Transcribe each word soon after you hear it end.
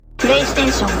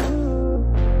PlayStation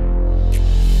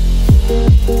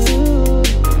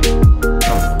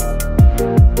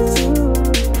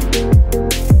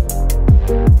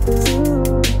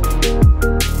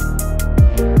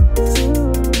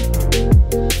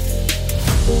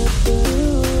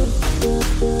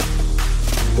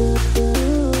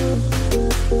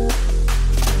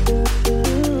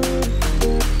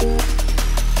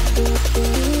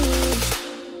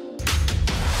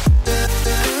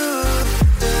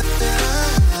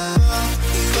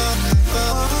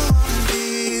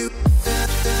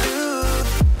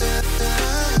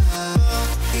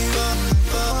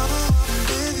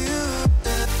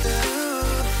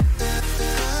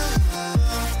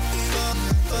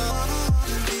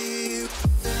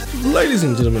Ladies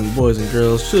and gentlemen, boys and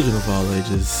girls, children of all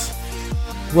ages,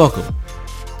 welcome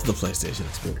to the PlayStation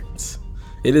Experience.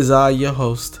 It is I, your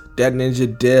host, Dat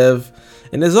Ninja Dev,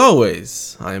 and as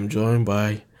always, I am joined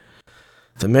by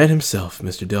the man himself,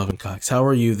 Mr. Delvin Cox. How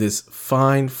are you this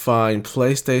fine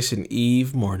PlayStation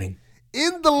Eve morning?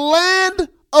 In the land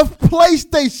of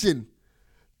PlayStation,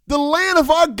 the land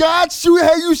of our God,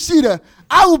 Shuhei Yoshida,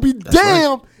 I will be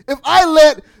damned if I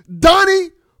let Donnie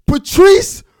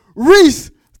Patrice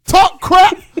Reese talk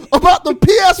crap about the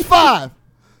PS5.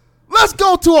 Let's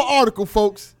go to an article,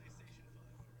 folks.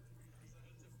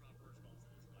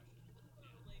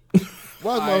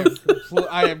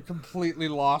 I am completely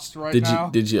lost now.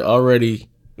 Did you already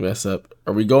mess up?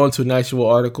 Are we going to an actual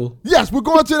article? Yes, we're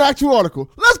going to an actual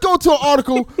article. Let's go to an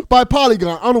article by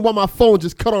Polygon. I don't know why my phone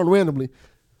just cut on randomly.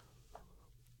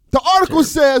 The article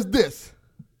says this.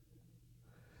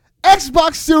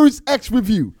 Xbox Series X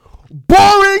review.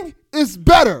 Boring is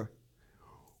better.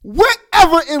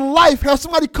 Wherever in life has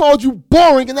somebody called you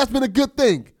boring and that's been a good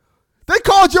thing? They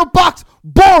called your box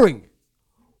boring.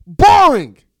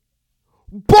 Boring.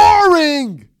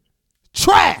 Boring.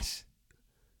 Trash.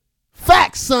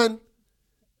 Facts, son.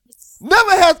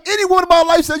 Never has anyone in my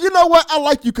life said, you know what, I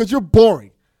like you because you're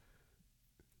boring.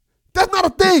 That's not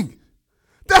a thing.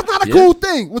 That's not a cool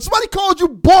thing. When somebody calls you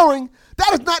boring,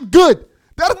 that is not good.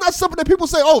 That is not something that people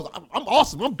say, oh, I'm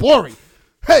awesome, I'm boring.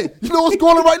 Hey, you know what's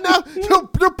going on right now?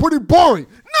 You're pretty boring.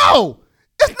 No,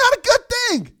 it's not a good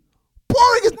thing.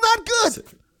 Boring is not good.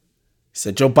 He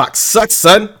said your box sucks,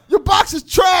 son. Your box is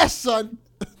trash, son.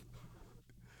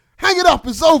 Hang it up,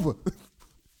 it's over.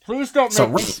 Please don't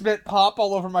make me spit pop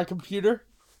all over my computer.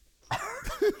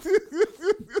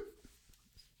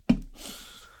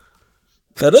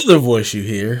 That other voice you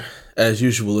hear, as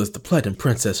usual, is the Platinum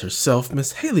Princess herself,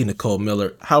 Miss Haley Nicole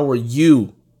Miller. How are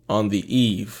you on the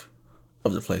eve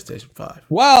of the PlayStation 5?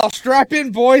 Well, strap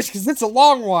in, boys, because it's a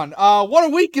long one. What a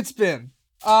week it's been.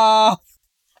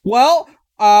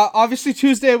 Obviously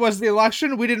Tuesday was the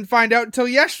election. We didn't find out until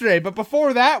yesterday, but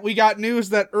before that, we got news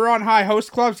that Huron High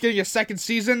Host Club's getting a second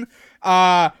season.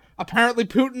 Apparently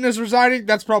Putin is resigning.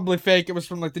 That's probably fake. It was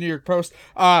from, the New York Post.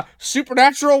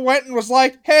 Supernatural went and was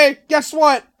like, hey, guess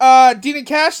what? Dean and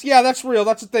Cass? Yeah, that's real.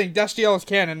 That's a thing. Destiel is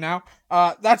canon now.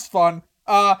 That's fun.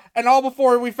 And all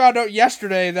before we found out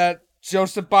yesterday that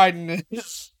Joseph Biden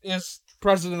is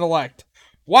president-elect.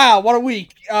 Wow, what a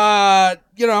week.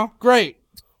 Great.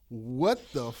 What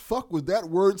the fuck was that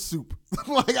word soup?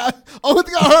 Only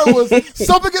thing I heard was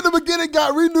something in the beginning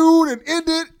got renewed and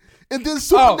ended, and then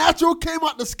Supernatural came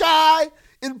out the sky,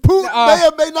 and Putin may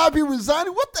or may not be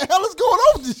resigning. What the hell is going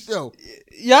on with this show?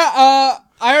 Yeah,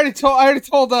 I already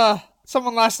told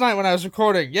someone last night when I was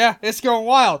recording. Yeah, it's going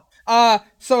wild.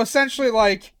 So essentially,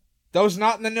 those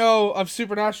not in the know of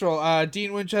Supernatural,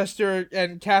 Dean Winchester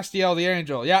and Castiel the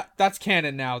Angel. Yeah, that's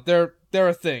canon now. They're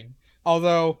a thing.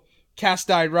 Although Cass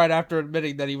died right after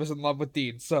admitting that he was in love with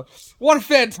Dean. So, what a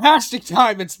fantastic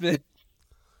time it's been.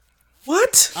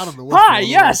 What? I don't know what's going on.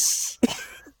 Yes!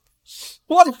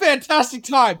 What a fantastic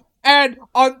time. And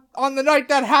on the night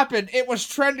that happened, it was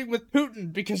trending with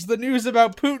Putin because the news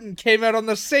about Putin came out on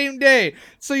the same day.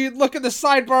 So you'd look at the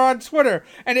sidebar on Twitter,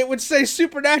 and it would say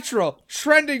Supernatural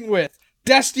trending with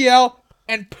Destiel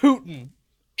and Putin.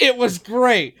 It was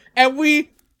great. And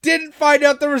we didn't find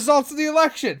out the results of the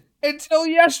election until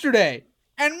yesterday.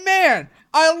 And man,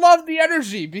 I love the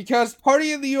energy because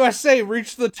Party in the USA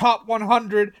reached the top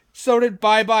 100. So did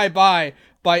Bye Bye Bye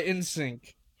by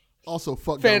NSYNC. Also,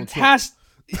 fuck fantastic.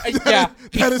 Yeah,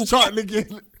 that is charting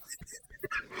again.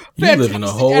 You live in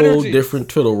a whole different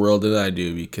Twitter world than I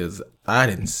do because I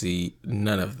didn't see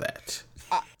none of that.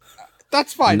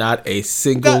 That's fine. Not a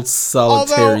single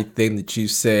solitary thing that you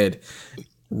said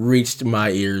reached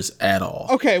my ears at all.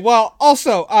 Okay, well,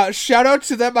 also, shout out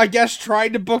to them, I guess,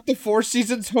 trying to book the Four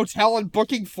Seasons Hotel and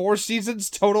booking Four Seasons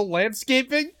Total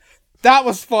Landscaping. That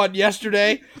was fun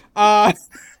yesterday. And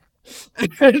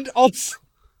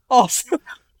Also,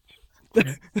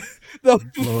 the,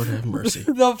 Lord have mercy.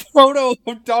 the photo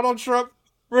of Donald Trump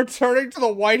returning to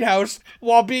the White House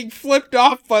while being flipped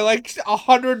off by like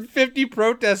 150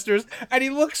 protesters, and he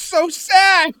looks so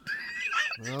sad.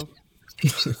 Well,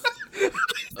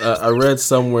 I read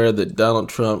somewhere that Donald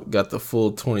Trump got the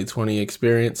full 2020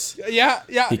 experience. Yeah.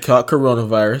 He caught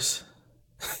coronavirus.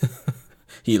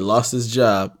 He lost his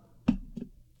job.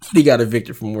 He got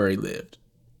evicted from where he lived.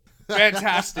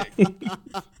 Fantastic.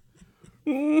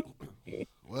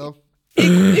 well,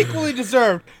 Equally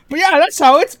deserved. But yeah, that's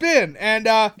how it's been. And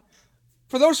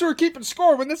for those who are keeping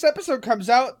score, when this episode comes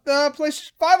out, the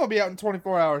PlayStation 5 will be out in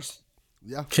 24 hours.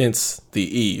 yeah. Hence the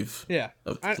eve. Yeah.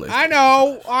 Of the I PlayStation.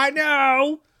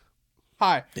 know.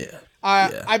 Hi. Yeah.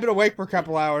 I've been awake for a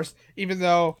couple hours, even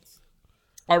though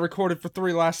I recorded for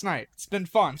 3 last night. It's been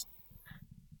fun.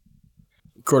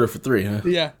 Recorded for 3, huh?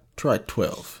 Yeah. Try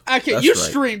 12. Okay, That's you right.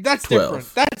 streamed. That's 12.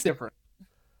 different. That's different.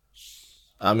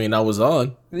 I mean, I was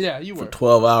on Yeah, you for were.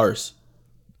 12 hours.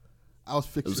 I was It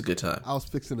fixing. was a good time. I was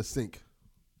fixing the sink,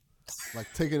 like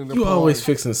taking it You apart. always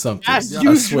fixing something. As I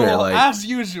usual. swear, like, As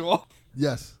usual.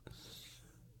 Yes.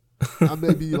 I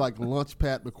may be like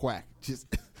Launchpad McQuack. Just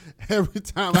every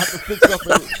time I have to fix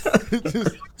something, it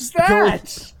just What's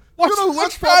that? You know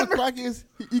What's Launchpad McQuack is?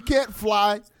 He can't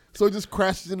fly, so he just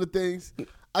crashes into things.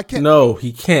 I can't. no,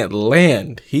 he can't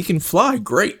land. He can fly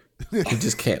great. He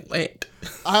just can't land.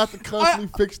 I have to constantly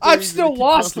fix things. I'm and still keep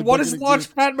lost. constantly What is bugging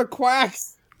again. Launchpad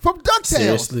McQuack? From DuckTales?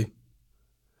 Seriously?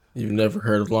 You've never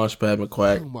heard of Launchpad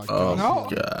McQuack? Oh my Oh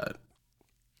God. my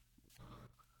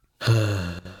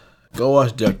God. Go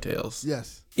watch DuckTales.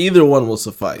 Yes. Either one will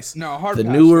suffice. No, hard The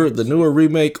pass, newer thanks.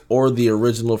 remake or the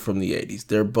original from the 80s.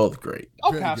 They're both great.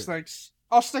 I'll Very pass, good. thanks.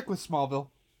 I'll stick with Smallville.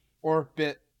 Or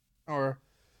Bit. Or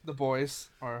The Boys.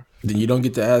 Or... Then you don't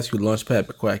get to ask who Launchpad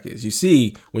McQuack is. You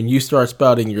see, when you start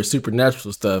spouting your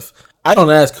supernatural stuff, I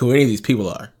don't ask who any of these people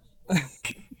are.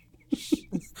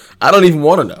 I don't even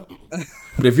want to know.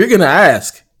 But if you're going to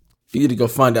ask, you need to go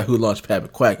find out who Launchpad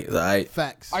McQuack is, all right?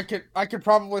 Facts. I could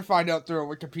probably find out through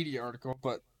a Wikipedia article,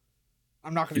 but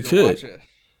I'm not going You to go could. watch it.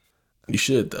 You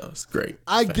should, though. It's great.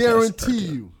 I Fantastic guarantee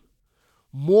cartoon. you,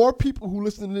 more people who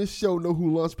listen to this show know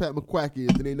who Launchpad McQuack is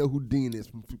than they know who Dean is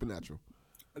from Supernatural.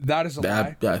 That is a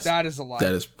lie. That is a lie.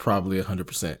 That is probably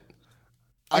 100%.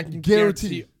 I can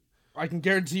guarantee you. I can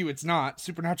guarantee you it's not.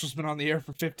 Supernatural's been on the air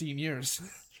for 15 years.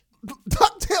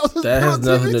 DuckTales has That been has on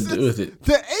nothing TV to since do with it.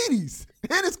 The 80s.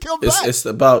 And it's come back.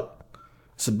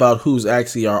 It's about who's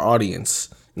actually our audience.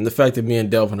 And the fact that me and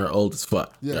Delvin are old as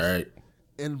fuck. Yes. All right?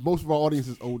 And most of our audience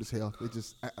is old as hell. They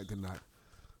just act like they're not.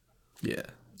 Yeah.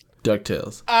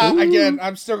 DuckTales. Again,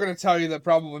 I'm still going to tell you that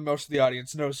probably most of the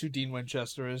audience knows who Dean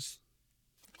Winchester is.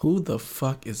 Who the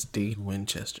fuck is Dean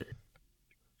Winchester?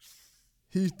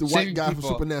 He's the Same white guy people.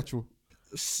 from Supernatural.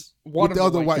 One With of the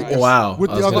other white guys. guys. Wow. With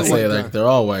I the was other gonna say white like guy. they're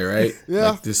all white, right? Yeah.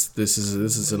 Like this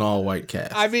is an all white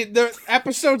cast. I mean, the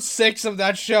episode 6 of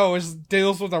that show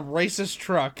deals with a racist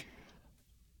truck.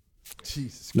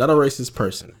 Jesus. Not a racist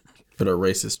person, but a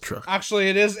racist truck. Actually,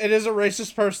 it is a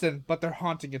racist person, but they're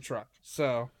haunting a truck.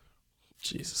 So,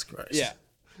 Jesus Christ. yeah.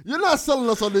 You're not selling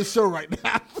us on this show right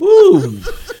now. Woo.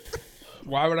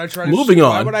 Why would I try to Moving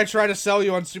Why on. would I try to sell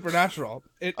you on Supernatural?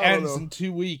 It I don't ends know. in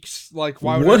 2 weeks. Like,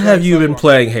 why would I What try have to you sell been on-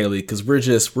 playing, Haley? Because we're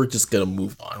just gonna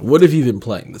move on. What have you been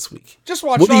playing this week? Just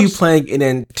Watch What are you Dogs. playing in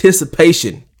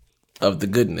anticipation of the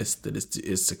goodness that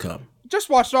is to come? Just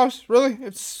Watch Dogs. Really,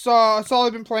 it's all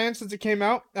I've been playing since it came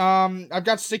out. I've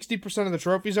got 60% of the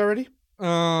trophies already.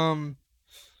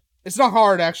 It's not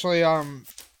hard actually.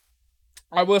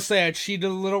 I will say I cheated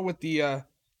a little with the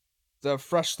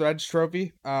Fresh Threads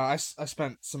trophy. I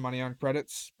spent some money on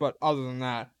credits, but other than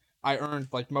that, I earned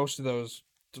like most of those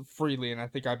freely, and I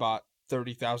think I bought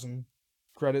 30,000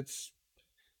 credits.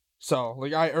 So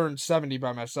like I earned 70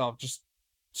 by myself, just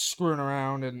screwing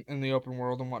around in the open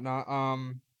world and whatnot.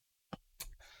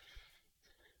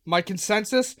 My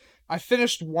consensus, I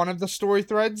finished one of the story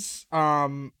threads.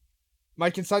 My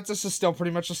consensus is still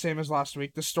pretty much the same as last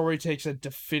week. The story takes a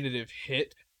definitive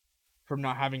hit from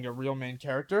not having a real main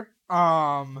character.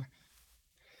 But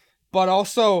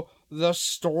also the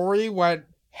story went,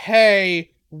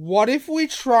 hey, what if we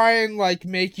try and like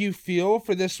make you feel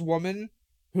for this woman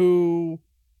who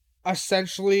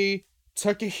essentially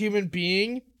took a human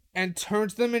being and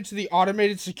turned them into the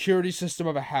automated security system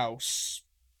of a house,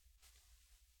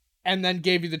 and then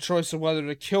gave you the choice of whether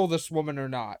to kill this woman or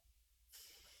not.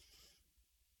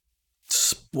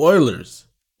 Spoilers.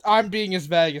 I'm being as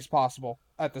vague as possible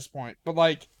at this point, but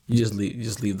like, You just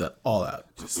leave that all out.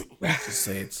 Just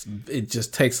say it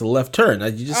just takes a left turn.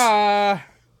 You just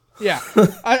yeah.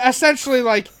 Essentially,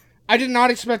 like, I did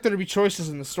not expect there to be choices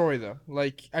in the story, though.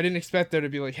 Like, I didn't expect there to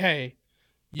be like, hey,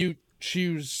 you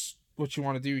choose what you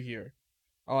want to do here.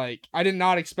 Like, I did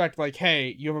not expect like,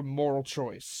 hey, you have a moral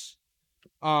choice.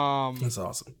 That's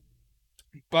awesome.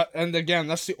 And again,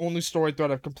 that's the only story thread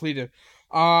I've completed.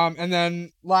 And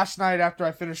then last night after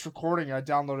I finished recording, I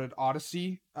downloaded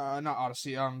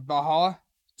Valhalla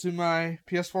to my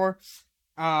PS4.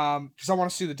 Because I want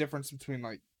to see the difference between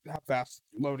like how fast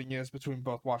loading is between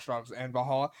both Watch Dogs and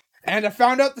Valhalla. And I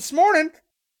found out this morning,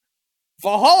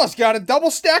 Valhalla's got a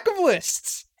double stack of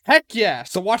lists. Heck yeah!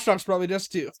 So Watch Dogs probably does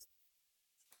too.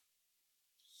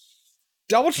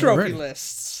 Double trophy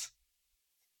lists.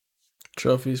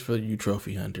 Trophies for you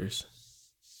trophy hunters.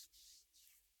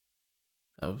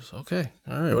 That was okay.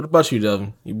 All right. What about you,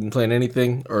 Delvin? You been playing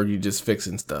anything, or are you just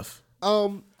fixing stuff?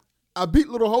 I beat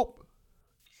Little Hope.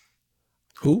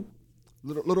 Who?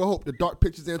 Little Hope, the Dark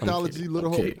Pictures anthology.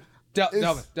 Little Hope.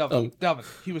 Delvin.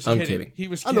 He was kidding. He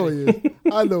was kidding. I know he is.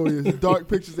 I know he is. Dark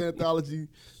Pictures anthology,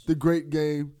 the great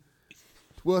game.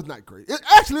 Well, it's not great.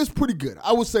 It's pretty good.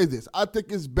 I would say this. I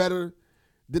think it's better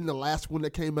than the last one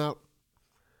that came out,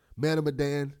 Man of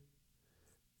Medan.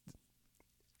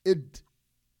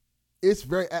 It's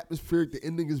very atmospheric. The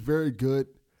ending is very good.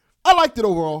 I liked it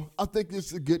overall. I think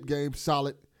it's a good game,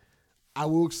 solid. I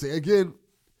will say again,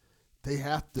 they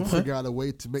have to figure out a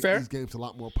way to make these games a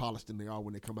lot more polished than they are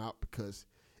when they come out, because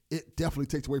it definitely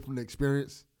takes away from the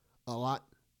experience a lot.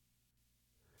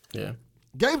 Yeah.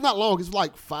 Game's not long. It's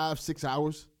like 5-6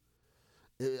 hours.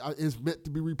 It's meant to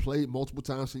be replayed multiple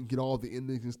times so you can get all the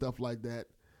endings and stuff like that.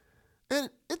 And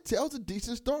it tells a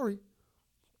decent story.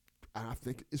 I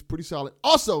think it's pretty solid.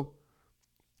 Also,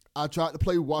 I tried to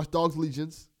play Watch Dogs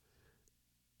Legions,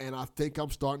 and I think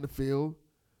I'm starting to feel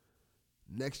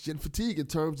next-gen fatigue in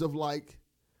terms of, like,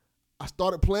 I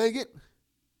started playing it,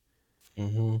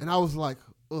 and I was like,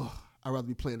 ugh, I'd rather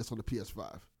be playing this on the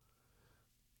PS5.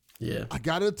 Yeah. I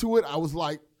got into it. I was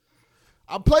like,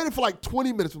 I played it for like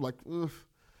 20 minutes. I'm like, ugh,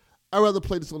 I'd rather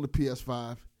play this on the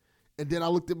PS5. And then I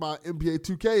looked at my NBA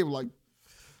 2K and I'm like,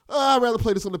 I'd rather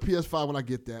play this on the PS5 when I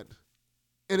get that.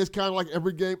 And it's kind of like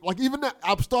every game. Like even that,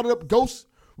 I started up Ghost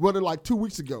running like 2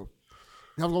 weeks ago.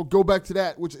 And I'm going to go back to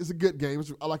that, which is a good game.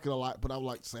 I like it a lot, but I'm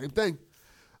like, same thing.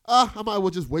 I might as well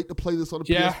just wait to play this on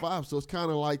the PS5. So it's kind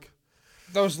of like.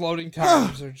 Those loading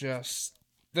times are just,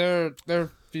 they're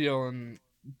feeling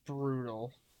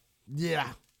brutal. Yeah.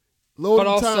 Loading but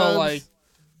also, times, like,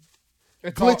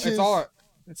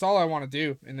 it's all I want to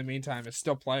do in the meantime is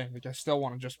still play. Like, I still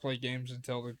want to just play games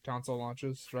until the console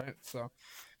launches, right? So,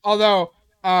 although,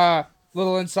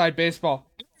 little inside baseball,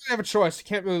 I don't really have a choice. I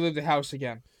can't really leave the house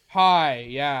again.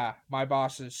 Yeah, my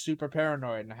boss is super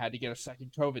paranoid, and I had to get a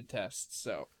second COVID test,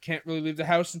 so can't really leave the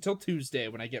house until Tuesday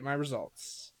when I get my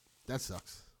results. That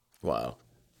sucks. Wow.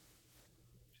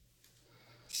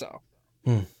 So.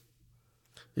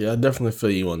 Yeah, I definitely feel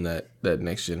you on that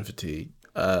next gen fatigue.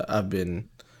 I've been,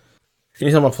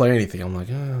 anytime I play anything, I'm like,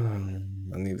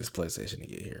 I need this PlayStation to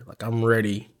get here. Like, I'm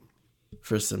ready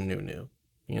for some new,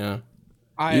 you know?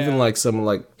 Even like some,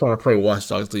 like, trying to play Watch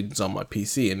Dogs Legion on my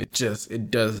PC, and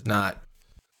it does not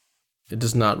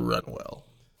run well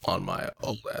on my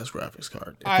old ass graphics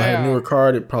card. If I had a newer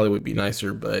card, it probably would be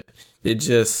nicer, but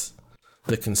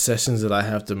the concessions that I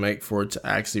have to make for it to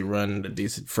actually run at a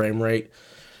decent frame rate.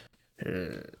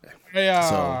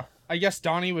 I guess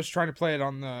Donnie was trying to play it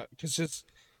on the, because it's,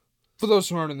 for those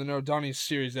who aren't in the know, Donnie's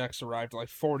Series X arrived like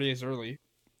 4 days early.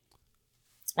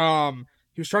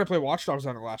 He was trying to play Watch Dogs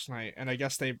on it last night, and I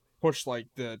guess they pushed like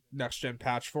the next gen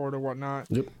patch for it or whatnot.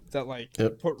 Yep.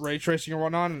 That put ray tracing or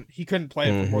whatnot, and he couldn't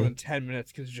play it for more than 10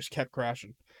 minutes because it just kept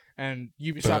crashing. And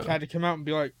Ubisoft had to come out and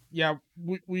be like, "Yeah,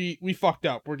 we fucked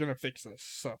up. We're gonna fix this."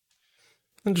 So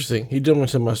interesting. He jumped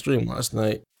into my stream last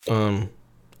night. And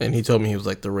he told me he was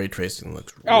like, the ray tracing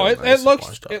looks nice.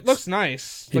 It looks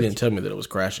nice. He didn't tell me that it was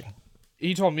crashing.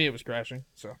 He told me it was crashing.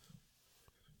 So.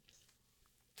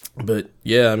 But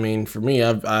yeah, I mean, for me,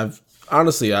 I've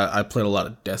honestly I played a lot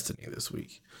of Destiny this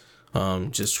week,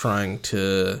 just trying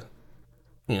to,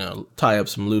 tie up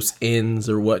some loose ends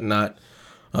or whatnot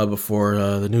before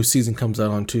the new season comes out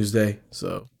on Tuesday.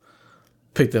 So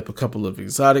picked up a couple of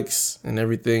exotics and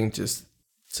everything just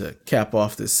to cap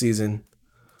off this season.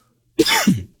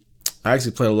 I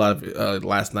actually played a lot of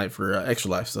last night for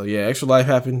Extra Life. So yeah, Extra Life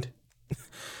happened.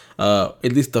 At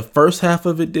least the first half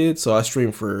of it did. So I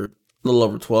streamed for a little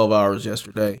over 12 hours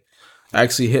yesterday. I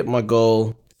actually hit my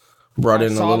goal. Brought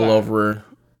in a little over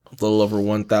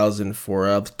 1,000 for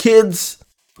the kids.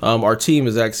 Our team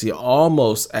is actually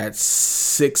almost at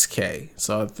 6K.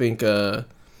 So I think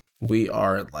we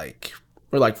are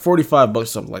we're like $45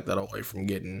 something like that away from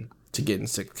getting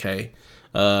 6K.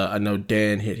 I know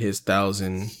Dan hit his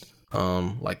 1,000,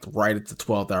 like right at the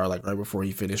 12th hour, like right before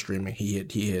he finished streaming. He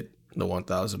hit the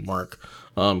 1,000 mark.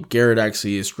 Garrett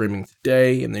actually is streaming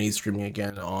today, and then he's streaming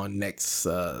again on next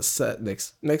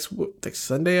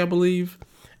Sunday, I believe.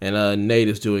 And Nate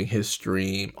is doing his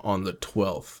stream on the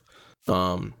 12th.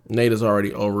 Nate is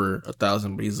already over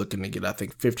 1,000, but he's looking to get, I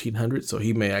think, 1,500, so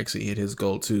he may actually hit his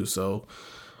goal too. So,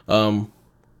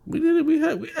 we did it. We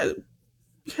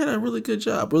had a really good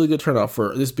job, really good turnout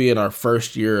for this being our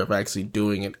first year of actually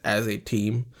doing it as a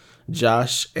team.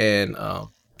 Josh and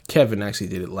Kevin actually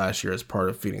did it last year as part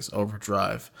of Phoenix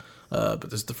Overdrive, but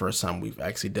this is the first time we've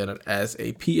actually done it as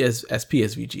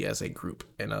PSVG as a group,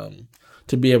 and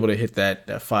to be able to hit that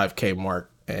 5K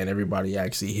mark and everybody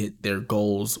actually hit their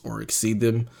goals or exceed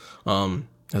them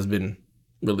has been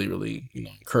really, really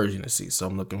encouraging to see. So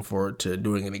I'm looking forward to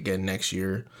doing it again next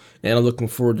year, and I'm looking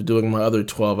forward to doing my other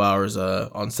 12 hours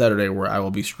on Saturday, where I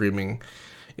will be streaming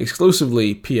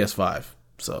exclusively PS5.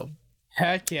 So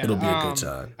heck yeah, it'll be a good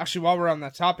time. Actually, while we're on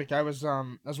that topic, I was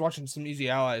watching some Easy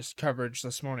Allies coverage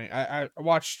this morning. I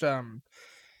watched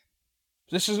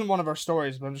this isn't one of our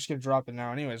stories, but I'm just gonna drop it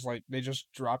now. Anyways, like they just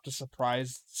dropped a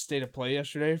surprise state of play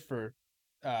yesterday for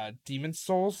Demon's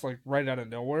Souls, like right out of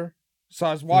nowhere. So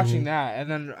I was watching that,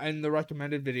 and then in the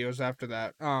recommended videos after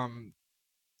that,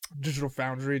 Digital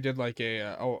Foundry did like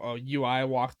a UI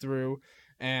walkthrough,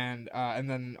 and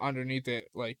then underneath it,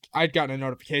 like I'd gotten a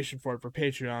notification for it for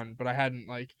Patreon, but I hadn't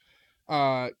like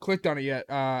clicked on it yet.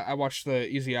 I watched the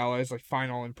Easy Allies like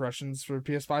final impressions for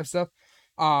PS5 stuff.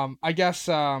 I guess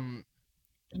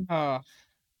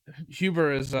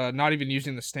Huber is not even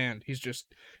using the stand. He's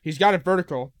got it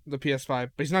vertical, the PS5,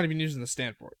 but he's not even using the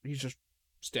stand for it. He's just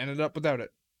standing up without it,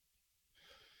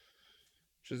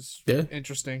 which is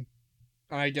interesting.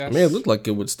 I guess. I mean, it looked like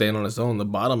it would stand on its own. The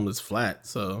bottom is flat,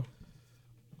 so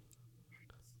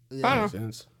yeah, makes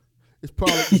sense. It's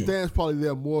probably the stand's probably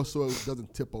there more so it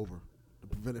doesn't tip over, to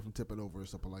prevent it from tipping over or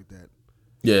something like that.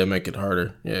 Yeah, make it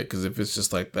harder. Yeah, because if it's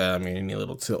just like that, I mean, any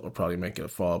little tilt would probably make it a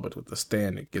fall. But with the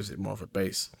stand, it gives it more of a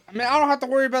base. I mean, I don't have to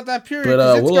worry about that period.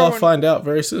 But we'll all find out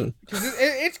very soon. Because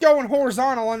it's going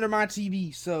horizontal under my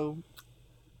TV, so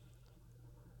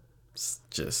it's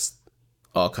just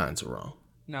all kinds of wrong.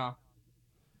 No,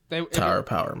 Tower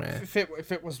power, man.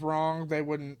 If it was wrong, they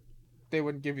wouldn't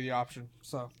give you the option.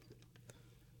 So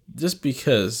just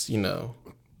because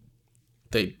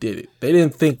they did it, they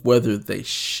didn't think whether they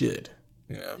should.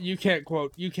 You can't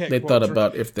quote. They thought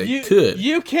about if they could.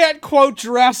 You can't quote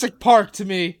Jurassic Park to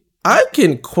me. I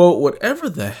can quote whatever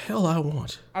the hell I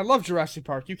want. I love Jurassic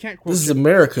Park. You can't quote. This is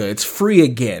America. It's free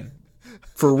again.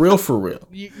 For real, for real.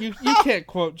 You can't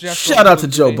quote Jeff. Shout out to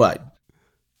Joe Biden.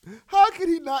 How can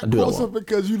he not quote something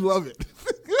because you love it?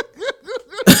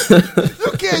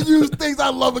 You can't use things I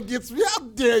love against me. How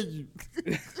dare you?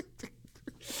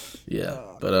 Yeah,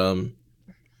 but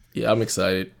yeah, I'm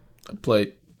excited. I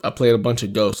played a bunch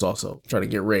of Ghosts also, trying to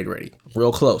get raid ready.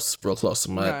 Real close.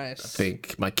 I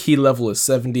think my key level is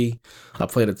 70. I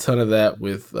played a ton of that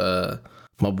with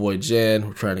my boy Jan.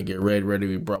 We're trying to get raid ready.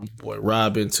 We brought my boy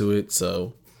Rob into it.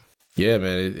 So, yeah,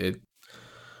 man,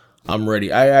 I'm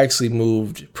ready. I actually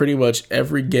moved pretty much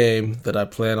every game that I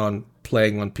plan on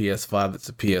playing on PS5 that's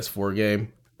a PS4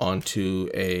 game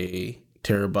onto a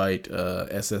terabyte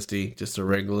SSD, just a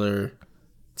regular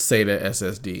SATA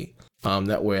SSD.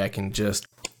 That way I can just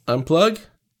unplug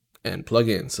and plug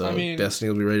in. So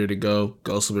Destiny will be ready to go.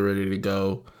 Ghost will be ready to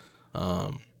go.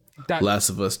 Last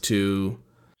of Us 2,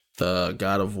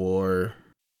 God of War,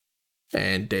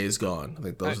 and Days Gone. I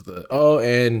think those are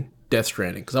and Death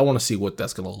Stranding, because I want to see what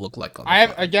that's going to look like on the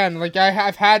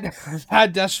I've had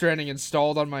Death Stranding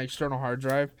installed on my external hard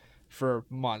drive for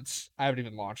months. I haven't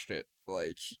even launched it.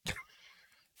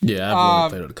 Yeah, I've only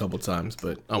played it a couple times,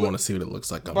 but I want to see what it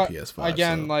looks like on PS5.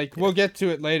 Again, we'll get to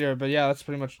it later, but yeah, that's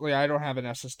pretty much. I don't have an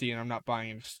SSD, and I'm not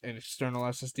buying an external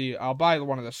SSD. I'll buy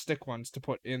one of the stick ones to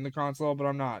put in the console, but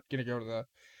I'm not gonna go to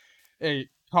the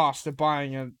cost of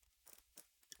buying an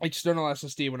external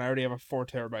SSD when I already have a 4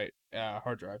 terabyte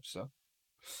hard drive. So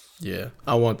yeah,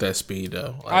 I want that speed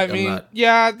though.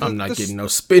 I'm not getting no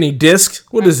spinny disc.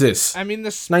 What is this?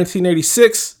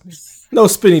 1986. No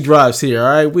spinny drives here, all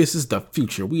right? This is the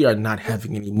future. We are not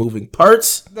having any moving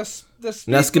parts. And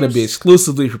that's going to be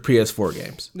exclusively for PS4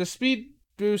 games. The speed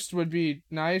boost would be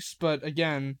nice, but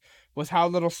again, with how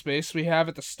little space we have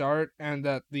at the start and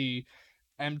that the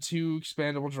M2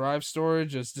 expandable drive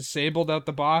storage is disabled out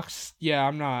the box, yeah,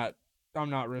 I'm not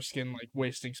risking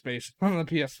wasting space on the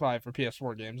PS5 for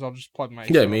PS4 games. I'll just plug my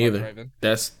me either. Drive in.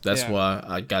 That's why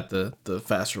I got the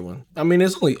faster one. I mean,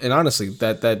 it's only, and honestly,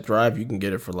 that drive you can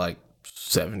get it for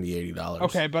 $70-$80.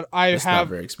 Okay, but I It's not have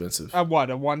very expensive. a 1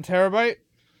 terabyte?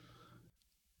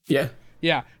 Yeah.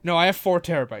 Yeah. No, I have 4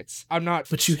 terabytes. I'm not.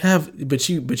 But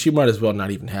you might as well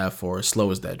not even have 4, as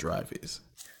slow as that drive is.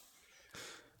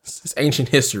 It's ancient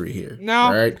history here. No,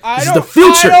 all right? I This don't. is the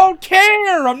future. I don't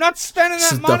care. I'm not spending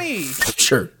This that is money. the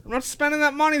future. I'm not spending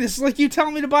that money. This is like you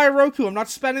telling me to buy a Roku. I'm not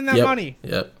spending that money.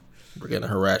 Yep. We're gonna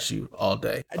harass you all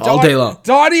day, all day long.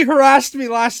 Donnie harassed me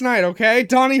last night. Okay,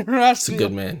 Donnie harassed me. It's a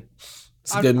good man.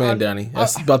 It's a good man, Donnie.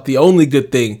 That's about the only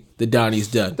good thing that Donnie's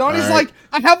done. Donnie's all right? like,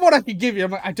 I have what I could give you.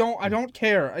 I'm like, I don't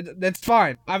care. That's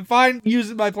fine. I'm fine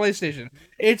using my PlayStation.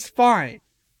 It's fine.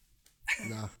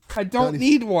 Nah. I don't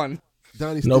need one.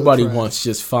 Donnie's Nobody still trash. wants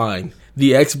just fine.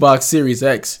 The Xbox Series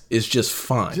X is just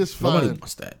fine. Just fine. Nobody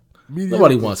wants that. Mediocre.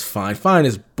 Nobody wants fine. Fine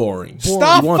is boring.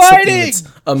 Stop You want something fighting! that's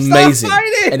amazing Stop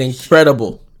fighting! and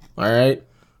incredible. All right? You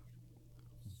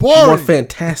boring. want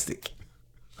fantastic.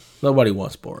 Nobody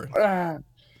wants boring. I'm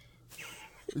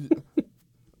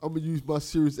gonna use my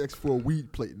Series X for a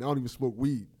weed plate. And I don't even smoke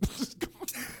weed.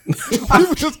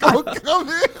 People just gonna come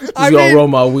in. Just gonna roll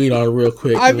my weed on real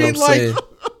quick. I you know mean, what I'm saying?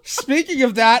 speaking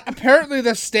of that, apparently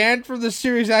the stand for the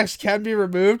Series X can be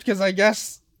removed because I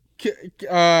guess.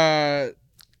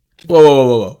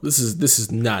 Whoa. This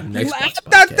is not an Xbox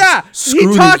podcast.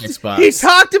 Screw the Xbox. He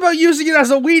talked about using it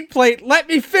as a weed plate. Let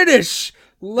me finish.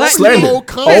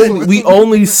 Slander. We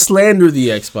only slander the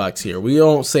Xbox here. We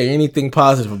don't say anything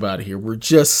positive about it here. We're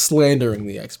just slandering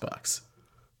the Xbox.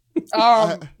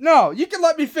 No, you can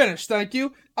let me finish. Thank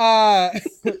you. What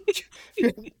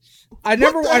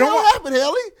the hell happened,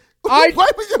 Haley? I-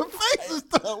 wiping your face and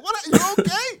stuff. What? You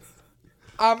okay?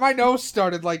 My nose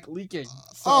started like leaking.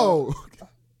 So Oh,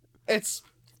 it's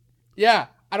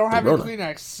I don't have Corona. a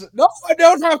Kleenex. No, I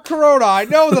don't have Corona. I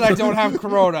know that I don't have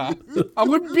Corona. I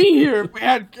wouldn't be here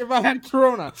if I had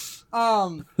Corona.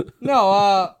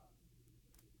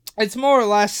 It's more or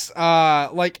less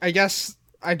like I guess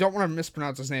I don't want to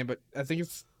mispronounce his name, but I think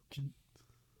it's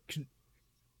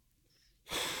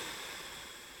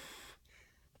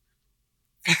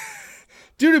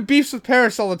dude who beefs with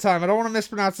Paris all the time. I don't want to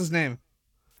mispronounce his name.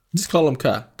 Just call him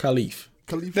Khalif.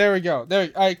 Khalif. There we go.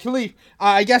 Khalif.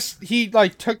 I guess he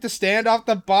like took the stand off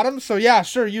the bottom. So yeah,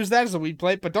 sure, use that as a weed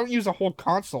plate, but don't use a whole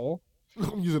console.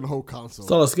 I'm using the whole console.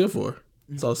 That's all it's good for.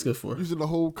 That's all it's good for. Using the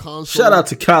whole console. Shout out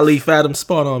to Khalif Adam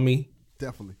Spawn on me.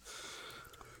 Definitely.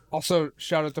 Also,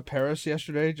 shout out to Paris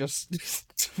yesterday, just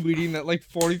tweeting that like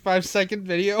 45-second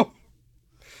video.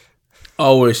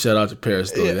 Always shout out to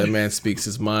Paris though. That man speaks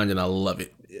his mind and I love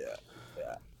it. Yeah.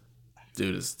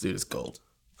 Dude is gold.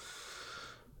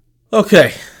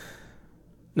 Okay.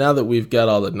 Now that we've got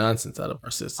all the nonsense out of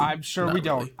our system. I'm sure not we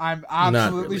really. don't. I'm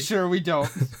absolutely really. sure we don't.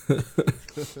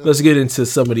 Let's get into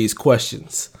some of these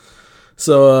questions.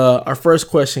 So our first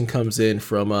question comes in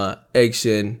from Egg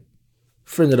Shin,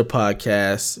 friend of the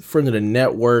podcast, friend of the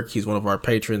network. He's one of our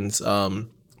patrons,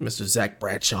 Mr. Zach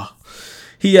Bradshaw.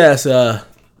 He asks,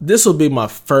 this will be my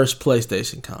first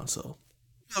PlayStation console.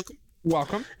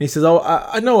 Welcome. He says, "Oh,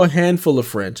 I know a handful of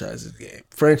franchises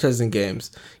and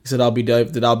games." He said, "I'll be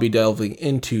delving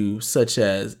into, such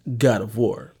as God of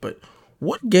War. But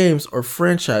what games or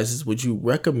franchises would you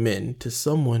recommend to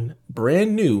someone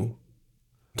brand new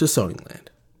to Sony Land?"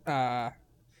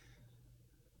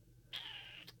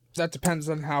 That depends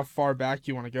on how far back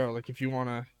you want to go. Like, if you want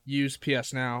to use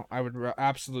PS Now, I would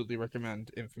absolutely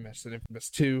recommend Infamous and Infamous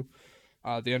 2,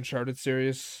 the Uncharted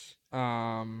series.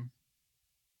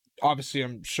 Obviously,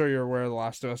 I'm sure you're aware of The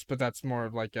Last of Us, but that's more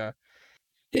of like a,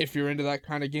 if you're into that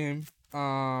kind of game.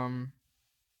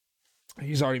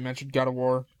 He's already mentioned God of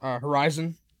War,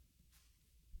 Horizon,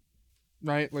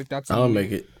 right? Like that's. I'll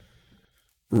make it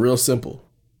real simple.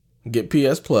 Get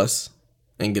PS Plus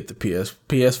and get the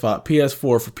PS4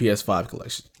 for PS5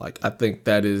 collection. Like, I think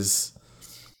that is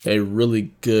a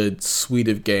really good suite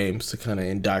of games to kind of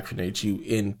indoctrinate you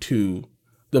into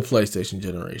the PlayStation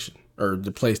generation, or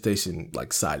the PlayStation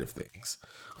like side of things.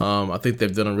 I think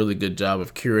they've done a really good job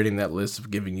of curating that list, of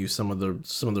giving you some of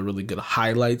the really good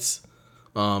highlights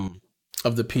of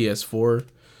the PS4.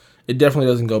 It definitely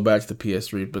doesn't go back to the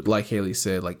PS3, but like Haley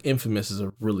said, like Infamous is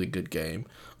a really good game.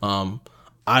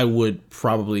 I would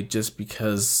probably, just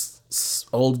because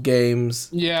old games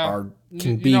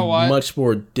can be much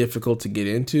more difficult to get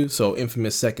into, so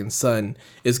Infamous Second Son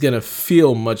is gonna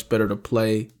feel much better to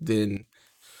play than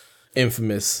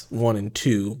Infamous 1 and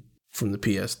 2 from the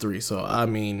PS3. So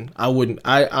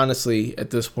I honestly,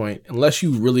 at this point, unless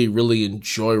you really, really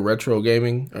enjoy retro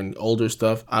gaming and older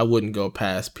stuff, I wouldn't go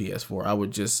past PS4. I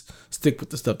would just stick with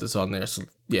the stuff that's on there. So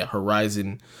yeah,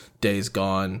 Horizon, Days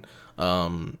Gone,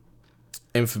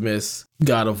 Infamous,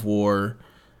 God of War,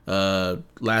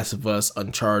 Last of Us,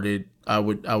 Uncharted. I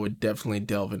would definitely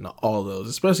delve into all those,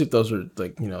 especially if those are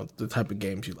like, you know, the type of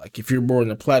games you like. If you're more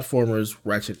into platformers,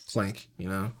 Ratchet and Clank, you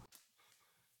know.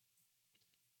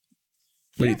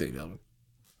 What do you think, Delvin?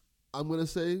 I'm gonna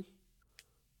say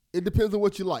it depends on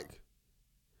what you like.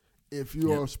 If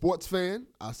you're a sports fan,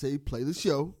 I say play the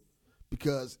show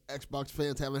because Xbox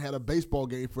fans haven't had a baseball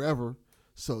game forever.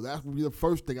 So that would be the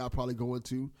first thing I'll probably go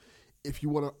into. If you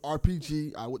want an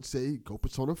RPG, I would say go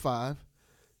Persona 5.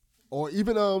 Or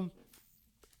even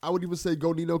I would even say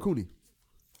go Ni no Kuni.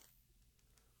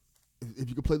 If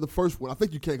you can play the first one, I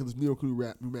think you can because it's Ni no Kuni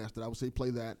remastered. I would say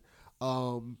play that.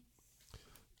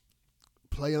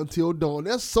 Play Until Dawn.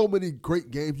 There's so many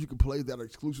great games you can play that are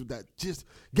exclusive, that just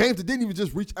games that didn't even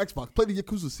just reach Xbox. Play the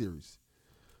Yakuza series.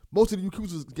 Most of the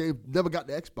Yakuza games never got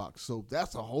to Xbox, so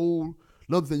that's a whole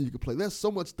another thing you can play. There's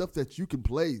so much stuff that you can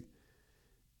play,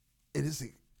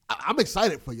 and I'm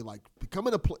excited for you. Like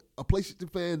becoming a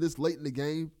PlayStation fan this late in the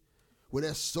game, where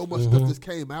there's so much stuff that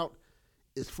came out,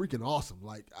 is freaking awesome.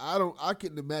 Like I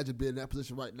couldn't imagine being in that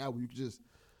position right now where you can just.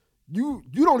 You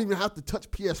don't even have to touch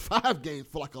PS5 games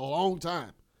for like a long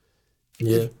time.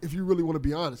 Yeah. If you really want to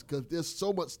be honest, because there's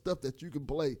so much stuff that you can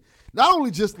play. Not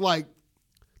only just like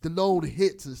the known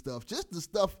hits and stuff, just the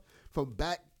stuff from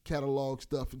back catalog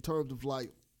stuff in terms of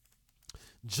like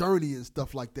Journey and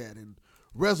stuff like that and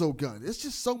Resogun. It's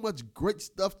just so much great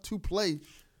stuff to play.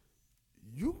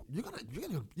 You're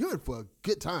in for a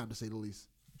good time, to say the least.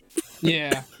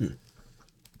 Yeah.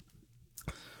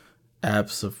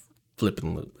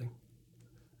 Abso-flippin'-lutely.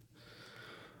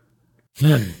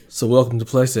 So welcome to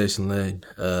PlayStation Land,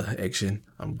 Action.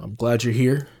 I'm glad you're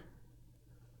here.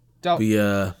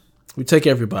 We take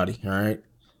everybody, all right?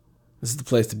 This is the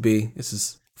place to be. This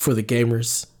is for the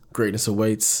gamers. Greatness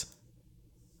awaits.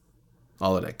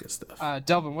 All of that good stuff.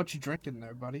 Delvin, what you drinking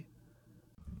there, buddy?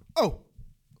 Oh,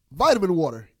 vitamin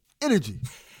water. Energy.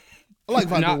 I like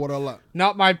vitamin water a lot.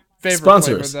 Not my favorite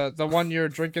Sponsors. flavor. The one you're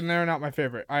drinking there, not my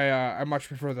favorite. I much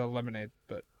prefer the lemonade,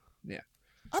 but yeah.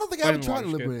 I don't think I ever tried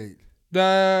lemonade.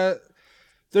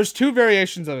 There's two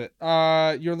variations of it.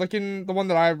 You're looking. The one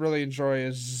that I really enjoy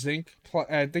is zinc.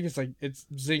 I think it's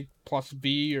zinc plus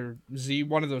B or Z,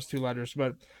 one of those two letters,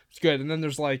 but it's good. And then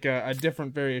there's like a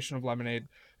different variation of lemonade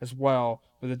as well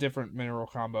with a different mineral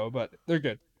combo, but they're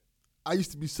good. I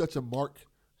used to be such a mark.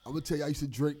 I'm gonna tell you, I used to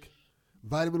drink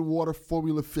vitamin water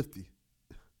Formula 50.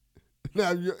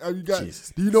 Now you got.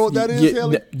 Jesus. Do you know what that is,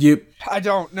 Haley? I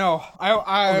don't know.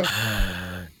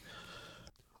 I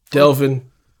Delvin.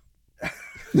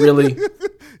 Really?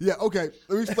 Yeah, okay.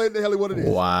 Let me explain to Haley what it is.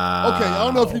 Wow. Okay, I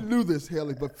don't know if you knew this,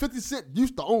 Haley, but 50 Cent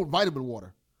used to own vitamin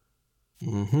water.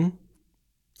 Mm-hmm.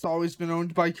 It's always been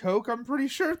owned by Coke, I'm pretty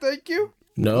sure. Thank you.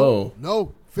 No.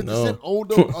 50 Cent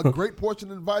owned a great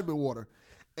portion of vitamin water.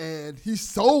 And he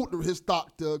sold his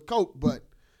stock to Coke, but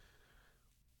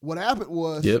what happened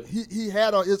was he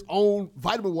had his own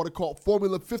vitamin water called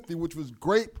Formula 50, which was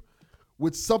grape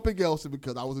with something else. And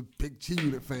because I was a big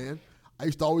G-Unit fan, I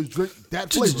used to always drink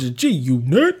that flavor.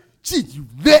 G-Unit?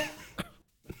 G-Unit.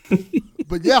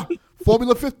 But yeah,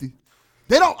 Formula 50.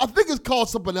 I think it's called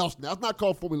something else now. It's not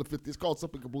called Formula 50. It's called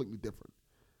something completely different.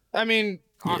 I mean,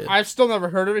 I've still never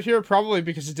heard of it here, probably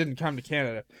because it didn't come to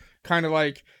Canada. Kind of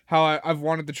like how I've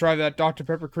wanted to try that Dr.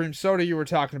 Pepper cream soda you were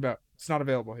talking about. It's not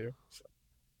available here. So.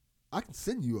 I can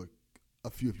send you a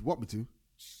few if you want me to.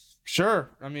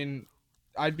 Sure. I mean,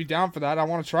 I'd be down for that. I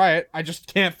want to try it. I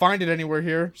just can't find it anywhere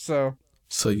here, so...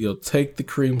 So you'll take the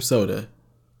cream soda,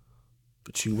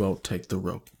 but you won't take the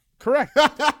rope. Correct.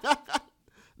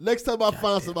 Next time I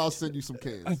find some, I'll send you some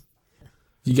cans.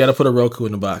 You got to put a Roku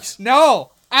in the box.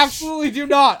 No, absolutely do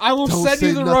not. I will Don't send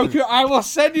you the nothing. Roku. I will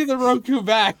send you the Roku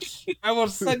back. I will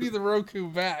send you the Roku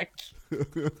back.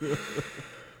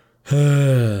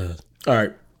 All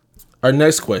right. Our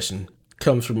next question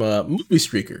comes from a Movie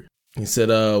Streaker. He said,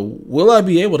 will I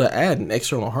be able to add an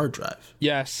external hard drive?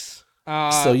 Yes.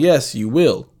 So yes, you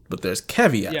will, but there's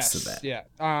caveats to that. Yeah.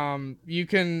 You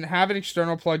can have an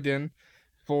external plugged in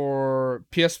for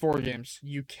PS4 games.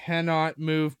 You cannot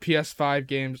move PS5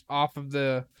 games off of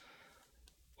the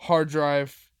hard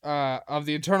drive of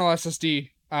the internal SSD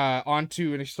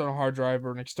onto an external hard drive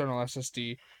or an external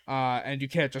SSD, and you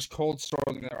can't just cold store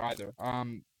them there either.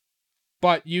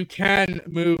 But you can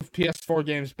move PS4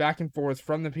 games back and forth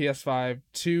from the PS5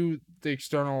 to the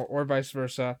external or vice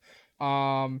versa.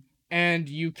 And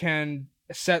you can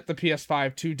set the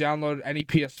PS5 to download any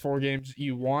PS4 games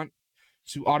you want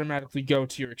to automatically go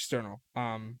to your external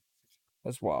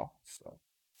as well.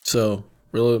 So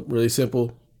really, really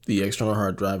simple. The external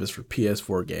hard drive is for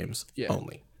PS4 games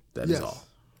only. That is all.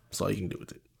 That's all you can do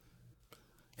with it.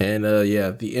 And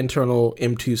the internal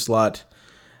M2 slot,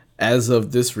 as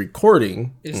of this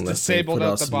recording, It's unless they disabled put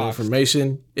out out the some more box.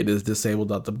 information, it is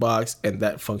disabled out the box, and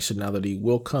that functionality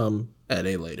will come at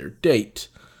a later date.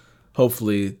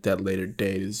 Hopefully, that later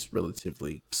date is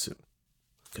relatively soon,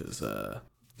 because the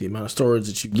amount of storage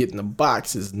that you get in the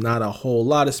box is not a whole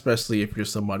lot, especially if you're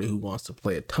somebody who wants to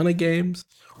play a ton of games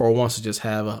or wants to just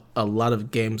have a lot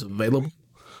of games available.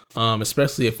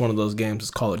 Especially if one of those games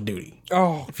is Call of Duty.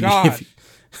 Oh, God.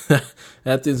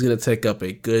 That thing's gonna take up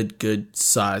a good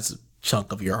size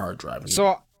chunk of your hard drive.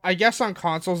 So I guess on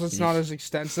consoles it's not as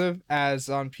extensive as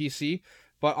on PC,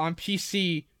 but on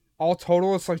PC all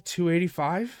total it's like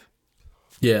 $285.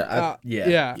 Yeah.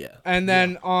 And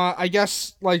then I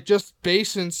guess like just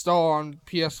base install on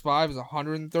PS5 is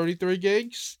 133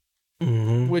 gigs,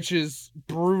 which is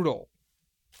brutal.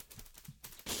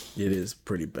 It is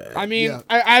pretty bad. I mean,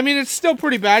 I mean, it's still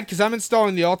pretty bad because I'm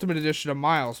installing the Ultimate Edition of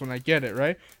Miles when I get it,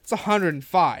 right? It's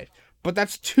 105, but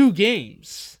that's 2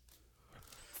 games.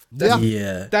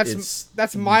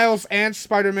 That's Miles and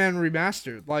Spider-Man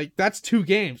Remastered. Like, that's 2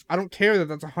 games. I don't care that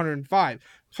that's 105.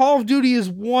 Call of Duty is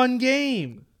 1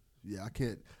 game. Yeah, I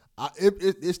can't.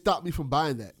 It stopped me from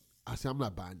buying that. I said I'm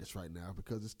not buying this right now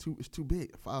because it's too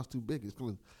big. The file's too big. It's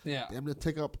going to damn near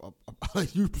take up a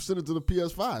huge percentage of the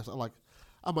PS5. So I'm like,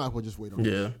 I might as well just wait on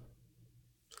it. Yeah.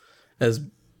 As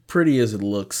pretty as it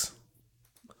looks,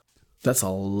 that's a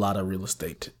lot of real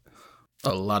estate.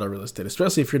 A lot of real estate,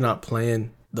 especially if you're not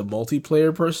playing the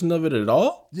multiplayer portion of it at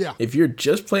all. Yeah. If you're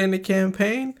just playing the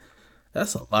campaign,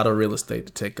 that's a lot of real estate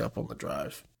to take up on the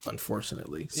drive,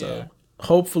 unfortunately. So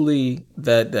hopefully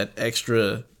that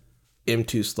extra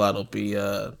M2 slot will be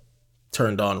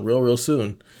turned on real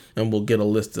soon, and we'll get a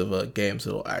list of games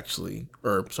that'll actually,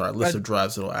 list of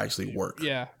drives that'll actually work.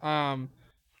 Yeah.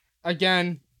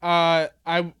 Again,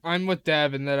 I'm with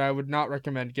Dev in that I would not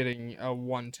recommend getting a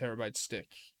 1 terabyte stick.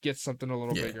 Get something a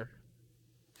little bigger.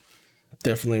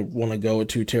 Definitely want to go with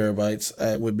 2 terabytes.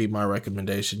 That would be my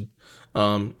recommendation.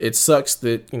 It sucks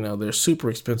that they're super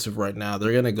expensive right now.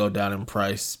 They're gonna go down in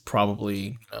price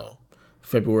probably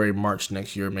February, March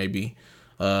next year maybe.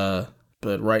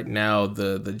 But right now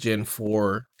the Gen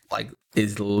 4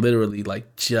 is literally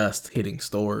just hitting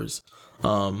stores.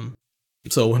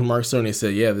 So when Mark Cerny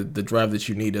said, the drive that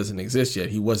you need doesn't exist yet,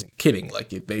 he wasn't kidding.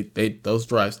 Those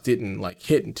drives didn't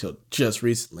hit until just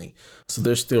recently, so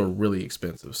they're still really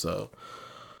expensive. So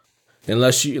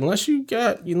unless you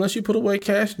put away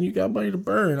cash and you got money to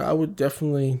burn, I would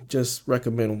definitely just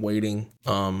recommend waiting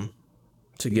to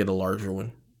get a larger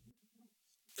one.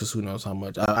 Because who knows how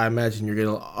much? I imagine you're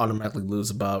gonna automatically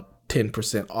lose about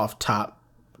 10% off top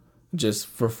just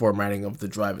for formatting of the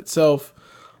drive itself.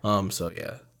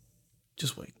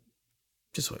 Just wait.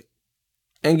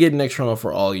 And get an external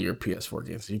for all your PS4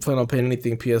 games. If you plan on paying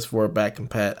anything PS4 back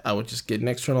compat, I would just get an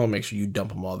external and make sure you dump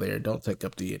them all there. Don't take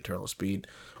up the internal speed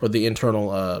or the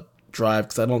internal drive,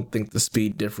 because I don't think the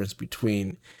speed difference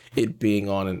between it being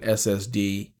on an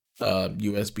SSD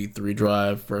USB 3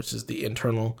 drive versus the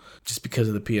internal, just because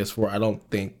of the PS4, I don't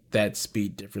think that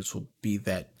speed difference will be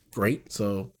that great.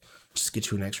 So just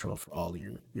get you an external for all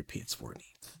your PS4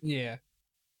 needs. Yeah.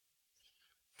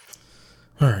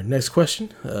 All right, next question.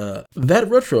 That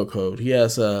retro code, he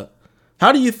asks,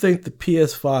 how do you think the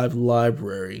PS5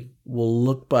 library will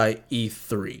look by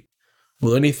E3?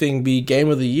 Will anything be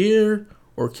Game of the Year,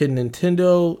 or can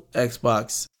Nintendo,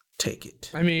 Xbox take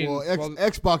it? I mean,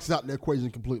 Xbox is out in the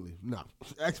equation completely. No,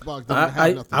 Xbox doesn't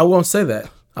have nothing. I won't say that.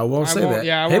 I won't say that.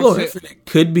 Yeah, Halo Infinite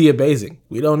could be amazing.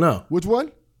 We don't know. Which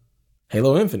one?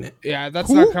 Halo Infinite. Yeah, that's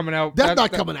not coming out. That's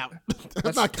not coming out.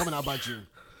 That's not coming out by June.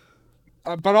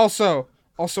 But also,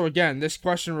 again, this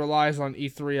question relies on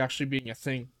E3 actually being a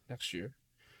thing next year,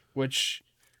 which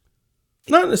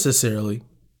not necessarily,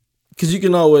 because you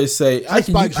can always say I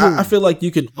feel like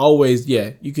you can always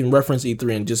you can reference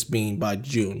E3 and just mean by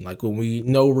June, like when we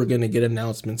know we're gonna get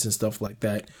announcements and stuff like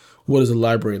that. What is the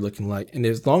library looking like? And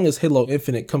as long as Halo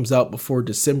Infinite comes out before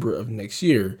December of next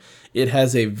year, it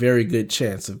has a very good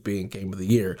chance of being Game of the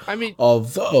Year. I mean,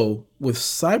 although with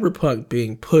Cyberpunk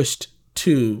being pushed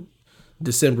to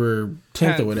December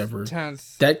 10th or whatever,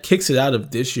 10th. That kicks it out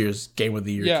of this year's Game of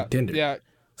the Year contender. Yeah.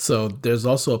 So there's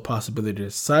also a possibility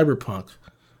that Cyberpunk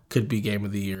could be Game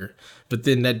of the Year, but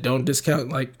then that don't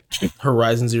discount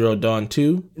Horizon Zero Dawn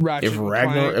 2.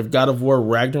 If God of War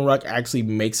Ragnarok actually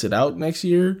makes it out next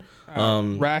year,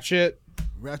 Ratchet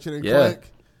and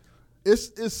Clank.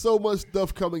 It's so much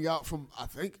stuff coming out from, I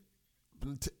think,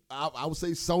 I would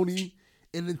say Sony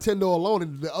and Nintendo alone,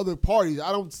 and the other parties.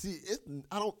 I don't see it.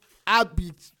 I'd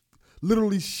be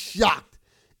literally shocked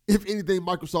if anything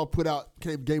Microsoft put out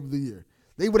came Game of the Year.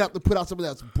 They would have to put out something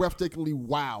that's breathtakingly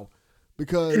wow,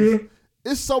 because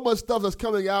it's so much stuff that's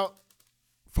coming out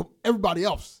from everybody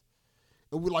else.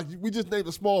 And we just named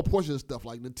a small portion of stuff.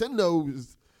 Like Nintendo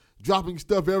is dropping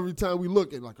stuff every time we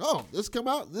look and like, oh, this came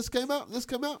out, this came out, this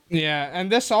came out. Yeah,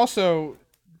 and this also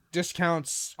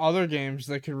discounts other games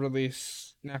that could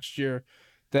release next year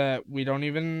that we don't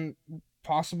even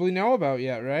possibly know about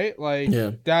yet, right? Like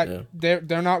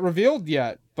they're not revealed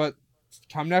yet, but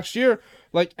come next year,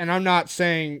 like, and I'm not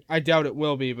saying I doubt it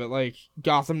will be, but like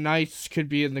Gotham Knights could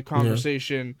be in the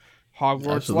conversation.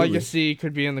 Hogwarts Absolutely. Legacy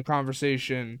could be in the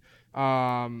conversation.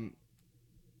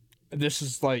 This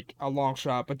is like a long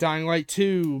shot, but Dying Light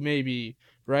 2 maybe,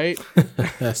 right?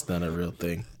 That's not a real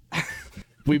thing.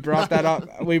 We brought that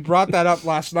up. We brought that up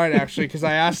last night actually, because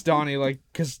I asked Donnie, like,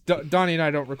 because Donnie and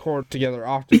I don't record together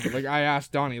often. But, like, I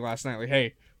asked Donnie last night, like,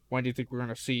 hey, when do you think we're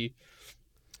gonna see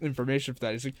information for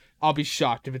that? He's like, I'll be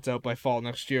shocked if it's out by fall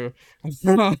next year.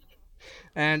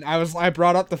 And I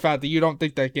brought up the fact that you don't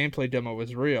think that gameplay demo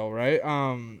was real, right?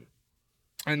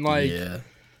 And like,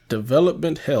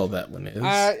 development hell that one is.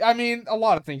 I mean, a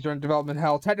lot of things are in development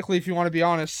hell. Technically, if you want to be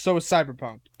honest, so is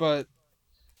Cyberpunk, but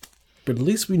at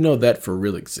least we know that for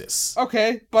real exists.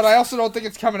 Okay, but I also don't think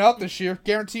it's coming out this year.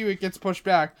 Guarantee you it gets pushed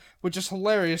back, which is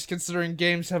hilarious considering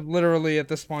games have literally at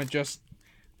this point just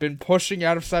been pushing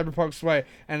out of Cyberpunk's way,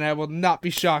 and I will not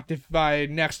be shocked if by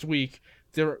next week,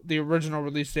 the original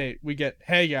release date, we get,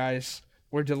 hey guys,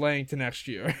 we're delaying to next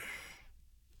year.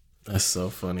 That's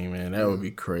so funny, man. That would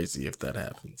be crazy if that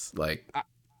happens. Like,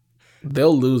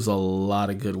 they'll lose a lot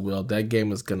of goodwill. That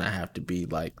game is going to have to be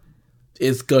like,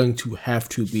 it's going to have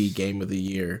to be game of the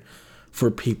year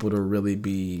for people to really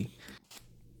be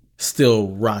still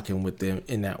rocking with them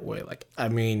in that way. Like, I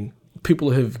mean,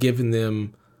 people have given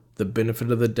them the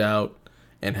benefit of the doubt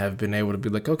and have been able to be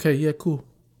like, okay, yeah, cool.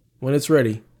 When it's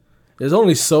ready. There's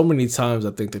only so many times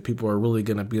I think that people are really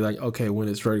going to be like, okay, when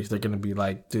it's ready, they're going to be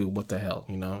like, dude, what the hell,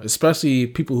 you know? Especially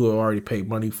people who have already paid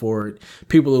money for it,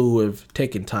 people who have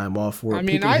taken time off for it, I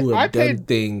mean, people who have done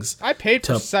things. I paid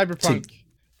for Cyberpunk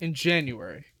in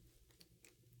January.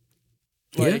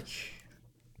 Like,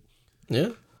 yeah.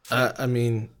 I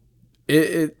mean,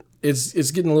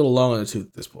 it's getting a little long in the tooth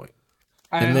at this point.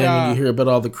 And then when you hear about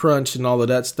all the crunch and all of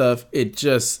that stuff, it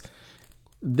just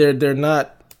they're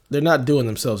not doing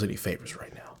themselves any favors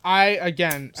right now.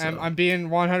 I'm being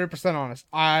 100% honest.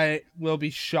 I will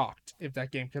be shocked if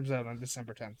that game comes out on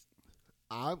December 10th.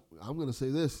 I'm going to say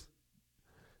this.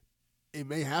 It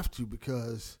may have to,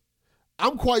 because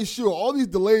I'm quite sure all these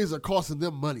delays are costing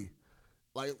them money.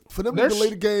 Like, for them to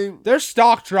delay the game, their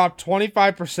stock dropped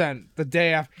 25% the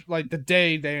day after, like the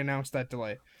day they announced that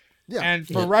delay. Yeah. And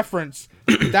for reference,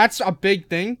 that's a big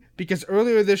thing, because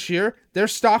earlier this year, their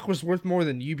stock was worth more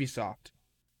than Ubisoft.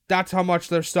 That's how much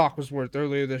their stock was worth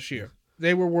earlier this year.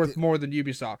 They were worth more than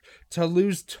Ubisoft. To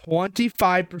lose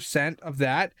 25% of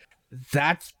that,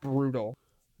 that's brutal.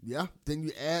 Yeah. Then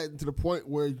you add to the point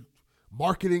where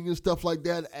marketing and stuff like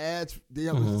that, ads, they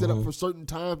have to set up for certain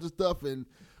times and stuff. And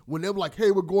when they're like,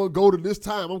 hey, we're going to go to this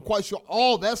time, I'm quite sure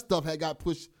all that stuff had got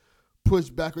pushed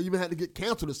back or even had to get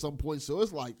canceled at some point. So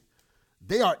it's like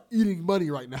they are eating money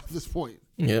right now at this point.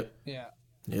 Yep. Yeah.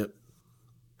 Yep.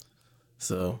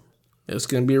 So it's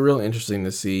going to be real interesting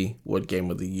to see what Game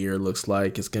of the Year looks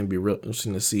like. It's going to be real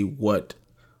interesting to see what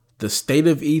the state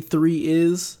of E3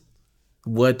 is,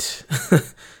 what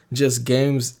just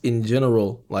games in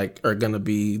general like are going to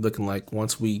be looking like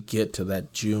once we get to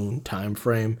that June time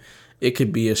frame. It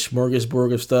could be a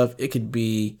smorgasbord of stuff. It could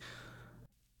be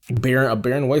a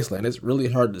barren wasteland. It's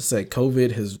really hard to say.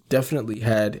 COVID has definitely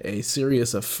had a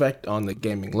serious effect on the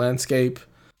gaming landscape.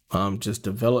 Just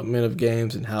development of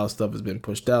games and how stuff has been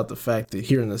pushed out. The fact that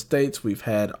here in the States, we've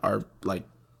had our like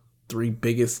 3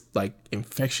 biggest like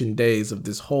infection days of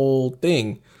this whole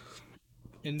thing.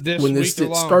 In this when this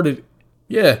week started,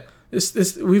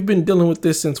 this we've been dealing with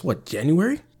this since what,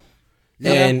 January?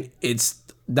 Yeah. And it's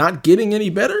not getting any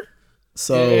better.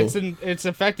 So it's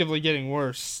effectively getting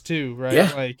worse too, right?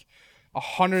 Yeah. Like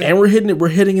 100, and we're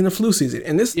hitting in the flu season.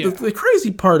 And this the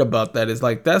crazy part about that is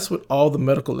like that's what all the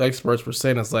medical experts were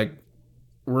saying. It's like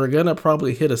we're gonna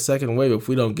probably hit a second wave if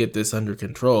we don't get this under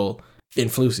control in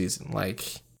flu season.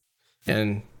 Like,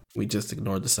 and we just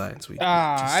ignored the science.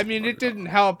 I mean, it didn't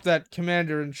help that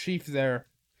Commander-in-Chief there.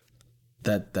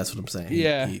 That's what I'm saying.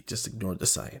 He just ignored the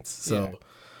science. So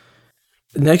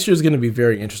next year is going to be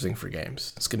very interesting for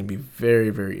games. It's going to be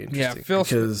very, very interesting. Yeah,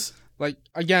 because like,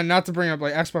 again, not to bring up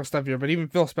like Xbox stuff here, but even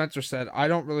Phil Spencer said, I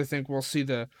don't really think we'll see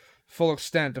the full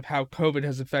extent of how COVID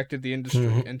has affected the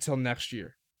industry until next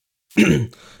year.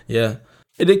 Yeah.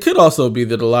 And it could also be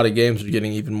that a lot of games are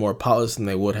getting even more polished than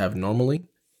they would have normally.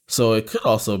 So it could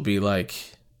also be like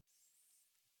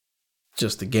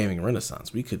just the gaming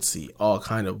renaissance. We could see all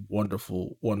kind of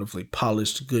wonderfully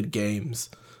polished, good games,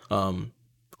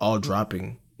 all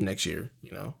dropping next year.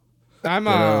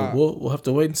 But we'll have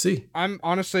to wait and see. I'm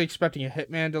honestly expecting a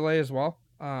Hitman delay as well.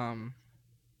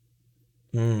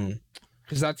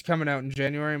 Because that's coming out in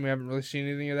January, and we haven't really seen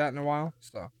anything of that in a while.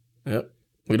 So yep,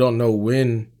 we don't know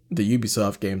when the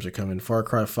Ubisoft games are coming. Far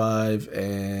Cry 5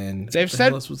 and they've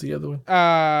said what was the other one?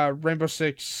 Rainbow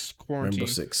Six Quarantine. Rainbow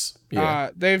Six. Yeah.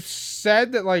 They've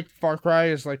said that like Far Cry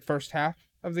is like first half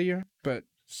of the year, but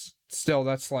still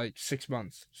that's like 6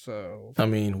 months. So I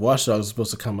mean, Watch Dogs is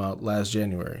supposed to come out last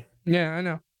January. Yeah, I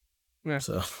know. Yeah.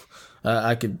 So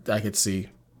I could see.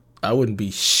 I wouldn't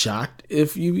be shocked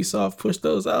if Ubisoft pushed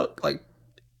those out like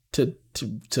to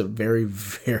very,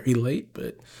 very late,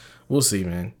 but we'll see,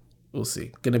 man. We'll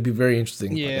see. Gonna be very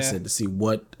interesting, like I said, to see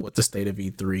what the state of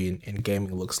E3 and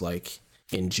gaming looks like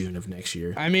in June of next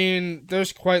year. I mean,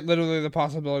 there's quite literally the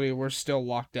possibility we're still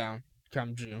locked down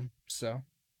come June. So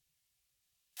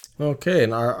okay,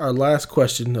 and our last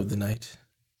question of the night,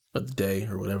 of the day,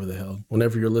 or whatever the hell,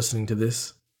 whenever you're listening to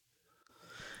this.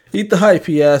 Eat the Hype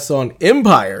he asked on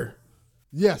Empire.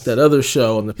 Yes. That other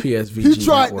show on the PSVG He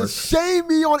tried network. to shame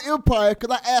me on Empire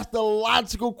because I asked a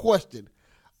logical question.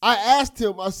 I asked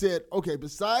him, I said, okay,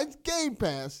 besides Game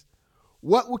Pass,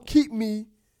 what will keep me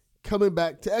coming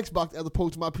back to Xbox as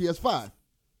opposed to my PS5?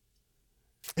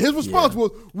 His response was,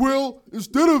 well,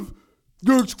 instead of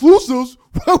your exclusives,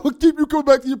 what will keep you coming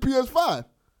back to your PS5?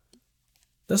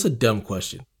 That's a dumb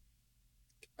question.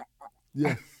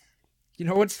 Yeah. You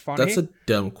know what's funny? That's a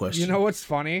dumb question. You know what's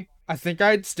funny? I think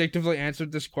I instinctively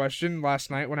answered this question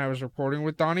last night when I was recording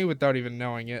with Donnie without even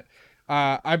knowing it.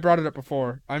 I brought it up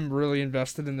before. I'm really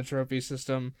invested in the trophy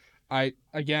system. I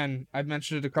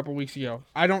mentioned it a couple weeks ago.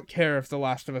 I don't care if The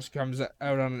Last of Us comes out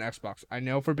on an Xbox. I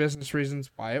know for business reasons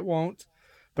why it won't,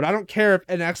 but I don't care if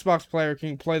an Xbox player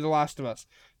can play The Last of Us.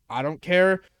 I don't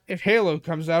care if Halo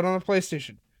comes out on a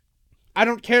PlayStation. I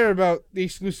don't care about the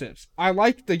exclusives. I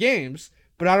like the games,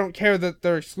 but I don't care that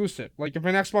they're exclusive. Like, if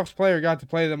an Xbox player got to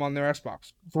play them on their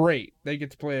Xbox, great. They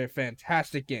get to play a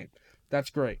fantastic game. That's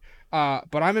great.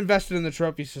 But I'm invested in the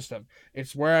trophy system.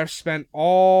 It's where I've spent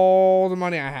all the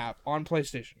money I have on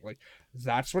PlayStation. Like,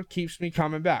 that's what keeps me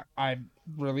coming back. I'm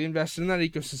really invested in that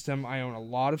ecosystem. I own a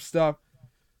lot of stuff.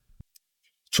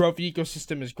 Trophy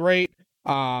ecosystem is great.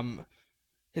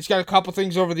 It's got a couple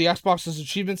things over the Xbox's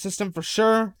achievement system for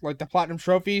sure, like the Platinum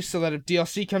Trophy, so that if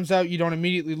DLC comes out, you don't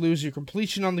immediately lose your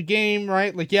completion on the game,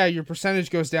 right? Like, yeah, your percentage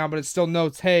goes down, but it still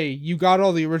notes, hey, you got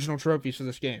all the original trophies for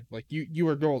this game. Like, you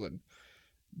are golden.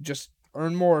 Just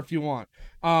earn more if you want.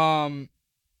 I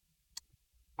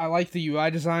like the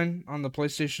UI design on the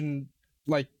PlayStation.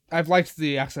 Like, I've liked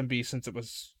the XMB since it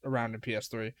was around in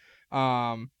PS3.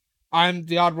 I'm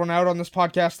the odd one out on this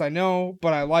podcast, I know,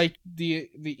 but I like the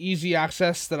easy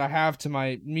access that I have to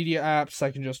my media apps.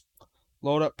 I can just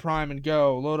load up Prime and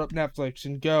go, load up Netflix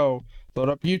and go, load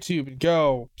up YouTube and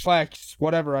go, Plex,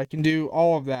 whatever. I can do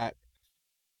all of that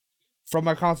from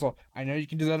my console. I know you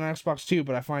can do that on Xbox too,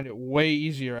 but I find it way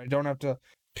easier. I don't have to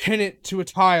pin it to a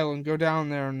tile and go down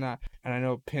there and that. And I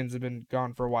know pins have been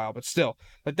gone for a while, but still,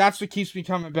 like, that's what keeps me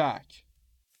coming back.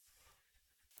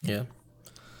 Yeah.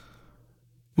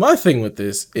 My thing with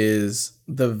this is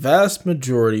the vast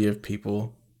majority of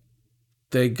people,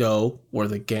 they go where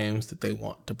the games that they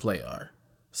want to play are.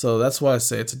 So that's why I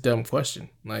say it's a dumb question.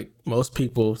 Like, most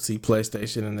people see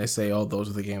PlayStation and they say, oh, those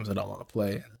are the games that I want to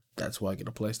play. That's why I get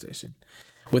a PlayStation.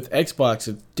 With Xbox,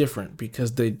 it's different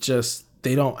because they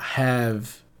don't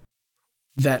have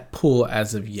that pull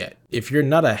as of yet. If you're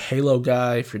not a Halo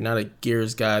guy, if you're not a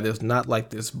Gears guy, there's not like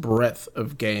this breadth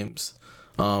of games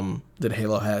that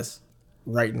Halo has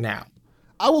right now.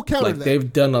 I will counter like that.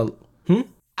 They've done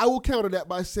I will counter that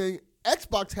by saying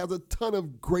Xbox has a ton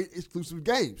of great exclusive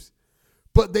games,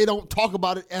 but they don't talk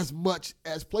about it as much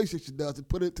as PlayStation does and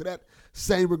put it to that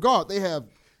same regard. They have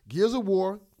Gears of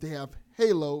War, they have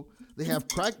Halo, they have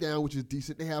Crackdown, which is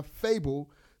decent, they have Fable,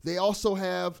 they also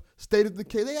have State of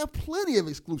Decay. They have plenty of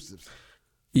exclusives.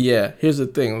 Yeah, here's the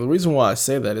thing. The reason why I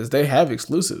say that is they have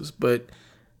exclusives, but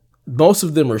most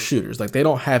of them are shooters. Like, they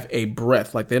don't have a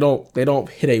breadth. Like, they don't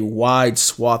hit a wide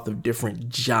swath of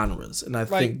different genres. And I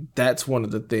think that's one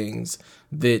of the things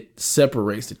that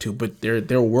separates the two. But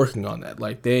they're working on that.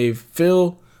 Like,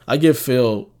 I give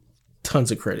Phil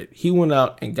tons of credit. He went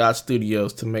out and got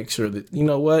studios to make sure that, you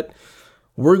know what,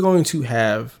 we're going to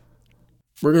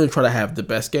try to have the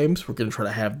best games. We're going to try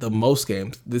to have the most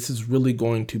games. This is really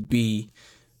going to be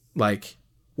like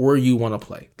where you want to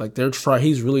play. Like,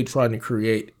 he's really trying to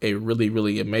create a really,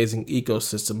 really amazing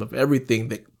ecosystem of everything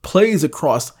that plays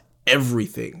across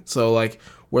everything. So like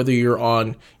whether you're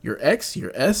on your X,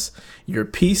 your S, your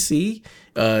PC,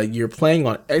 you're playing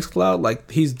on xCloud, like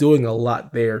he's doing a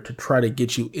lot there to try to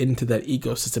get you into that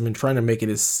ecosystem and trying to make it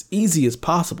as easy as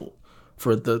possible.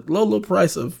 For the low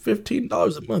price of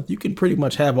 $15 a month, you can pretty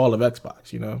much have all of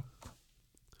Xbox, you know?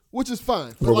 Which is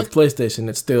fine. But with PlayStation,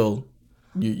 it's still,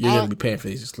 you're going to be paying for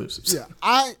these exclusives. Yeah,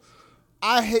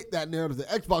 I hate that narrative that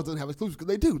Xbox doesn't have exclusives, because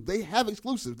they do. They have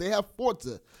exclusives. They have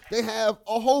Forza. They have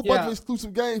a whole bunch of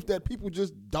exclusive games that people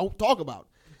just don't talk about.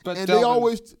 But and Delvin, they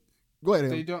always go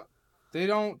ahead. They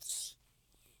don't.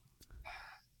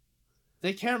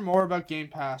 They care more about Game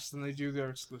Pass than they do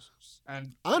their exclusives.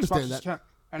 And I understand that.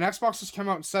 And Xbox has come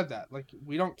out and said that. Like,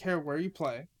 we don't care where you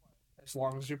play, as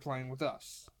long as you're playing with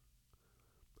us.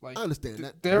 Like, I understand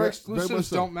that. Their exclusives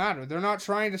don't matter. They're not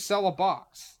trying to sell a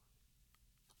box.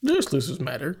 Their exclusives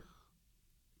matter.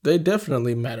 They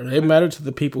definitely matter. They matter to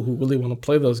the people who really want to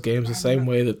play those games the same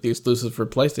way that the exclusives for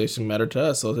PlayStation matter to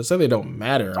us. So to say they don't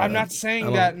matter. I'm not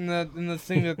saying that in the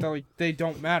thing that they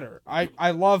don't matter.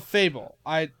 I love Fable.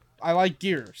 I like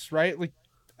Gears, right?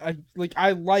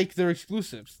 I like their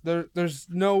exclusives. There's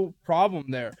no problem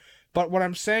there. But what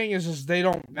I'm saying is they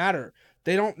don't matter.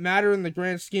 They don't matter in the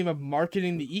grand scheme of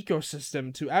marketing the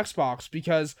ecosystem to Xbox,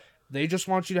 because they just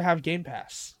want you to have Game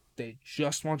Pass. They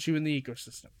just want you in the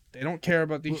ecosystem. They don't care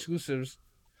about the exclusives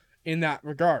in that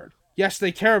regard. Yes,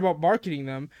 they care about marketing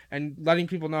them and letting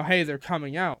people know, hey, they're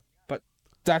coming out. But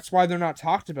that's why they're not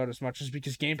talked about as much, is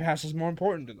because Game Pass is more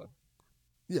important to them.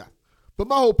 Yeah. But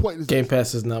my whole point is Game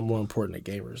Pass is not more important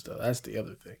to gamers, though. That's the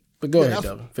other thing. But go ahead,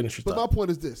 Delvin. Finish your thought. But my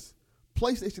point is this.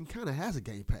 PlayStation kind of has a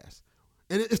Game Pass.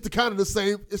 And it's kind of the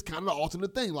same. It's kind of the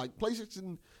alternate thing. Like,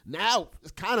 PlayStation now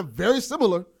is kind of very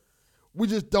similar. They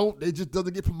just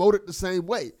doesn't get promoted the same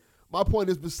way. My point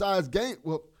is, besides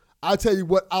I'll tell you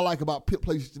what I like about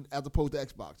PlayStation as opposed to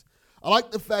Xbox. I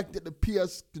like the fact that the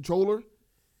PS controller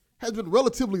has been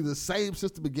relatively the same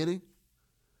since the beginning.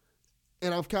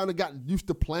 And I've kind of gotten used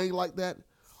to playing like that.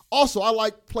 Also, I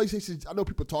like PlayStation. I know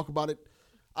people talk about it.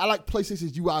 I like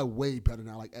PlayStation's UI way better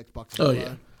than I like Xbox. Oh,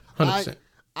 yeah. 100%.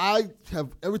 I have,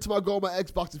 every time I go on my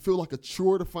Xbox, it feels like a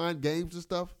chore to find games and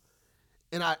stuff.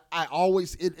 And I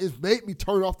always, it's made me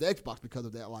turn off the Xbox because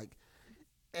of that.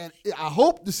 And I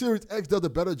hope the Series X does a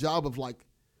better job of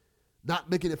not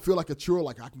making it feel like a chore.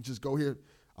 Like, I can just go here.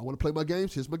 I want to play my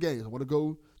games. Here's my games. I want to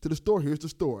go to the store. Here's the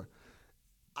store.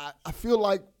 I feel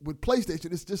like with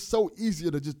PlayStation, it's just so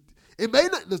easier to just. It may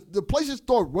not. The PlayStation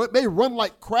Store may run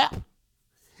like crap,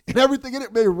 and everything in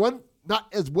it may run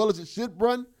not as well as it should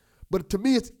run. But to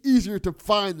me, it's easier to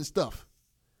find the stuff.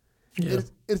 Yeah.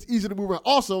 It's easier to move around.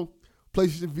 Also,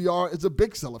 PlayStation VR is a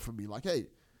big seller for me. Like, hey,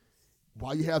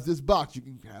 while you have this box, you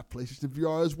can have PlayStation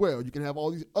VR as well. You can have all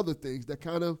these other things that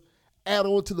kind of add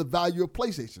on to the value of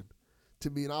PlayStation to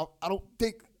me. And I don't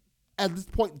think at this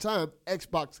point in time,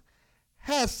 Xbox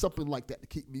has something like that to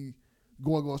keep me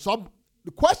going on. So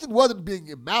the question wasn't being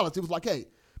imbalanced. It was like, hey,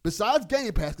 besides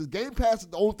Game Pass, because Game Pass is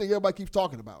the only thing everybody keeps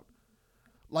talking about.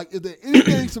 Like, is there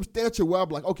anything substantial where I'm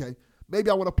like, okay, maybe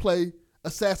I want to play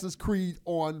Assassin's Creed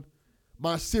on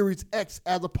my Series X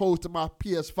as opposed to my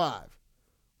PS5?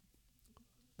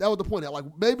 That was the point. Like,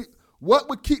 maybe what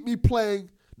would keep me playing,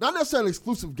 not necessarily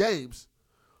exclusive games,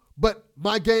 but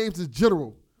my games in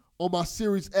general on my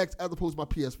Series X as opposed to my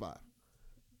PS5?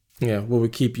 Yeah, what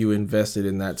would keep you invested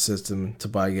in that system to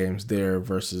buy games there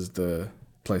versus the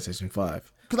PlayStation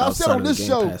 5? Because I said on this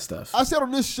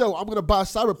show, I'm going to buy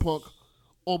Cyberpunk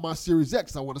on my Series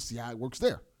X. I want to see how it works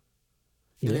there.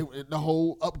 Yeah. And the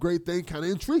whole upgrade thing kind of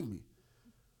intrigued me.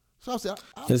 So I said,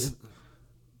 it's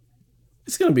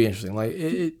going to be interesting. Like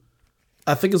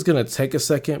I think it's going to take a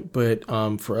second, but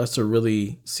for us to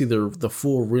really see the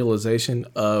full realization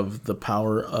of the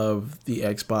power of the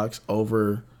Xbox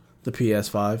over the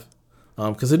PS5,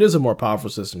 because it is a more powerful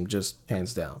system, just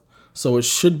hands down. So it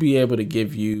should be able to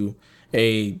give you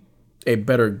a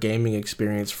better gaming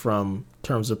experience from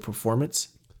terms of performance.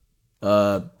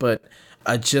 But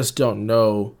I just don't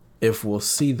know if we'll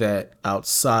see that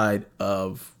outside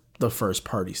of the first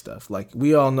party stuff. Like,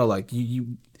 we all know, like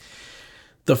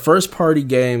the first party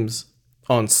games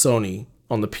on Sony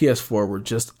on the PS4 were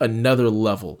just another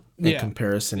level in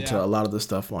comparison to a lot of the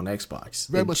stuff on Xbox.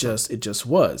 It just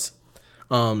was.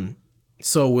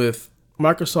 So with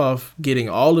Microsoft getting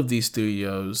all of these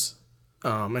studios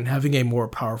and having a more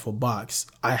powerful box,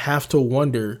 I have to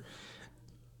wonder,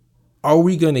 are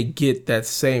we going to get that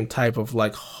same type of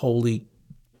like holy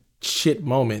shit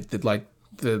moment that like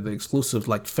the exclusive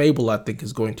like Fable, I think,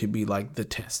 is going to be like the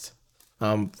test.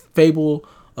 Fable,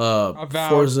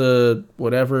 Forza,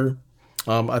 whatever.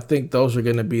 I think those are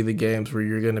going to be the games where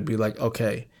you're going to be like,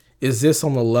 okay, is this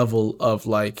on the level of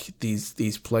like these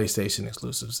PlayStation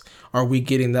exclusives? Are we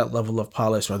getting that level of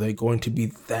polish? Are they going to be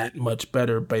that much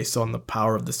better based on the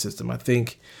power of the system? I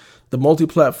think the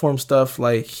multi-platform stuff,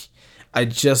 like, I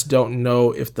just don't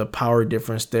know if the power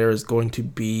difference there is going to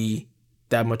be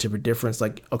that much of a difference.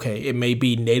 Like, okay, it may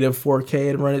be native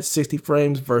 4K and run at 60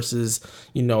 frames versus,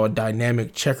 a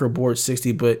dynamic checkerboard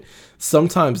 60, but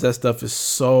sometimes that stuff is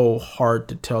so hard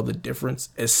to tell the difference,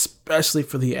 especially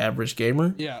for the average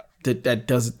gamer. Yeah.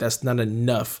 That's not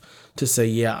enough to say,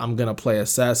 yeah, I'm going to play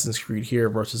Assassin's Creed here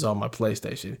versus on my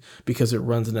PlayStation, because it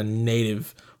runs in a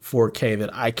native 4K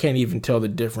that I can't even tell the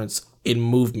difference in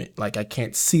movement. Like, I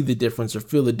can't see the difference or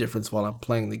feel the difference while I'm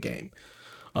playing the game.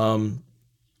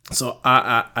 So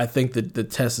I think that the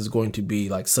test is going to be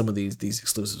like some of these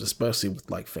exclusives, especially with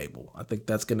like Fable. I think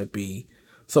that's going to be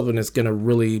something that's going to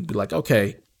really be like,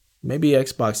 okay, maybe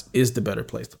Xbox is the better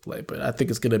place to play, but I think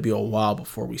it's going to be a while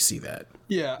before we see that.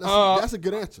 Yeah, that's a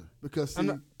good answer, because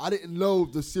I didn't know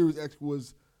the Series X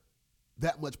was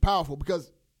that much powerful,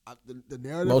 because the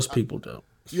narrative. Most people don't.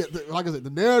 Yeah, like I said, the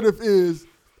narrative is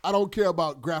I don't care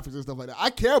about graphics and stuff like that. I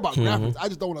care about graphics. I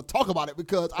just don't want to talk about it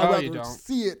because I'd rather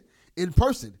see it in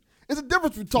person. It's a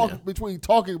difference between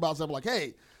talking about something like,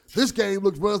 hey, this game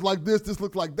runs like this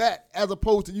looks like that, as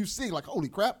opposed to you seeing like, holy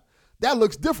crap, that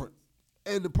looks different.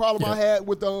 And the problem I had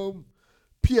with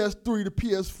PS3 to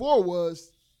PS4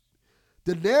 was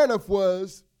the narrative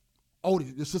was, oh,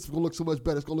 the system's going to look so much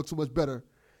better. It's going to look so much better.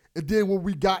 And then when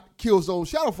we got Killzone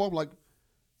Shadowfall, I'm like,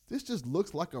 this just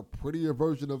looks like a prettier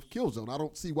version of Killzone. I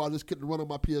don't see why this couldn't run on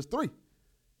my PS3.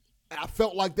 And I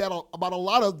felt like that about a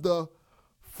lot of the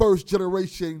first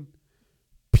generation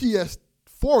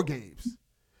PS4 games.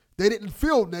 They didn't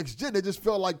feel next gen. They just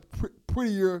felt like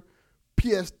prettier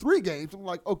PS3 games. I'm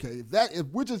like, okay, if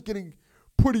we're just getting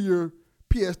prettier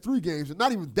PS3 games and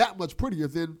not even that much prettier,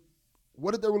 then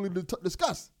what did they really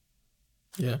discuss?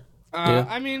 Yeah.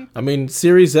 I mean,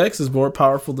 Series X is more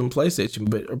powerful than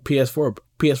PlayStation, or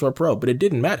PS4 Pro, but it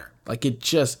didn't matter. Like,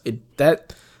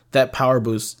 that power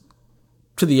boost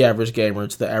to the average gamer,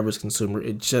 to the average consumer,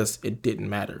 it didn't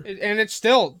matter. And it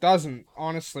still doesn't,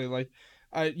 honestly. Like,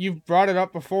 you've brought it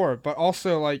up before, but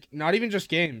also, like, not even just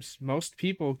games. Most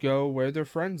people go where their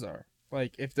friends are.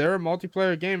 Like, if they're a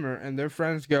multiplayer gamer and their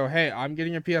friends go, hey, I'm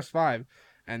getting a PS5,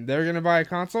 and they're going to buy a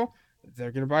console,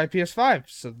 they're going to buy a PS5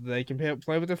 so they can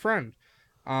play with their friend.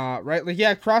 Right? Like,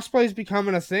 yeah, crossplay is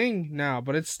becoming a thing now,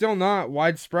 but it's still not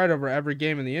widespread over every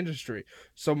game in the industry.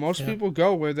 So most people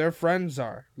go where their friends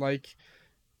are. Like,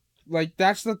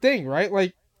 that's the thing, right?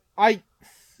 Like,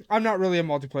 I'm not really a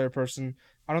multiplayer person.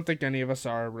 I don't think any of us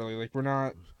are, really. Like, we're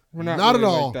not Not really at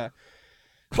all. like that.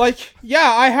 Like,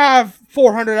 yeah, I have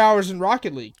 400 hours in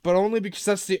Rocket League, but only because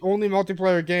that's the only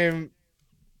multiplayer game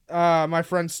my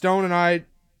friend Stone and I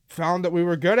found that we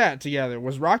were good at together,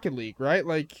 was Rocket League, right?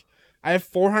 Like, I have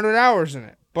 400 hours in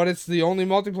it, but it's the only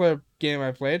multiplayer game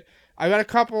I played. I got a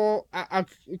couple,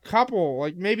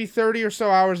 like maybe 30 or so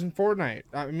hours in Fortnite.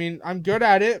 I mean, I'm good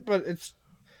at it, but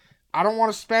I don't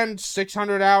want to spend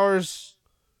 600 hours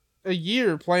a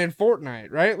year playing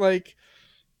Fortnite, right? Like,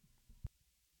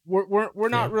 we're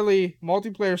not really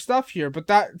multiplayer stuff here, but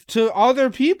that to other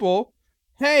people,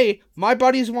 hey, my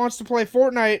buddies wants to play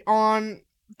Fortnite on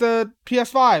the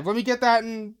PS5. Let me get that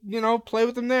and, play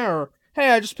with them there. Or, hey,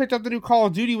 I just picked up the new Call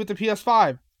of Duty with the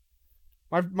PS5.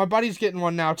 My buddy's getting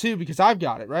one now too because I've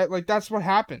got it, right? Like, that's what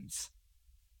happens.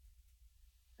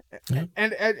 Yeah.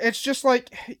 And it's just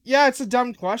like, yeah, it's a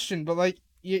dumb question, but like,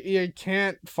 you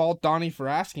can't fault Donnie for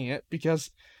asking it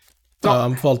because...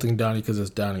 I'm faulting Donnie because it's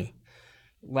Donnie.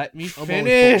 Let me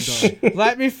finish.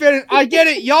 Let me finish. I get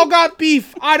it. Y'all got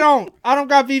beef. I don't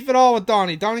got beef at all with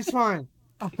Donnie. Donnie's fine.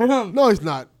 No, he's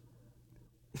not.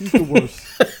 He's the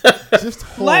worst. Just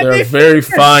there are very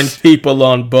fine people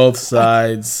on both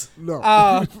sides. No.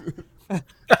 All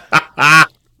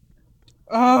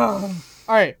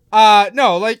right.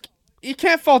 No, like, you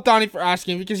can't fault Donnie for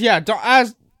asking because, yeah,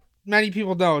 as many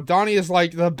people know, Donnie is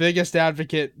like the biggest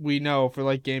advocate we know for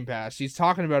like Game Pass. He's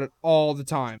talking about it all the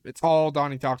time. It's all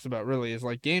Donnie talks about, really, is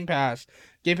like Game Pass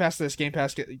this, Game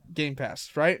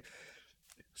Pass, right?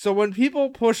 So when people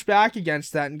push back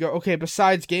against that and go, okay,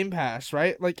 besides Game Pass,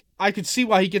 right? Like, I could see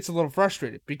why he gets a little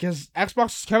frustrated because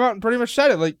Xbox has come out and pretty much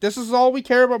said it. Like, this is all we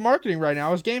care about marketing right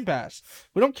now is Game Pass.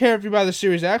 We don't care if you buy the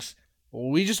Series X.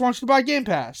 We just want you to buy Game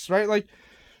Pass, right? Like,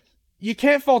 you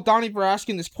can't fault Donnie for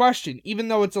asking this question, even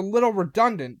though it's a little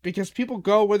redundant because people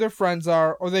go where their friends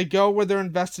are or they go where they're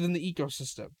invested in the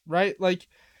ecosystem, right? Like,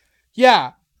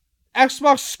 yeah,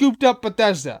 Xbox scooped up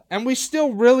Bethesda, and we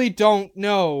still really don't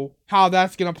know how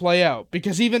that's going to play out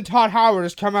because even Todd Howard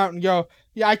has come out and go,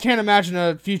 Yeah, I can't imagine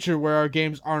a future where our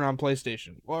games aren't on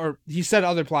PlayStation. Or he said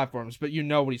other platforms, but you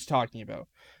know what he's talking about.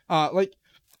 Like,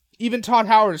 even Todd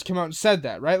Howard has come out and said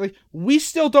that, right? Like, we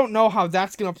still don't know how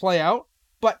that's going to play out,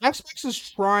 but Xbox is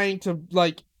trying to,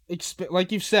 like,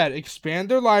 like you've said, expand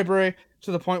their library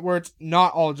to the point where it's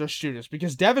not all just shooters.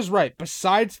 Because Dev is right.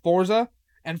 Besides Forza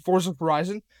and Forza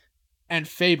Horizon and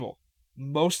Fable,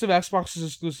 most of Xbox's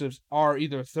exclusives are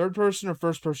either third-person or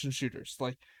first-person shooters.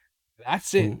 Like,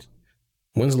 that's it.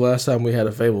 When's the last time we had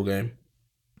a Fable game?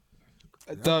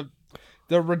 The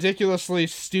ridiculously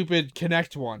stupid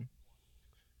Kinect one.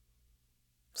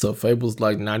 So Fable's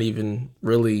like not even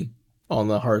really on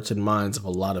the hearts and minds of a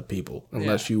lot of people,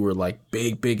 unless you were like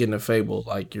big into Fable.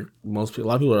 Like a lot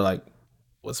of people are like,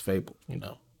 "What's Fable?" You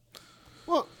know.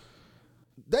 Well,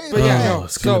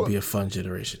 it's gonna be a fun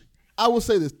generation. I will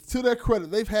say this to their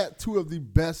credit, they've had two of the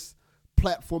best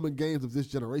platforming games of this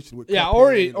generation. With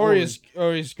Ori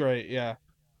is great. Yeah,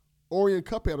 Ori and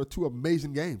Cuphead are two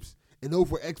amazing games, and those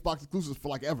were Xbox exclusives for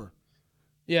like ever.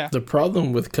 Yeah. The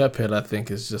problem with Cuphead, I think,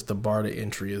 is just the bar to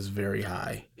entry is very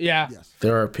high. Yeah. Yes.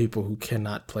 There are people who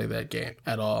cannot play that game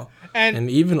at all, and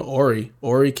even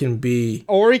Ori can be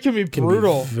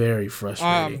brutal, very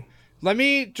frustrating. Let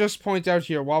me just point out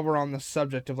here while we're on the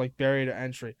subject of like barrier to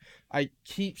entry, I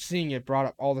keep seeing it brought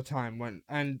up all the time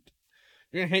and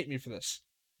you're gonna hate me for this.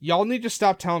 Y'all need to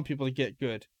stop telling people to get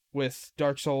good with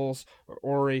Dark Souls or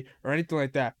Ori or anything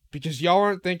like that because y'all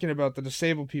aren't thinking about the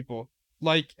disabled people.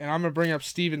 Like, and I'm gonna bring up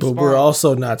Steven Spawn. But we're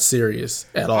also not serious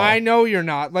at all. I know you're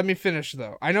not. Let me finish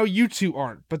though. I know you two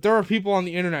aren't, but there are people on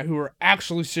the internet who are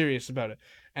actually serious about it,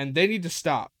 and they need to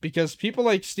stop because people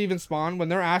like Steven Spawn, when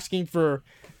they're asking for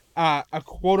a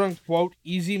quote-unquote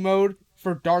easy mode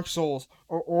for Dark Souls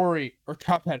or Ori or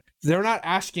Cuphead, they're not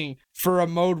asking for a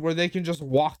mode where they can just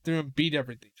walk through and beat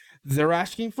everything. They're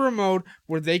asking for a mode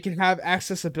where they can have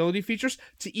accessibility features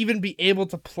to even be able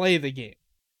to play the game.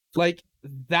 Like,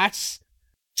 that's...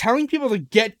 Telling people to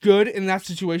get good in that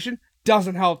situation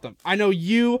doesn't help them. I know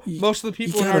most of the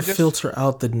people you gotta filter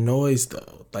out the noise,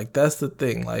 though. Like, that's the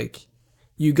thing. Like,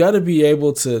 you gotta be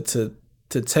able to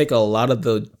take a lot of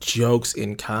the jokes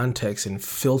in context and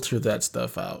filter that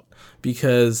stuff out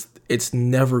because it's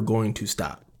never going to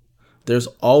stop. There's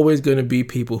always going to be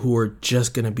people who are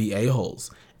just going to be a-holes,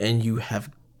 and you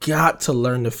have got to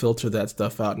learn to filter that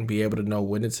stuff out and be able to know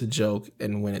when it's a joke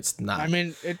and when it's not. I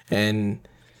mean,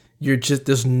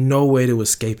 there's no way to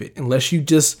escape it unless you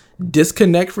just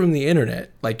disconnect from the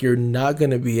internet. Like, you're not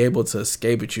going to be able to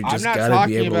escape it. You just got to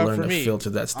be able to learn to filter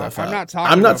that stuff out. I know.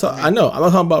 I'm not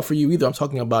talking about for you either. I'm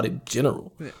talking about in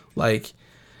general. Yeah. Like,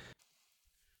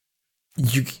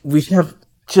 we have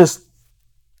just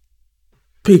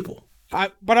people.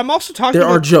 But I'm also talking there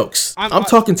are jokes. I'm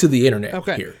talking to the internet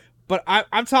here. But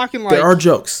I'm talking like... There are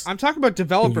jokes. I'm talking about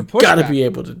developer pushback. You got to be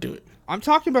able to do it. I'm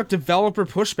talking about developer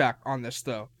pushback on this,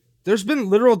 though. There's been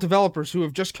literal developers who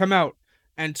have just come out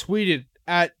and tweeted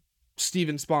at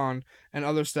Steven Spawn and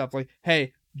other stuff like,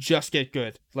 hey, just get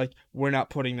good. Like, we're not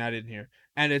putting that in here.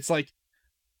 And it's like,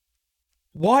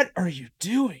 what are you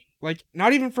doing? Like,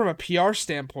 not even from a PR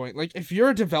standpoint. Like, if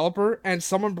you're a developer and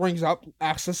someone brings up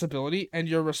accessibility and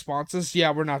your response is,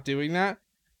 yeah, we're not doing that,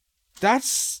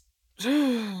 that's...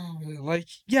 like,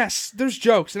 yes, there's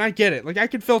jokes, and I get it. Like, I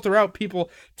can filter out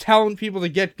people telling people to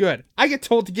get good. I get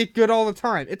told to get good all the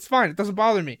time. It's fine. It doesn't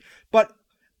bother me. But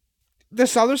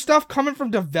this other stuff coming from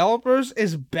developers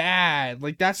is bad.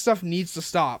 Like, that stuff needs to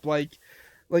stop. Like,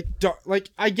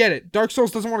 I get it. Dark Souls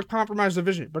doesn't want to compromise the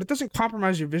vision, but it doesn't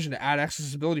compromise your vision to add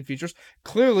accessibility features.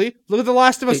 Clearly, look at The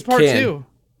Last of Us Part 2.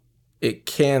 It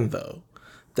can, though.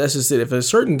 That's just it. If a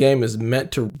certain game is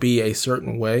meant to be a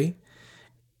certain way,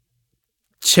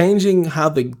 changing how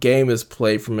the game is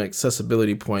played from an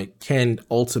accessibility point can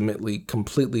ultimately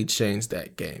completely change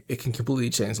that game. It can completely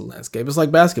change the landscape. It's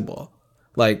like basketball.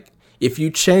 Like, if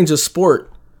you change a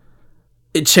sport,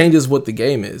 it changes what the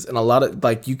game is. And a lot of,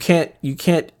 like, you can't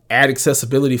add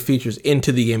accessibility features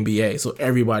into the NBA so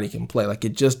everybody can play. Like,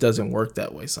 it just doesn't work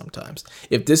that way sometimes.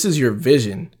 If this is your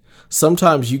vision,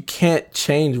 sometimes you can't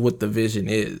change what the vision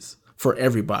is for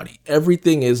everybody.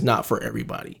 Everything is not for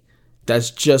everybody.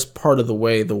 That's just part of the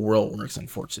way the world works,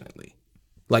 unfortunately.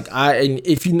 Like,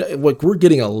 if you know, like, we're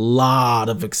getting a lot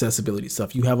of accessibility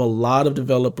stuff. You have a lot of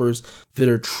developers that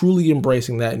are truly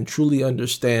embracing that and truly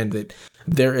understand that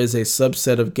there is a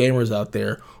subset of gamers out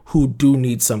there who do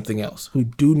need something else, who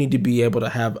do need to be able to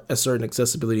have a certain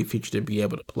accessibility feature to be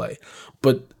able to play.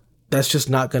 But that's just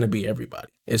not going to be everybody.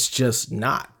 It's just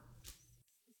not.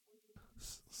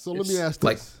 So let me ask this.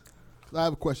 Like, I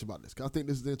have a question about this. I think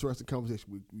this is an interesting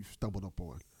conversation we've stumbled up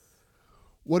on.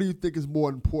 What do you think is more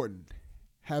important,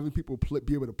 having people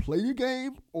be able to play your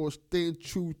game or staying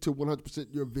true to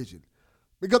 100% your vision?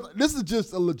 Because this is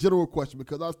just a general question,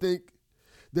 because I think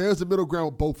there's a middle ground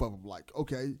with both of them. Like,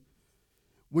 okay,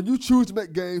 when you choose to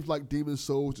make games like Demon's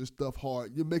Souls and stuff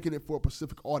hard, you're making it for a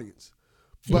specific audience.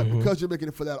 But because you're making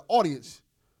it for that audience,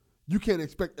 you can't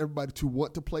expect everybody to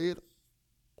want to play it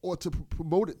or to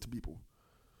promote it to people.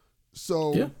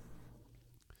 So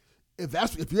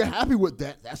if you're happy with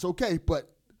that, that's okay. But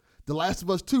The Last of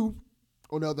Us 2,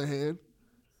 on the other hand,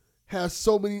 has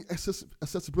so many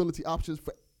accessibility options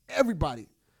for everybody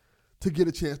to get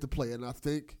a chance to play it. And I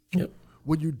think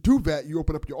when you do that, you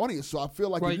open up your audience. So I feel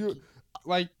like if you're...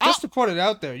 Just to put it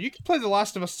out there, you can play The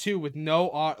Last of Us 2 with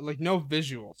no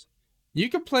visuals. You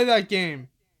can play that game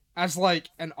as like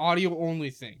an audio only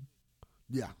thing.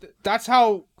 Yeah. That's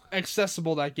how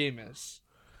accessible that game is.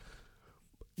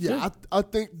 Yeah, I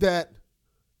think that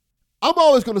I'm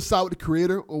always going to side with the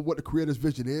creator on what the creator's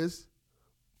vision is,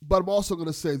 but I'm also going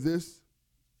to say this.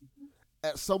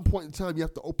 At some point in time, you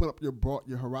have to open up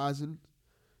your horizon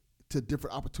to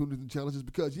different opportunities and challenges,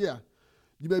 because, you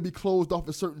may be closed off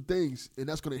at certain things, and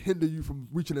that's going to hinder you from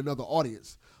reaching another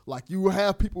audience. Like, you will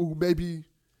have people who maybe,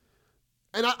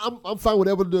 and I'm fine with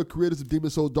whatever the creators of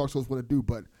Demon's Souls, Dark Souls want to do,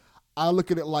 but I look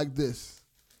at it like this.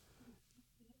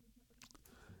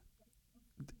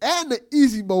 Adding the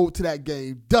easy mode to that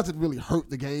game doesn't really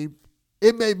hurt the game.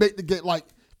 It may make the game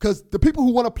because the people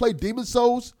who want to play Demon's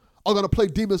Souls are going to play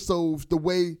Demon's Souls the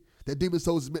way that Demon's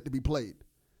Souls is meant to be played.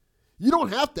 You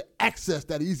don't have to access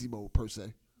that easy mode per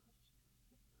se.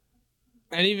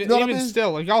 And even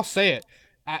still, like, I'll say it,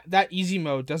 that easy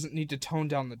mode doesn't need to tone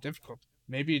down the difficulty.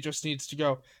 Maybe it just needs to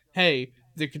go, hey,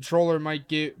 the controller might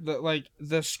give,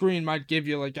 the screen might give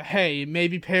you, like, a, hey,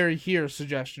 maybe parry here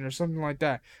suggestion or something like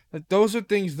that. Like, those are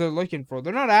things they're looking for.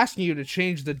 They're not asking you to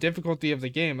change the difficulty of the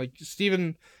game. Like,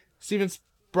 Steven's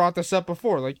brought this up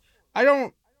before. Like, I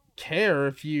don't care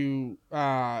if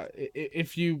I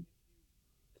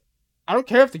don't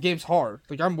care if the game's hard.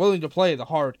 Like, I'm willing to play the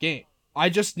hard game. I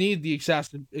just need the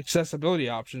accessibility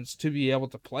options to be able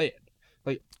to play it.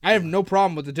 Like, I have no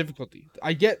problem with the difficulty.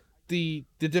 I get the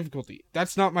difficulty.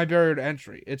 That's not my barrier to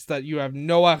entry. It's that you have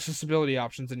no accessibility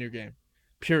options in your game.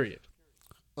 Period.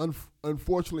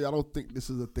 Unfortunately, I don't think this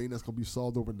is a thing that's going to be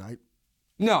solved overnight.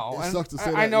 No, it sucks to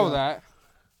say I know that.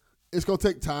 It's going to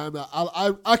take time.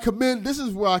 I commend, this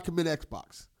is where I commend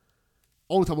Xbox.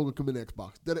 Only time I'm going to commend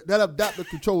Xbox. That adaptive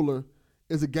controller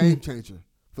is a game changer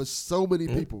for so many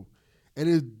people. And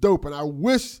it's dope. And I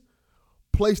wish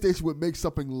PlayStation would make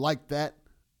something like that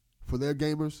for their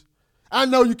gamers. I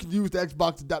know you can use the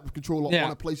Xbox adaptive controller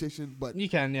on a PlayStation, but you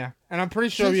can, yeah. And I'm pretty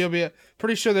sure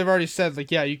they've already said, like,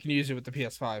 you can use it with the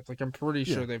PS5. Like, I'm pretty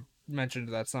sure they've mentioned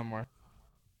that somewhere.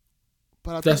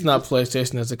 But that's not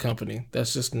PlayStation as a company.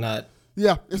 That's just not.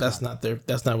 Yeah, that's not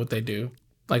what they do.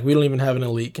 Like, we don't even have an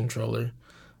Elite controller.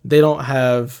 They don't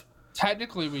have.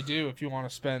 Technically, we do. If you want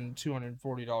to spend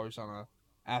 $240 on an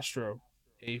Astro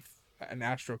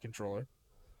controller.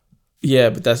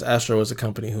 Yeah, but that's Astro as a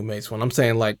company who makes one. I'm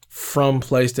saying, like, from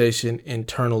PlayStation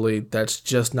internally, that's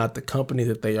just not the company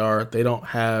that they are. They don't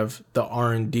have the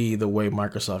R&D the way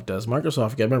Microsoft does.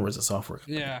 Microsoft, remember, is a software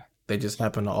company. Yeah. They just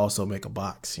happen to also make a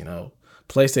box,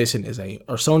 PlayStation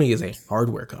Sony is a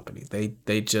hardware company. They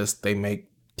make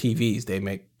TVs, they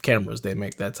make cameras, they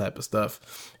make that type of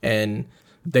stuff. And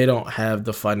they don't have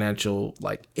the financial,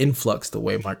 like, influx the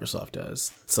way Microsoft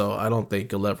does. So I don't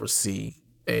think you'll ever see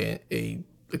a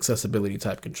accessibility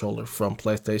type controller from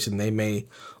PlayStation. They may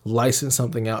license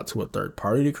something out to a third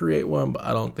party to create one, but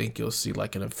I don't think you'll see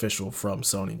like an official from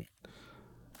Sony.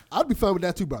 I'd be fine with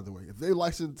that too, by the way. If they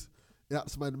license it out to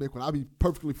somebody to make one, I'd be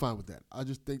perfectly fine with that. I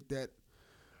just think that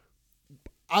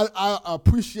I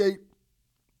appreciate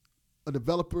a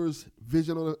developer's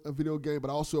vision on a video game, but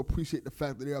I also appreciate the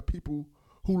fact that there are people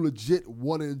who legit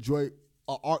want to enjoy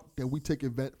an art that we take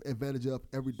advantage of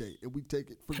every day, and we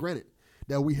take it for granted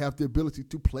that we have the ability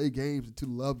to play games and to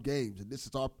love games. And this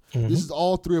is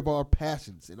all three of our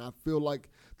passions. And I feel like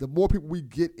the more people we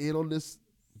get in on this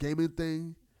gaming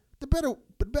thing, the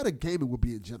better gaming will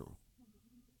be in general.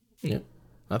 Yeah.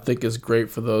 I think it's great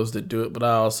for those that do it, but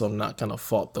I also am not going to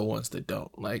fault the ones that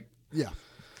don't. Like,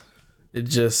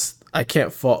 I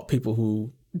can't fault people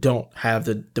who don't have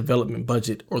the development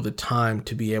budget or the time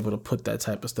to be able to put that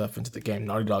type of stuff into the game.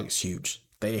 Naughty Dog is huge.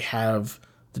 They have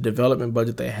the development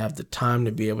budget, they have the time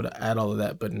to be able to add all of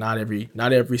that, but not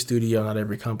every studio, not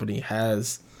every company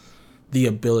has the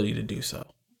ability to do so.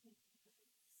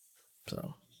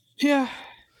 So yeah,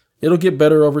 it'll get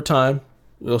better over time.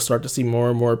 we'll start to see more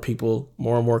and more people,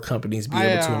 more and more companies be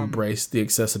able to I embrace the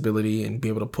accessibility and be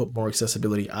able to put more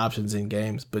accessibility options in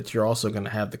games. But you're also going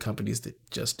to have the companies that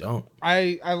just don't.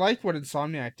 I like what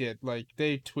Insomniac did. Like,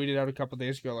 they tweeted out a couple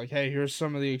days ago, like, hey, here's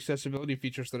some of the accessibility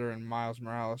features that are in Miles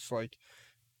Morales. Like,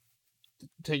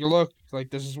 take a look. Like,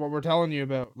 this is what we're telling you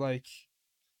about. Like,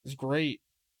 it's great.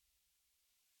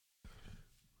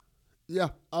 Yeah,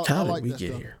 I How like did we that get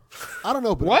stuff. here? I don't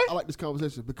know, but What? I like this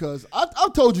conversation because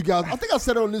I've told you guys, I think I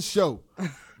said it on this show.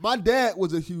 My dad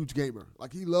was a huge gamer.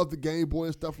 Like, he loved the Game Boy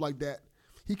and stuff like that.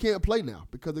 He can't play now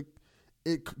because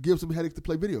it gives him headaches to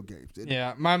play video games.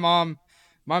 Yeah, my mom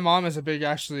is a big,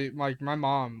 actually, like, my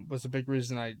mom was a big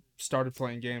reason I started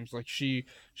playing games. Like, she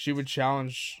would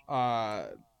challenge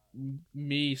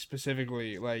me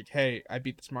specifically, like, hey, I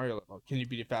beat this Mario level, can you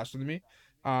beat it faster than me?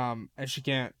 And she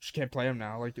can't play him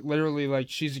now. Like, literally, like,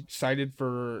 she's excited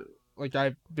for, like,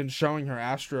 I've been showing her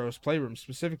Astro's Playroom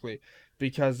specifically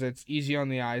because it's easy on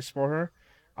the eyes for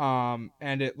her,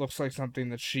 and it looks like something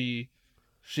that she'd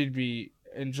be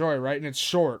enjoy, right? And it's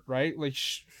short, right?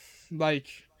 Like,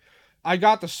 I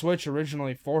got the Switch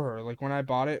originally for her. Like, when I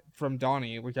bought it from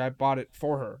Donnie, like, I bought it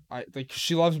for her.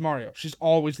 She loves Mario. She's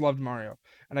always loved Mario.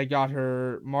 And I got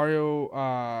her Mario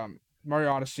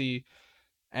Odyssey,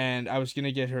 and I was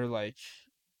gonna get her, like,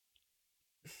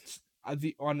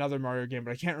 another Mario game,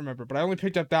 but I can't remember. But I only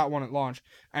picked up that one at launch,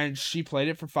 and she played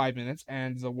it for 5 minutes,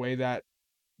 and the way that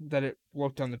it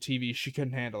looked on the TV, she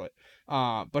couldn't handle it.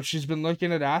 But she's been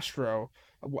looking at Astro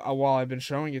while I've been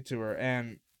showing it to her,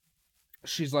 and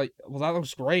she's like, well, that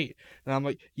looks great. And I'm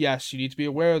like, yes, you need to be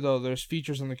aware, though, there's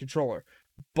features on the controller,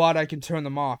 but I can turn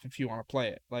them off if you want to play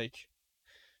it. Like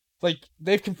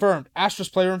they've confirmed Astro's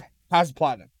Playroom has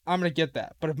platinum. I'm gonna get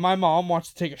that. But if my mom wants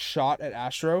to take a shot at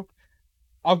Astro,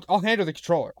 I'll hand her the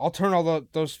controller. I'll turn all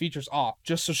those features off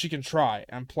just so she can try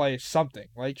and play something.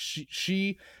 Like,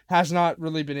 she has not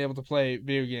really been able to play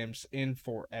video games in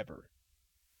forever.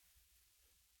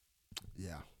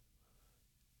 Yeah.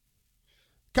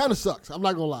 Kind of sucks. I'm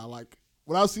not going to lie. Like,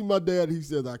 when I see my dad, he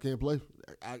says I can't play.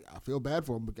 I feel bad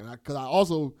for him because I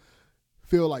also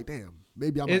feel like, damn,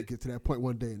 maybe I might get to that point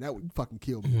one day, and that would fucking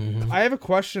kill me. I have a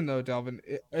question, though, Delvin.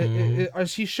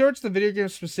 Is he sure it's the video game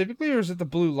specifically, or is it the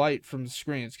blue light from the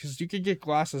screens? Because you could get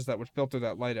glasses that would filter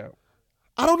that light out.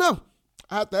 I don't know.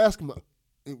 I have to ask him.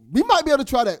 We might be able to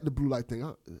try the blue light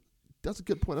thing. That's a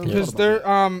good point. Because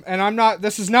and I'm not,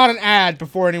 this is not an ad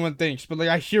before anyone thinks, but, like,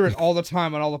 I hear it all the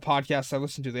time on all the podcasts I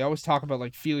listen to. They always talk about,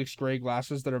 like, Felix Gray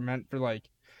glasses that are meant for, like,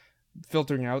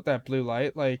 filtering out that blue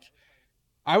light. Like,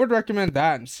 I would recommend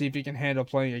that and see if he can handle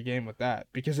playing a game with that,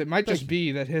 because it might just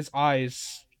be that his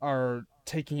eyes are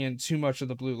taking in too much of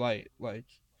the blue light. Like,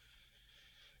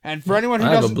 and for anyone who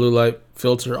I have a blue light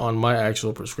filter on my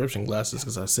actual prescription glasses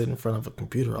because I sit in front of a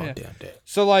computer all damn day.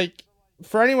 So, like,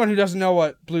 for anyone who doesn't know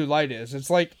what blue light is,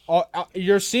 it's like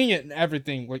you're seeing it in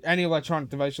everything, like any electronic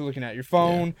device you're looking at, your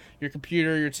phone, your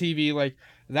computer, your TV, like,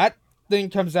 that thing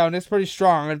comes out and it's pretty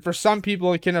strong. And for some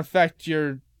people, it can affect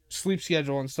your sleep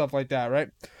schedule and stuff like that, right?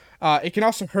 It can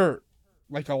also hurt,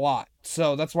 like, a lot.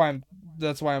 So that's why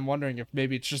I'm wondering if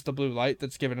maybe it's just the blue light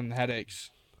that's giving him the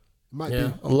headaches. Might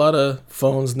be. A lot of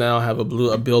phones now have a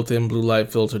built-in blue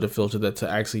light filter to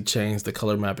actually change the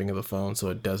color mapping of the phone so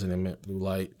it doesn't emit blue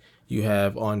light. You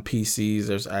have on PCs,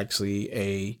 there's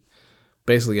actually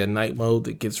basically a night mode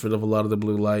that gets rid of a lot of the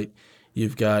blue light.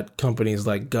 You've got companies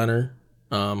like Gunnar,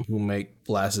 who make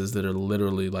glasses that are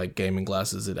literally like gaming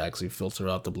glasses that actually filter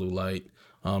out the blue light.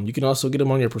 You can also get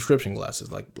them on your prescription glasses.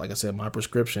 Like I said, my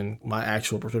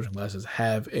actual prescription glasses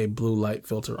have a blue light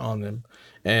filter on them.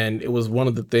 And it was one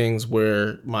of the things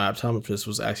where my optometrist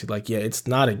was actually like, yeah, it's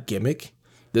not a gimmick.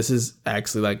 This is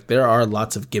actually, like, there are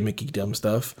lots of gimmicky dumb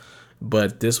stuff,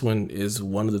 but this one is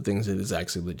one of the things that is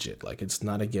actually legit. Like, it's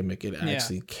not a gimmick. It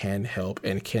actually can help,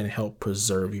 and can help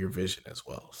preserve your vision as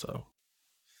well. So,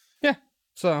 yeah.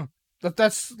 So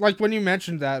that's like when you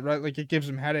mentioned that, right? Like, it gives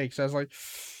him headaches. I was like,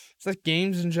 is that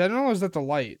games in general, or is that the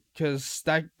light? Because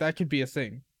that could be a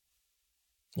thing.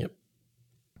 Yep.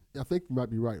 I think you might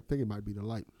be right. I think it might be the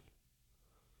light.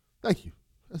 Thank you.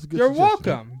 That's a good You're suggestion.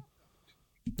 welcome.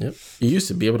 Yep. You used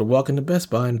to be able to walk into Best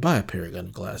Buy and buy a pair of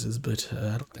Gunnar glasses, but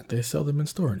I don't think they sell them in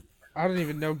store anymore. I don't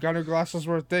even know Gunnar glasses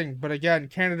were a thing. But again,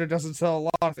 Canada doesn't sell a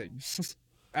lot of things,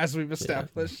 as we've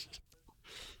established.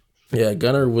 Yeah,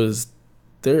 Gunnar was...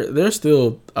 They're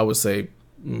still, I would say,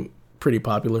 pretty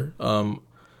popular.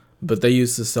 But they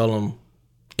used to sell them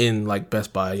in, like,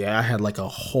 Best Buy. Yeah, I had, like, a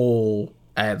whole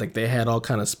ad. Like, they had all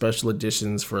kind of special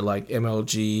editions for, like,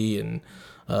 MLG, and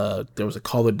there was a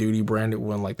Call of Duty branded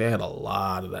one. Like, they had a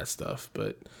lot of that stuff.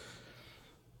 But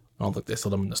I don't think they sell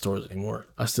them in the stores anymore.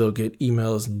 I still get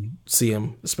emails and see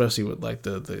them, especially with like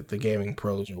the gaming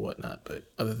pros or whatnot. But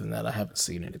other than that, I haven't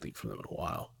seen anything from them in a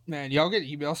while. Man, y'all get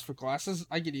emails for glasses?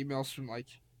 I get emails from like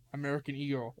American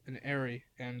Eagle and Aerie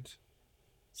and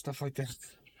stuff like that.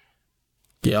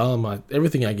 Yeah,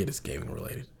 everything I get is gaming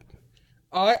related.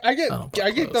 I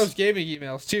get those gaming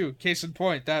emails too. Case in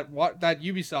point, that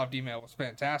Ubisoft email was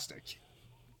fantastic.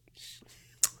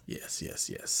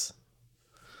 Yes.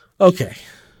 Okay.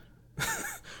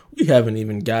 We haven't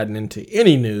even gotten into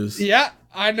any news. Yeah,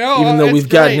 I know. Even though we've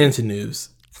gotten into news.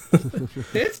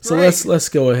 It's so great. let's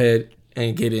go ahead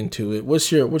and get into it.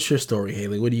 What's your story,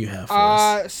 Haley? What do you have for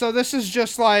us? So this is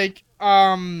just like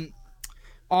on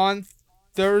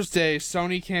Thursday,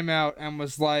 Sony came out and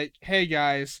was like, "Hey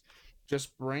guys,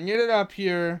 just bringing it up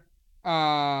here.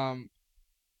 On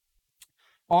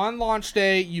launch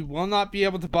day, you will not be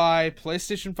able to buy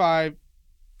PlayStation 5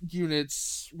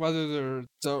 units, whether they're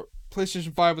the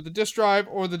PlayStation 5 with the disc drive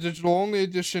or the digital only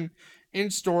edition, in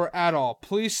store at all.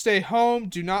 Please stay home.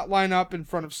 Do not line up in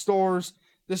front of stores.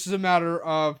 This is a matter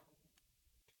of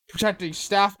protecting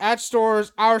staff at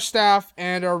stores, our staff,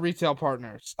 and our retail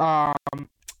partners.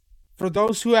 For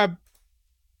those who have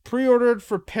pre-ordered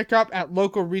for pickup at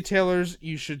local retailers,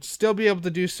 you should still be able to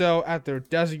do so at their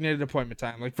designated appointment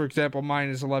time. Like, for example, mine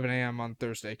is 11 a.m. on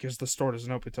Thursday because the store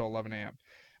doesn't open until 11 a.m.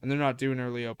 and they're not doing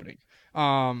early opening.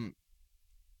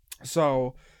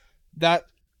 So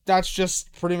that's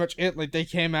just pretty much it. Like, they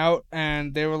came out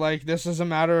and they were like, this is a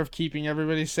matter of keeping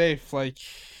everybody safe. Like,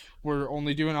 we're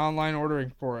only doing online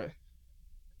ordering for it.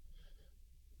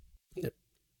 Yep.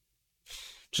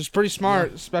 Which is pretty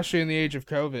smart, especially in the age of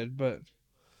COVID, but...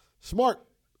 Smart.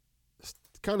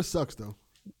 Kind of sucks, though.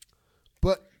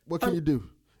 But what can you do?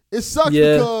 It sucks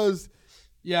because...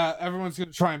 Yeah, everyone's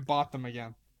going to try and bot them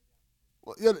again.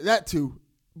 Well, yeah, that too.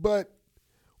 But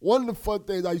one of the fun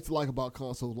things I used to like about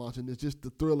consoles launching is just the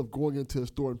thrill of going into a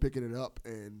store and picking it up.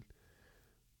 And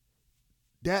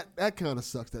that kind of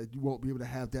sucks that you won't be able to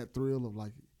have that thrill of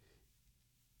like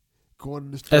going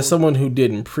in the store. As someone who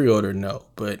didn't pre-order, no.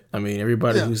 But, I mean,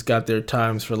 everybody who's got their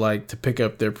times for like to pick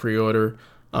up their pre-order...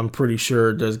 I'm pretty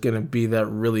sure there's going to be that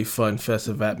really fun,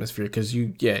 festive atmosphere because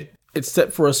it's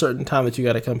set for a certain time that you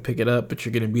got to come pick it up, but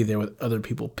you're going to be there with other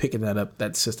people picking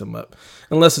that system up.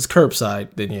 Unless it's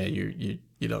curbside, then you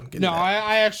don't get No, that.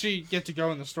 I actually get to go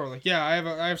in the store. Like, yeah,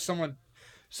 I have someone.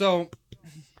 So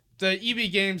the EB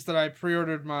Games that I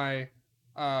pre-ordered my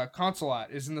console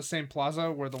at is in the same plaza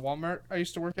where the Walmart I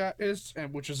used to work at is,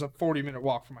 and which is a 40-minute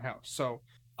walk from my house. So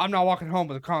I'm not walking home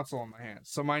with a console in my hands.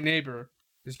 So my neighbor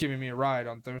is giving me a ride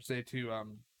on Thursday to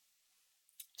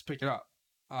pick it up,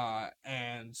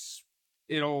 and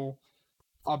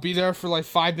I'll be there for like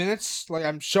 5 minutes. Like,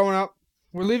 I'm showing up.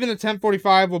 We're leaving at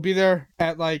 10:45. We'll be there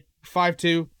at like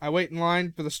 5:02. I wait in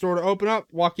line for the store to open up.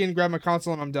 Walk in, grab my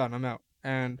console, and I'm done. I'm out,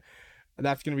 and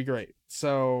that's gonna be great.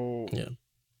 So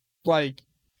like,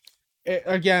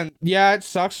 it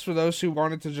sucks for those who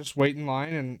wanted to just wait in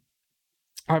line, and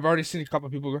I've already seen a couple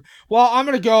of people go, well, I'm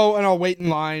gonna go and I'll wait in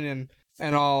line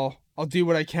and I'll do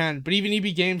what I can. But even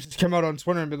EB Games has come out on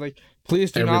Twitter and been like,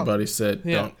 please do not. Everybody said,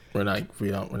 we're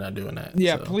not doing that.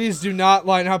 Yeah, so. Please do not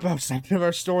line up outside of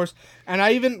our stores. And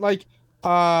I even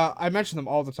I mention them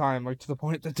all the time, like to the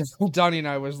point that Donnie and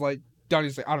I was like,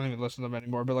 Donnie's like, I don't even listen to them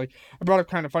anymore. But like, I brought up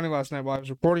Kind of Funny last night while I was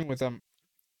recording with them,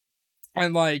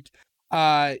 and like,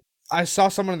 I saw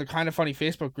someone in the Kind of Funny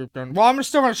Facebook group going, well, I'm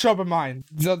still gonna show up in mine.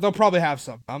 They'll probably have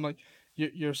some. I'm like,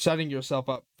 you're setting yourself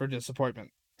up for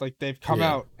disappointment. Like, they've come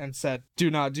out and said, do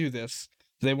not do this.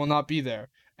 They will not be there.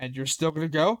 And you're still going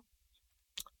to go?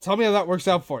 Tell me how that works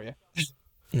out for you.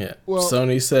 Yeah. Well,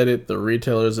 Sony said it. The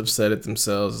retailers have said it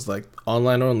themselves. It's like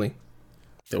online only.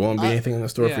 There won't be anything in the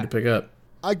store for you to pick up.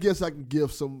 I guess I can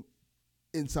give some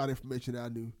inside information that I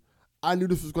knew. I knew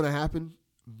this was going to happen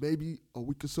maybe a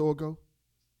week or so ago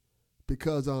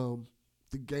because one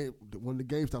of the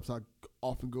GameStops I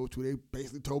often go to, they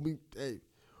basically told me, hey,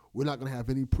 we're not going to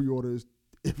have any pre-orders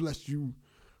unless you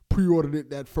pre-ordered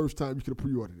it that first time you could have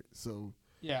pre-ordered it. So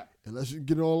unless you can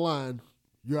get it online,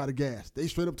 you're out of gas. They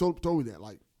straight up told me that.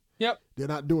 Like, they're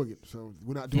not doing it. So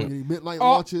we're not doing any midnight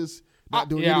launches. Not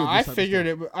doing any of this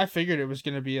I figured it was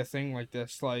gonna be a thing like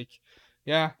this. Like,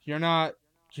 you're not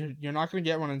gonna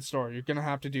get one in store. You're gonna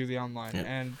have to do the online.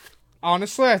 And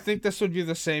honestly, I think this would be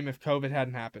the same if COVID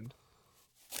hadn't happened.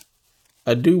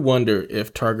 I do wonder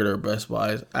if Target or Best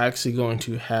Buy is actually going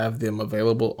to have them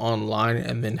available online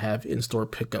and then have in-store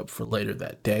pickup for later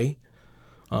that day.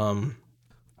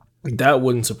 That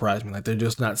wouldn't surprise me. Like, they're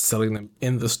just not selling them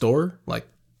in the store. Like,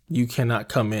 you cannot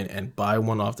come in and buy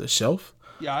one off the shelf.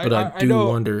 Yeah, But I do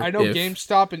wonder I know if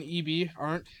GameStop and EB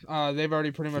aren't. They've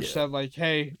already pretty much said like,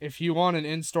 hey, if you want an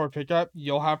in-store pickup,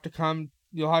 you'll have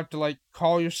to like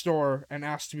call your store and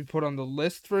ask to be put on the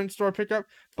list for in-store pickup.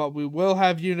 But we will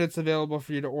have units available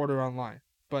for you to order online.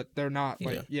 But they're not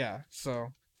like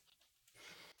so.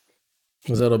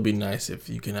 because that'll be nice if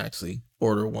you can actually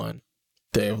order one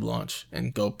day of launch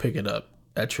and go pick it up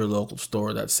at your local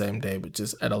store that same day, but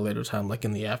just at a later time, like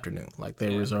in the afternoon. Like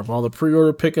they reserve all the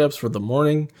pre-order pickups for the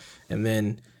morning, and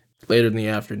then later in the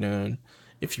afternoon,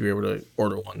 if you're able to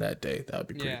order one that day, that would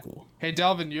be pretty cool. Hey,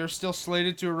 Delvin, you're still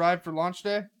slated to arrive for launch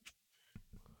day?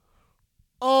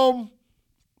 Probably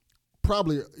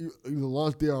either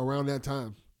launch day or around that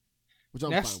time, which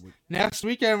I'm fine with. Next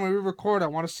weekend when we record, I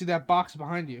want to see that box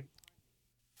behind you.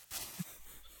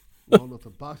 I don't know if the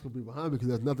box will be behind me because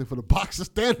there's nothing for the box to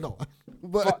stand on.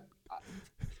 But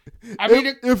I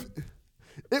mean, if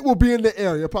it will be in the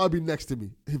area, it'll probably be next to me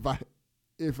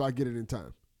if I get it in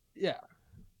time. Yeah.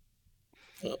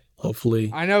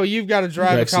 Hopefully, I know you've got to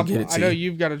drive a couple. I know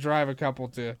you've got to drive a couple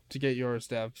to get yours,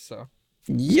 Dev. So.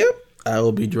 Yep, I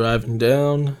will be driving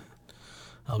down.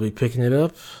 I'll be picking it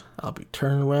up. I'll be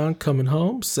turning around, coming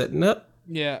home, setting up.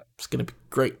 Yeah, it's gonna be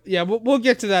great. Yeah, we'll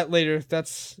get to that later.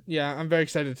 I'm very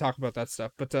excited to talk about that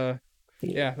stuff. But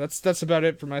that's about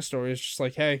it for my story. It's just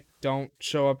like, hey, don't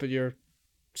show up at your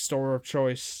store of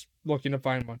choice looking to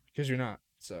find one because you're not.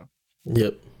 So.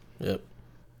 Yep.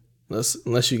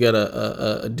 Unless you got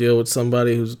a deal with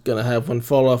somebody who's gonna have one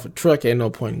fall off a truck, ain't no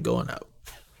point in going out.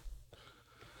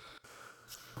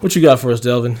 What you got for us,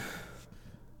 Delvin?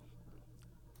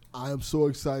 I am so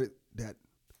excited that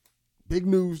big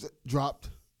news dropped.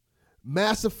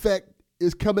 Mass Effect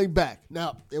is coming back.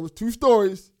 Now, there was two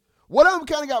stories. One of them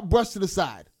kind of got brushed to the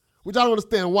side, which I don't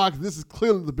understand why, because this is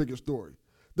clearly the bigger story.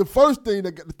 The thing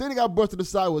that got brushed to the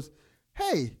side was,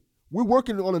 hey, we're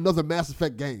working on another Mass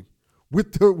Effect game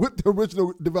with the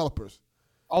original developers.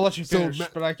 I'll let you finish,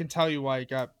 but I can tell you why it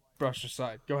got brushed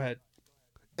aside. Go ahead.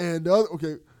 And the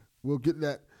other, we'll get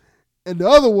that. And the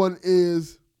other one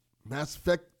is Mass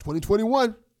Effect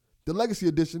 2021, the Legacy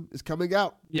Edition, is coming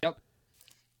out. Yep.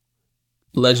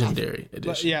 Legendary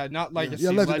Edition. Yeah, not Legacy,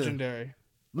 Legendary.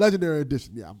 Legendary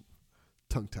Edition. Yeah, I'm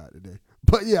tongue-tied today.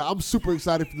 But yeah, I'm super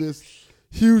excited for this.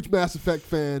 Huge Mass Effect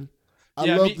fan. I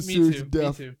love the series to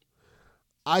death. Me too.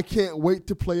 I can't wait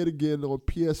to play it again on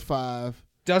PS5.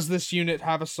 Does this unit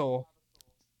have a soul?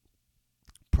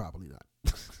 Probably not.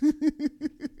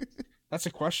 That's a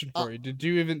question for you. Did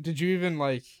you even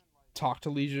like talk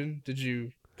to Legion? Did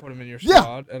you put him in your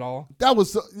squad at all? That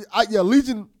was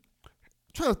Legion. I'm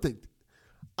trying to think.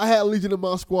 I had Legion in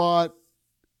my squad.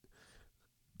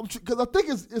 Because I think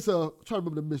it's a. I'm trying to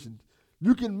remember the mission.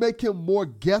 You can make him more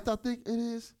Geth. I think it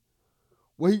is,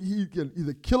 where he can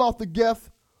either kill off the Geth,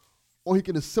 or he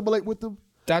can assimilate with them.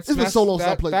 That's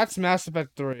Mass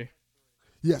Effect 3.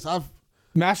 Yes,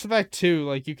 Mass Effect 2.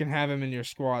 Like you can have him in your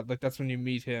squad. Like that's when you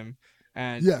meet him.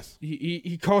 And yes,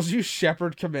 he calls you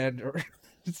Shepard Commander.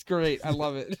 It's great. I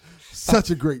love it.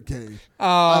 Such a great game.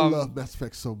 I love Mass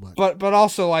Effect so much. But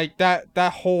also like that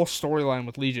whole storyline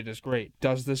with Legion is great.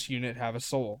 Does this unit have a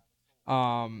soul?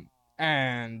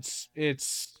 And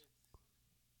it's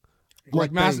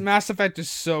like Mass Effect is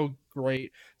so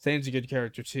great. Thane's a good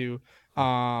character too.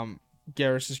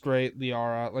 Garrus is great.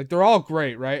 Liara, like they're all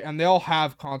great, right? And they all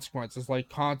have consequences, like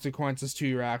consequences to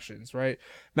your actions, right?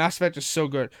 Mass Effect is so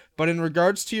good. But in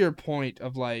regards to your point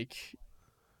of like,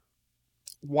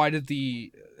 why did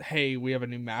we have a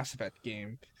new Mass Effect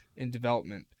game in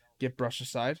development get brushed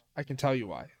aside? I can tell you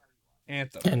why.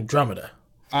 Anthem. Andromeda.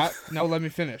 No, let me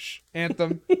finish.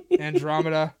 Anthem,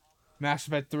 Andromeda, Mass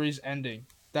Effect 3's ending.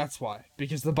 That's why.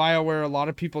 Because the BioWare a lot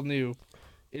of people knew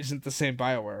isn't the same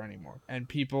BioWare anymore. And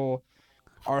people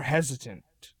are hesitant.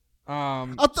 I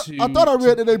thought I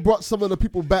read that they brought some of the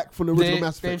people back from the original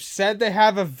Mass Effect. They've said they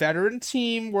have a veteran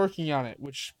team working on it,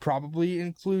 which probably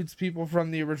includes people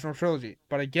from the original trilogy.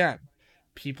 But again,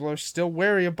 people are still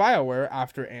wary of BioWare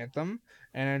after Anthem,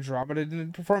 and Andromeda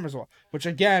didn't perform as well. Which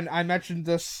again, I mentioned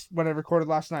this when I recorded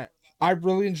last night. I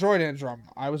really enjoyed Andromeda.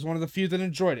 I was one of the few that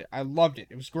enjoyed it. I loved it.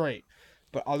 It was great.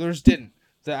 But others didn't.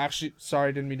 Sorry,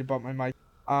 I didn't mean to bump my mic.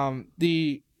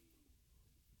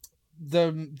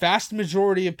 The vast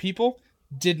majority of people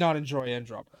did not enjoy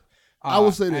Andromeda. I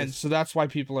will say this. And so that's why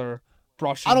people are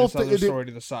brushing this other story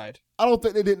to the side. I don't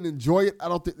think they didn't enjoy it. I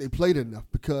don't think they played it enough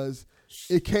because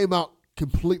it came out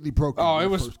completely broken. Oh, it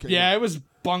was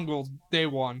bungled day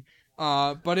one.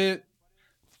 But they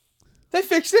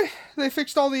fixed it. They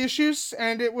fixed all the issues,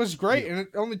 and it was great. And it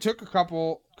only took a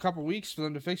couple weeks for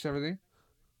them to fix everything.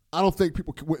 I don't think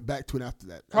people went back to it after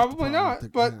that. Probably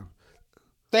not. But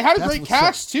They had a That's great what's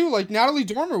cast too. Like Natalie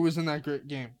Dormer was in that great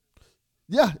game.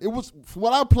 Yeah, it was. From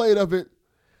what I played of it,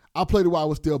 I played it while I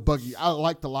was still buggy. I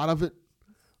liked a lot of it.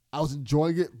 I was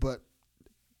enjoying it, but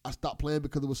I stopped playing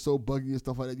because it was so buggy and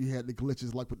stuff like that. You had the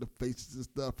glitches like with the faces and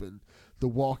stuff and the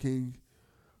walking.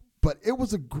 But it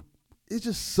was it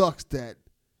just sucks that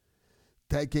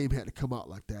that game had to come out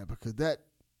like that because that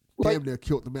damn near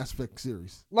killed the Mass Effect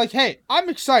series. Like, hey, I'm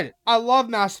excited. I love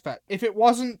Mass Effect. If it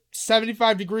wasn't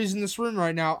 75 degrees in this room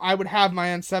right now, I would have my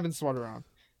N7 sweater on.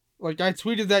 Like, I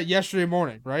tweeted that yesterday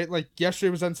morning, right? Like,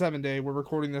 yesterday was N7 day. We're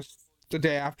recording this the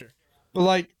day after. But,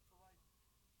 like,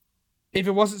 if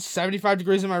it wasn't 75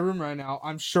 degrees in my room right now,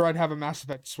 I'm sure I'd have a Mass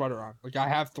Effect sweater on. Like, I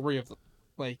have 3 of them.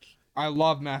 Like, I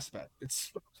love Mass Effect.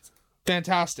 It's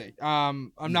fantastic.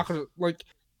 I'm not gonna,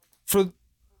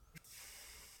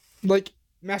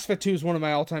 Mass Effect 2 is one of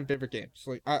my all-time favorite games.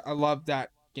 Like, I love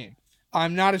that game.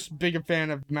 I'm not as big a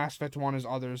fan of Mass Effect 1 as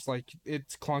others. Like,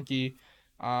 it's clunky.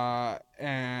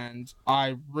 And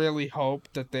I really hope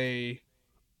that they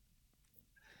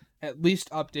at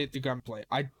least update the gunplay.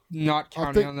 I'm not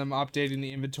counting on them updating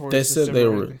the inventory they system. Said they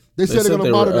were. They said they're going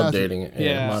to modernize updating it.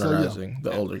 Yeah. Modernizing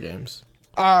the older games.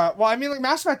 Well, I mean, like,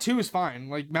 Mass Effect 2 is fine.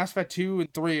 Like, Mass Effect 2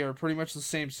 and 3 are pretty much the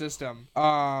same system.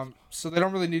 So they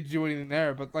don't really need to do anything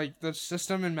there. But, like, the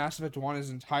system in Mass Effect 1 is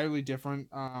entirely different.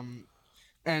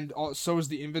 And so is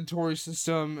the inventory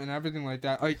system and everything like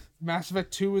that. Like, Mass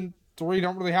Effect 2 and 3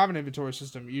 don't really have an inventory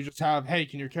system. You just have, hey,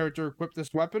 can your character equip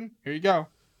this weapon? Here you go.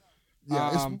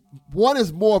 Yeah, one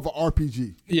is more of an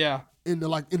RPG. Yeah. In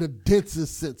the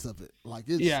densest sense of it. Like,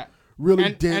 it's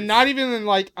really dense. And not even in,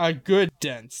 like, a good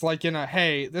dense. Like, in a,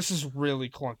 hey, this is really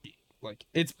clunky. Like,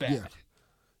 it's bad. Yeah.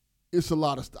 It's a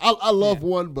lot of stuff. I love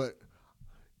one, but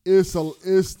it's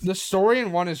the story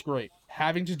in one is great.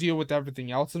 Having to deal with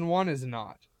everything else in one is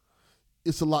not.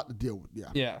 It's a lot to deal with, yeah.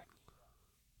 Yeah.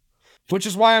 Which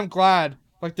is why I'm glad,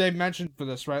 like they mentioned for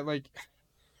this, right? Like,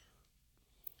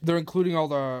 they're including all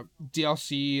the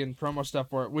DLC and promo stuff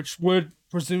for it, which would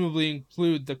presumably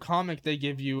include the comic they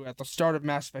give you at the start of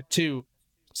Mass Effect 2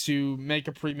 to make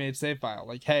a pre-made save file.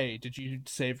 Like, hey, did you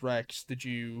save Rex? Did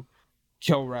you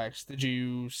kill Rex? Did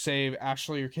you save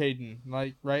Ashley or Caden?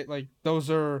 Like, right? Like,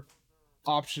 those are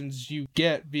options you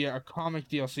get via a comic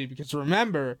DLC. Because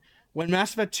remember, when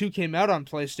Mass Effect 2 came out on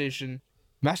PlayStation,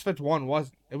 Mass Effect 1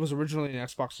 wasn't. It was originally an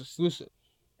Xbox exclusive.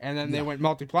 And then they went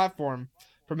multi-platform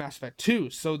for Mass Effect 2.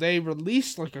 So they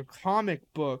released like a comic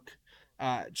book,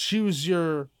 choose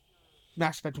your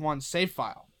Mass Effect 1 save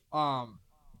file.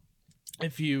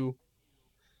 If you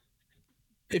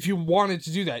wanted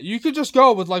to do that. You could just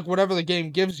go with like whatever the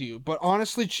game gives you. But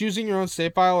honestly, choosing your own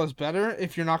save file is better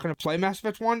if you're not going to play Mass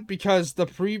Effect 1, because the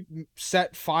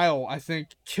preset file, I think,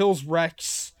 kills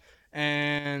Rex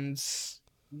and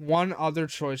one other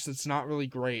choice that's not really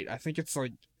great. I think it's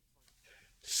like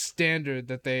standard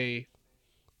that they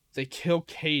kill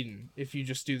Caden if you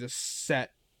just do the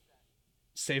set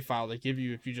save file they give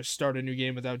you if you just start a new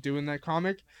game without doing that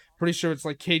comic. Pretty sure it's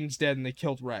like Caden's dead and they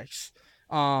killed Rex.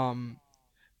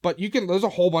 But there's a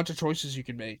whole bunch of choices you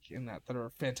can make in that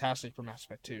are fantastic for Mass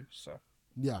Effect 2. So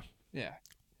yeah.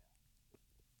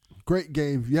 Great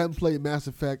game. If you haven't played Mass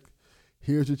Effect,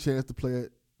 here's your chance to play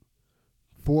it.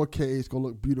 4K, it's gonna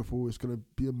look beautiful. It's gonna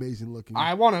be amazing looking.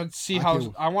 I want to see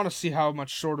how much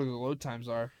shorter the load times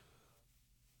are.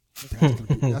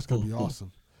 That's gonna be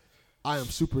awesome. I am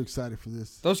super excited for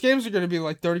this. Those games are gonna be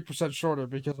like 30% shorter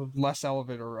because of less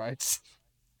elevator rides.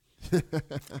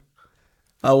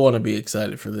 I want to be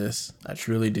excited for this. I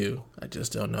truly do. I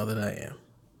just don't know that I am.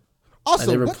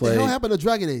 Also, what the hell happened to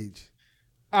Dragon Age?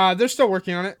 They're still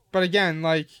working on it, but again,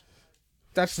 like,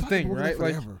 that's the thing, right?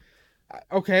 Like,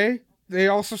 okay. They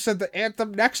also said that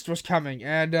Anthem Next was coming,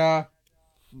 and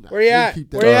where you at?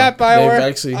 Where you at,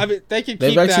 BioWare? They can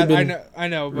keep that. I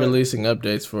know. But releasing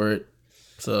updates for it,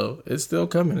 so it's still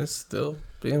coming. It's still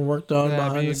being worked on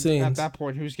behind the scenes. At that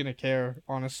point, who's gonna care?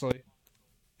 Honestly,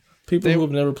 people who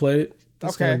have never played it.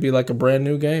 It's gonna be like a brand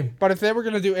new game. But if they were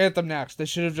gonna do Anthem Next, they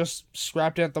should have just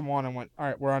scrapped Anthem 1 and went, all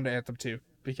right, we're on to Anthem 2,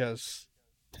 because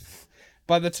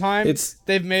by the time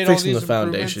they've made all these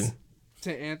improvements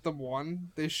to Anthem 1,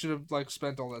 they should have like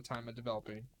spent all that time in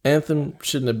developing. Anthem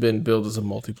shouldn't have been built as a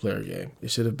multiplayer game.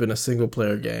 It should have been a single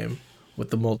player game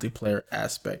with the multiplayer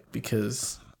aspect,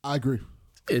 because I agree.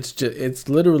 It's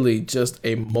literally just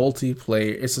a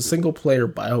multiplayer. It's a single player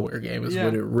BioWare game is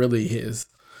what it really is.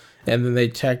 And then they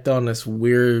tacked on this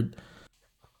weird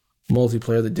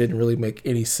multiplayer that didn't really make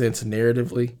any sense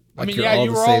narratively. Like, you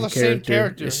were all the same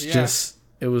character. It's just,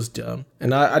 it was dumb.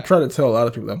 And I try to tell a lot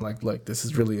of people, I'm like, look, this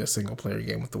is really a single player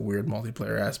game with a weird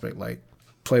multiplayer aspect. Like,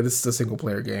 play this as a single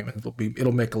player game and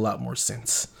it'll make a lot more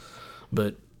sense.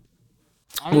 But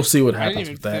we'll see what happens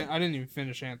with that. I didn't even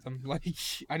finish Anthem. Like,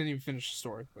 I didn't even finish the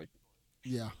story. Like,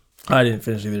 Yeah. I didn't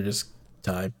finish either, just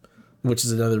time, which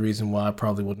is another reason why I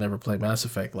probably would never play Mass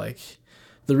Effect. Like,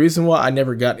 the reason why I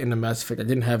never got into Mass Effect, I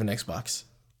didn't have an Xbox.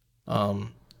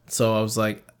 So I was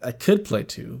like, I could play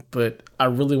 2, but I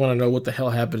really want to know what the hell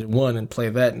happened in 1 and play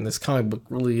that, and this comic book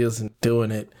really isn't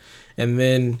doing it. And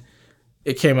then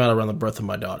it came out around the birth of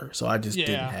my daughter, so I just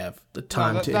didn't have the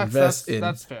time to invest in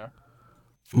that's fair.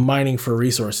 Mining for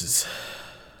resources.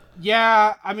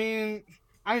 Yeah, I mean,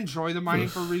 I enjoy the mining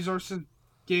for resources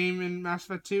game in Mass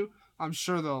Effect 2. I'm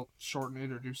sure they'll shorten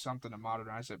it or do something to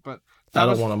modernize it, but I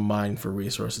don't want to mine for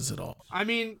resources at all. I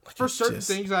mean, for certain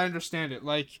things, I understand it.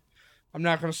 Like, I'm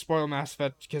not going to spoil Mass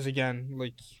Effect because, again,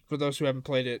 like, for those who haven't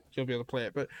played it, you'll be able to play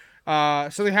it. But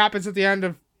something happens at the end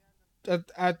of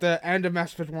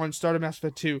Mass Effect 1, start of Mass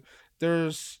Effect 2.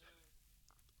 There's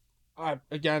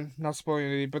again, not spoiling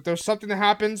anything, but there's something that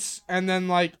happens, and then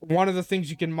like one of the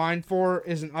things you can mine for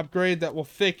is an upgrade that will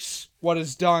fix what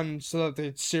is done so that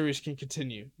the series can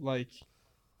continue. Like,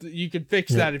 you can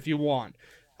fix that if you want.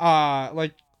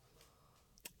 Like,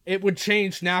 it would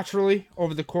change naturally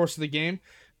over the course of the game,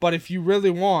 but if you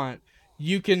really want,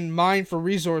 you can mine for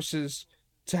resources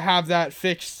to have that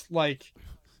fixed like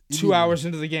 2 hours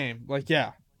into the game. Like,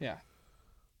 yeah.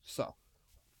 So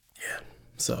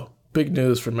big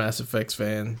news for Mass Effect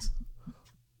fans.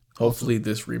 Hopefully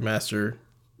this remaster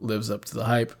lives up to the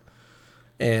hype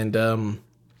and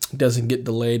doesn't get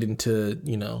delayed into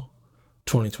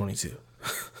 2022.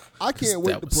 I can't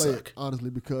wait to play it, honestly,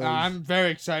 because I'm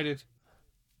very excited.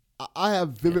 I have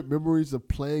vivid memories of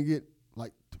playing it,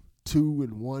 like 2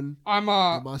 and 1. And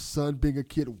my son being a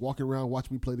kid walking around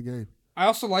watching me play the game. I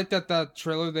also like that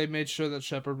trailer, they made sure that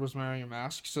Shepard was wearing a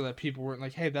mask so that people weren't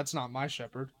like, hey, that's not my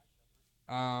Shepard.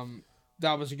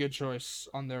 That was a good choice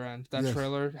on their end. That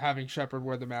trailer, having Shepard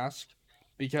wear the mask.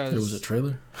 Because there was a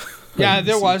trailer? Yeah,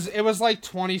 there was. It was like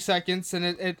 20 seconds, and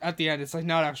it at the end, it's like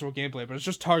not actual gameplay, but it's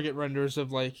just target renders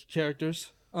of like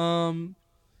characters. I'm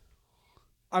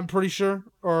pretty sure,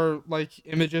 or like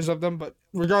images of them, but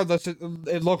regardless,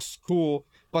 it looks cool.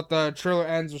 But the trailer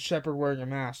ends with Shepard wearing a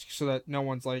mask, so that no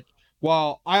one's like,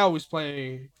 well, I always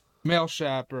play male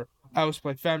Shep, or I always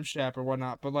play femme Shep, or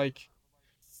whatnot. But like,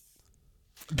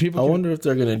 I wonder if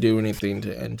they're gonna do anything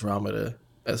to Andromeda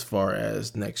as far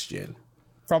as next gen.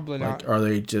 Probably not. Like, are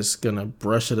they just gonna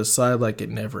brush it aside like it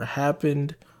never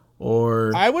happened,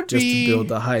 or to build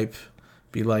the hype?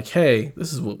 Be like, hey,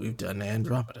 this is what we've done to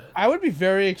Andromeda. I would be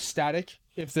very ecstatic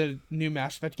if the new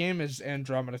Mass Effect game is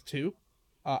Andromeda 2.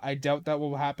 I doubt that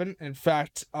will happen. In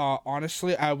fact,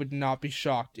 honestly, I would not be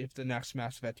shocked if the next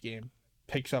Mass Effect game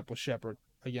picks up with Shepard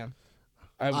again.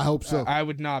 I hope so. I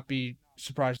would not be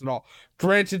surprised at all.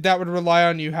 Granted, that would rely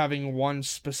on you having one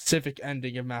specific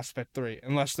ending of Mass Effect 3,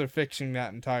 unless they're fixing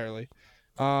that entirely.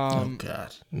 Oh,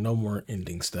 God. No more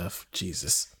ending stuff.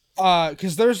 Jesus.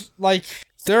 Because there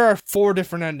are 4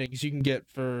 different endings you can get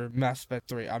for Mass Effect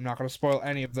 3. I'm not going to spoil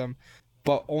any of them,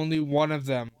 but only one of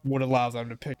them would allow them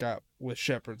to pick up with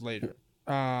Shepard later.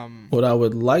 What I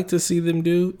would like to see them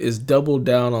do is double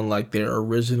down on like their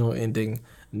original ending,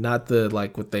 not the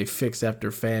like what they fixed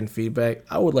after fan feedback.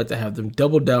 I would like to have them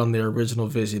double down on their original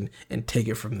vision and take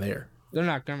it from there. They're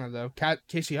not gonna though.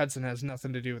 Casey Hudson has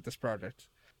nothing to do with this project,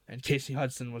 and Casey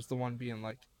Hudson was the one being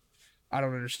like, I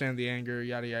don't understand the anger,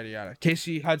 yada yada yada.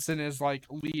 Casey Hudson is like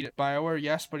lead at BioWare,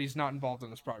 yes, but he's not involved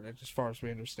in this project as far as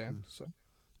we understand. So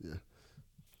yeah.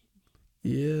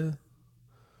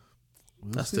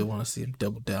 I still want to see him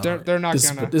double down. They're not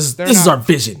gonna. This is our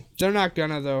vision. They're not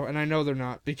gonna though, and I know they're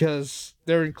not because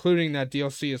they're including that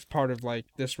DLC as part of like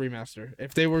this remaster.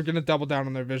 If they were gonna double down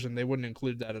on their vision, they wouldn't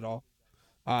include that at all.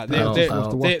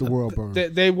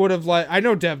 They would have like I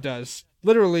know Dev does.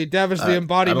 Literally, Dev is the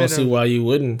embodiment. I don't see why you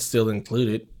wouldn't still include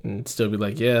it and still be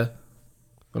like, yeah.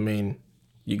 I mean,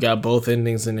 you got both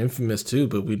endings in Infamous too,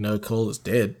 but we know Cole is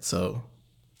dead, so.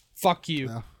 Fuck you.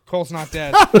 Yeah. Cole's not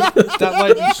dead. That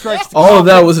lightning strikes the all of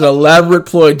that was an elaborate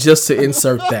ploy just to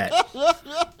insert that.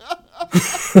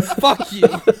 Fuck you.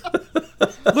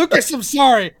 Lucas, I'm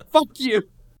sorry. Fuck you.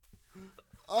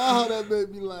 Oh, that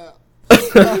made me laugh.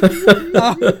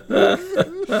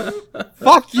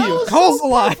 Fuck you. Cole's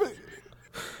alive. Perfect.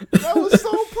 That was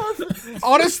so perfect.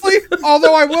 Honestly,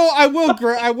 although I will do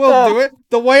it.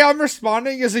 The way I'm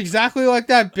responding is exactly like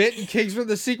that bit in Kingsman: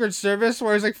 The Secret Service,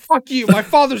 where he's like, "Fuck you, my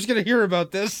father's gonna hear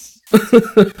about this."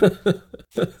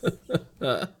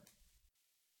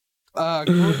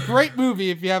 Great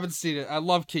movie if you haven't seen it. I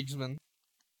love Kingsman.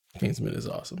 Kingsman is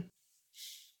awesome.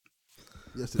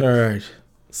 Yes, all right.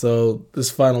 So this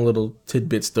final little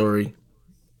tidbit story.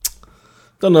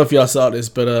 Don't know if y'all saw this,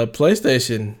 but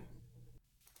PlayStation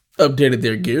updated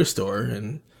their gear store,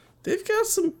 and they've got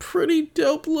some pretty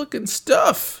dope looking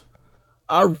stuff.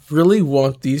 I really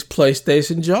want these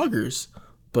PlayStation joggers,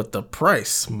 but the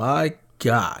price, my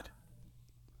God,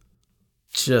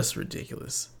 just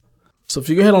ridiculous. So if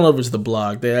you go head on over to the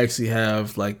blog, they actually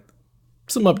have like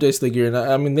some updates to the gear. And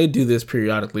I mean, they do this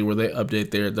periodically where they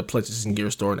update the PlayStation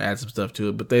Gear store and add some stuff to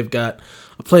it. But they've got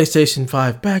a PlayStation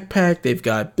 5 backpack. They've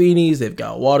got beanies. They've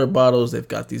got water bottles. They've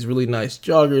got these really nice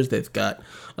joggers. They've got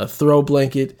a throw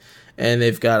blanket. And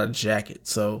they've got a jacket.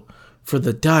 So for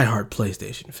the diehard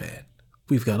PlayStation fan,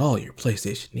 we've got all your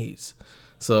PlayStation needs.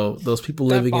 So those people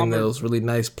living in those really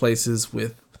nice places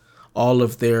with all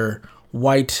of their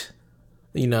white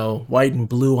and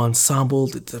blue ensemble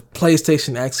that the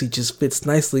PlayStation actually just fits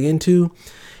nicely into.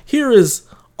 Here is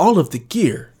all of the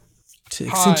gear to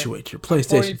accentuate your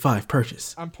PlayStation 5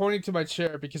 purchase. I'm pointing to my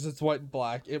chair because it's white and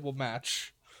black. It will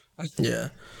match. Yeah.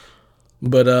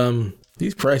 But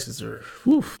these prices are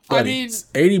I mean,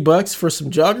 $80 for some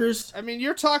joggers. I mean,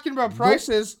 you're talking about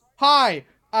prices. Hi.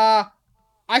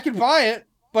 I can buy it,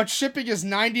 but shipping is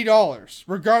 $90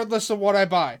 regardless of what I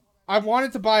buy. I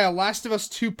wanted to buy a Last of Us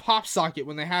 2 pop socket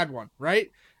when they had one, right?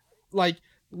 Like,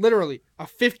 literally, a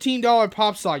 $15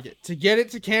 pop socket. To get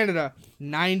it to Canada,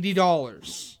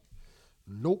 $90.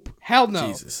 Nope. Hell no.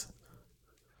 Jesus.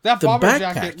 That bomber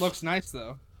jacket looks nice,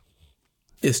 though.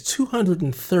 It's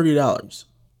 $230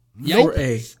 Yikes. for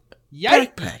a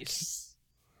backpack.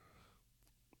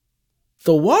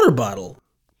 The water bottle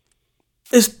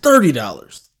is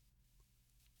 $30.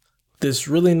 This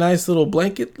really nice little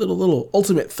blanket, little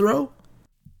ultimate throw,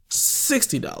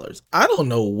 $60. I don't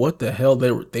know what the hell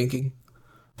they were thinking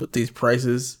with these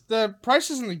prices. The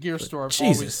prices in the gear store have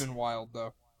always been wild,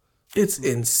 though. It's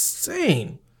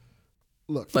insane.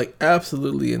 Look, like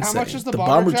absolutely insane. How much is the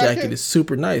bomber jacket? Is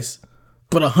super nice,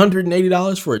 but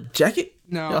 $180 for a jacket?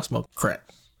 No, y'all smoke crack.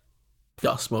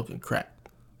 Y'all smoking crack.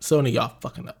 Sony, y'all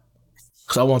fucking up.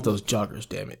 Cause I want those joggers.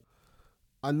 Damn it.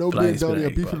 I know me and Donnie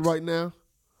are beefing right now.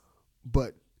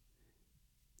 But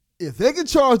if they can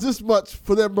charge this much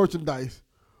for their merchandise,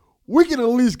 we can at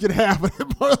least get half of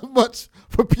that much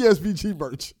for PSVG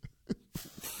merch.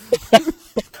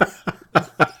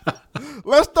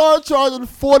 Let's start charging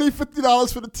 $40,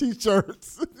 $50 for the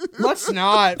t-shirts. Let's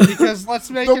not, because let's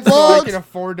make it so I can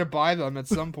afford to buy them at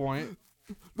some point.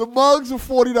 The mugs are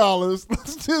 $40.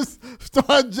 Let's just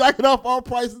start jacking up our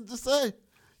prices and just say,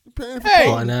 you're paying for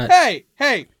why not?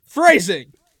 Hey,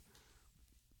 phrasing.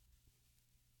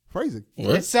 Phrasing.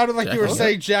 What? It sounded like you were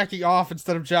saying jacking off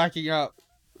instead of jacking up.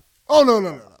 Oh,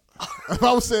 no. If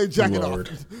I was saying jacking off,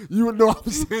 you would know I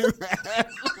was saying that.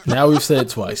 Now we've said it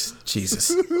twice.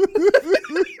 Jesus.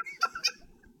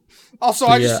 Also,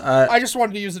 I just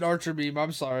wanted to use an Archer meme.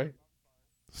 I'm sorry.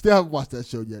 Still haven't watched that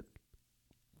show yet.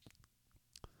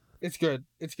 It's good.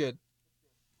 It's good.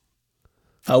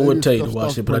 I would tell you to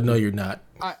watch it, but I know you're not.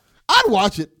 I'd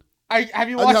watch it. Have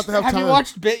you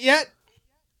watched Bit yet?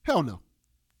 Hell no.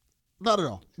 Not at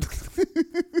all.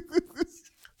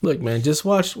 Look, man, just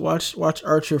watch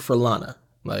Archer for Lana.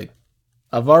 Like,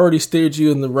 I've already steered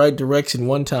you in the right direction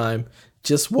one time.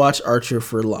 Just watch Archer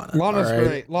for Lana. Lana's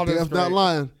great. Lana's great. Not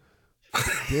lying.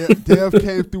 Dev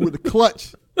came through with a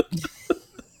clutch.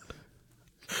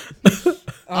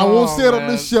 I won't say it on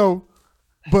this show,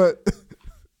 but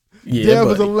Dev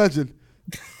is a legend.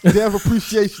 Dev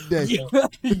Appreciation Day.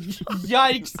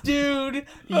 Yikes, dude.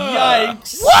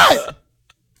 Yikes. What?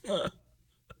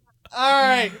 All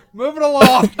right, moving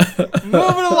along.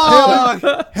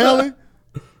 Haley,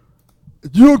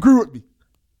 you agree with me.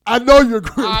 I know you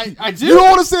agree with me. I do. You don't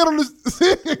want to say it on this.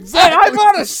 Exactly. Hey, I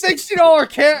bought a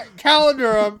 $60 calendar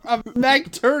of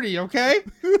Meg Turdy, okay?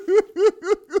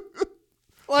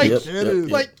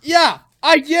 Yeah,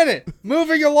 I get it.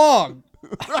 Moving along.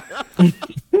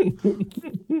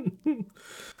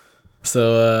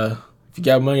 So, if you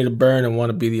got money to burn and want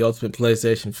to be the ultimate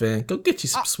PlayStation fan, go get you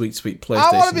some sweet PlayStation.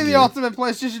 I want to be the ultimate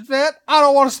PlayStation fan. I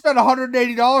don't want to spend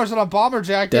 $180 on a bomber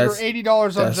jacket or $80 on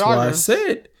joggers. That's why I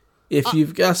said, if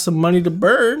you've got some money to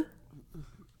burn,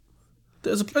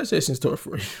 there's a PlayStation store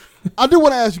for you. I do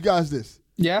want to ask you guys this.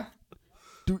 Yeah?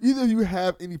 Do either of you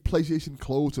have any PlayStation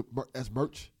clothes as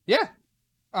merch? Yeah.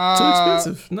 Too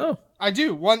expensive. No. I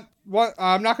do. One.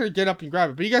 I'm not going to get up and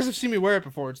grab it, but you guys have seen me wear it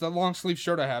before. It's that long sleeve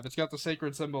shirt I have. It's got the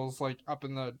sacred symbols like up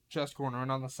in the chest corner,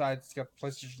 and on the sides it's got the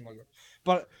PlayStation logo.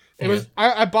 But it was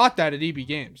I bought that at EB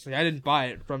Games. Like, I didn't buy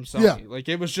it from Sony. Yeah. Like,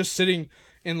 it was just sitting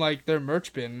in like their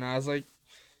merch bin, and I was like,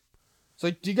 it's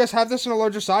like, do you guys have this in a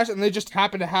larger size? And they just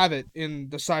happened to have it in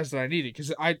the size that I needed,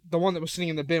 because the one that was sitting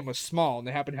in the bin was small, and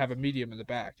they happened to have a medium in the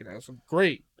back, and I was like,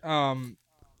 great.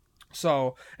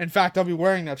 So, in fact, I'll be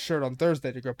wearing that shirt on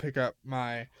Thursday to go pick up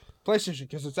my PlayStation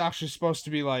because it's actually supposed to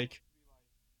be like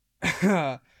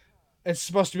it's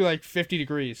supposed to be like 50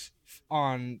 degrees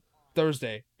on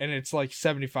Thursday, and it's like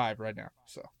 75 right now.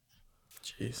 So,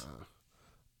 Jeez.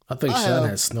 I think Sean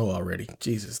has snow already.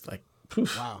 Jesus, like,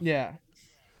 poof. Wow. yeah.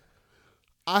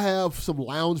 I have some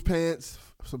lounge pants,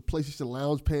 some PlayStation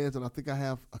lounge pants, and I think I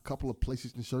have a couple of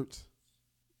PlayStation shirts.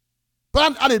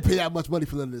 But I didn't pay that much money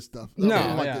for none of this stuff. No,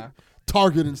 like the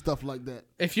Target and stuff like that.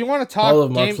 If you want to talk, All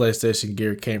of my PlayStation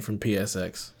gear came from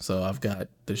PSX, so I've got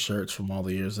the shirts from all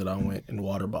the years that I went in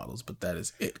water bottles, but that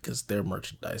is it because their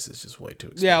merchandise is just way too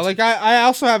expensive. Yeah, like I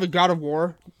also have a God of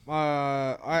War.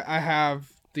 I have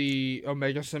the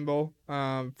Omega symbol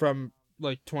from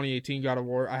like 2018 God of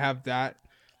War. I have that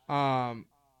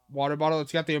water bottle.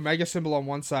 It's got the Omega symbol on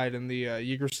one side and the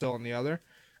Yggdrasil on the other,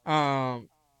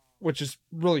 which is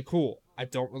really cool. I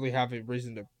don't really have a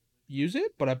reason to use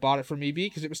it, but I bought it from EB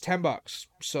because it was $10.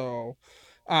 So,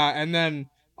 and then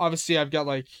obviously I've got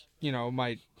like, you know,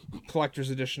 my collector's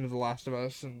edition of The Last of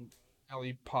Us and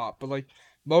LE Pop, but like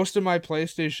most of my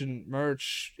PlayStation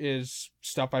merch is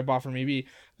stuff I bought from EB.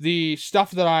 The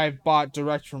stuff that I bought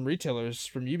direct from retailers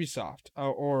from Ubisoft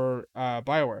or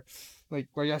BioWare. Like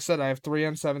I said, I have 3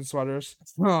 N7 sweaters.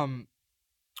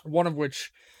 One of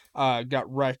which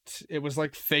got wrecked. It was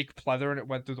like fake pleather and it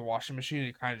went through the washing machine and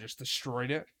it kind of just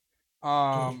destroyed it.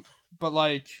 But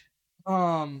like,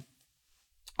 I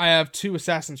have 2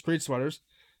 Assassin's Creed sweaters.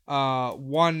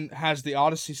 One has the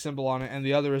Odyssey symbol on it, and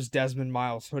the other is Desmond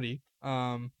Miles hoodie.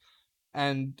 And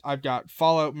I've got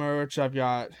Fallout merch.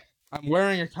 I'm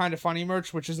wearing a Kind of Funny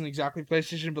merch, which isn't exactly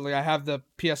PlayStation, but like I have the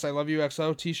PS I Love You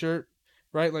XO t-shirt,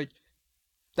 right? Like,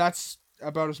 that's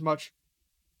about as much.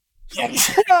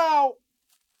 Ow!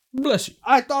 Bless you.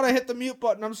 I thought I hit the mute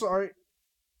button. I'm sorry.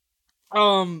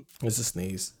 It's a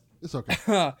sneeze. It's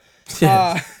okay.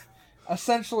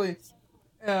 Essentially,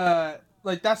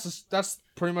 like that's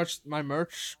pretty much my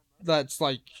merch. That's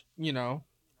like, you know,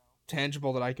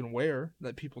 tangible that I can wear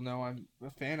that people know I'm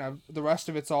a fan of. The rest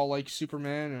of it's all like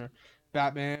Superman or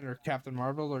Batman or Captain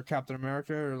Marvel or Captain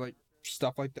America or like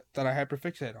stuff like that I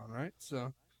hyperfixate on, right?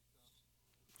 So.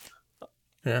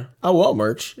 Yeah, I want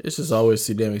merch. It's just always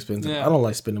too damn expensive. Yeah. I don't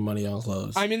like spending money on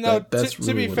clothes. I mean, though, that's to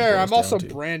really be what it fair, boils I'm also down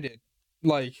to. branded,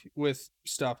 like, with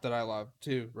stuff that I love,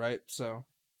 too, right? So...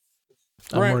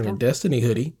 I'm wearing a Destiny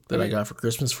hoodie that I mean- got for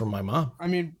Christmas from my mom. I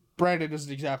mean, branded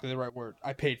isn't exactly the right word.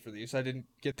 I paid for these. I didn't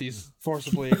get these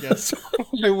forcibly against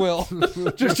my will.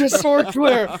 just so we're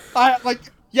clear.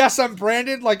 Yes, I'm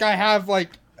branded. Like, I have,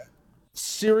 like,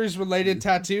 series-related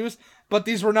tattoos, but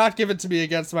these were not given to me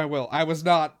against my will. I was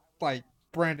not, like,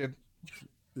 branded.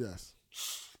 Yes.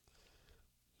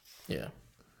 Yeah.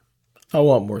 I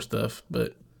want more stuff,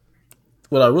 but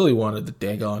what I really wanted, the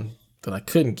daggone, that I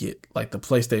couldn't get, like the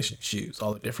PlayStation shoes,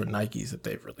 all the different Nikes that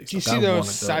they've released. Do you Like, see I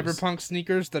those wanted Cyberpunk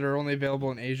sneakers that are only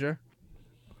available in Asia?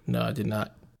 No, I did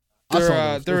not. I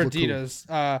saw They're those. Those look cool.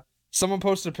 Adidas. Someone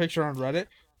posted a picture on Reddit.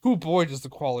 Oh boy, does the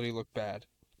quality look bad.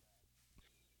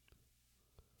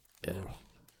 Yeah.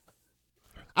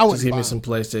 I Just wouldn't give buy me them. some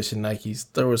PlayStation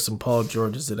Nikes. There were some Paul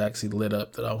Georges that actually lit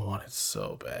up that I wanted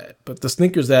so bad. But the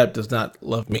sneakers app does not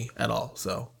love me at all,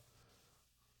 so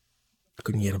I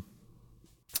couldn't get them.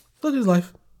 Look at his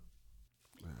life.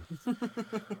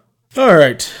 All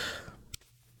right.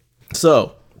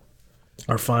 So,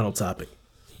 our final topic.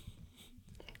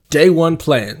 Day 1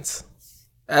 plans.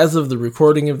 As of the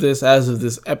recording of this, as of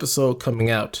this episode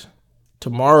coming out,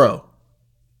 tomorrow,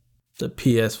 the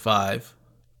PS5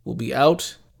 will be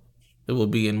out. It will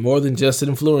be in more than just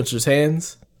influencers'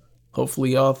 hands.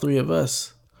 Hopefully all 3 of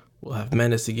us will have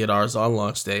managed to get ours on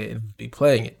launch day and be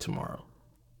playing it tomorrow.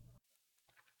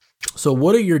 So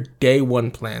what are your day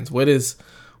 1 plans? What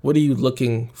are you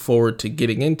looking forward to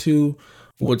getting into?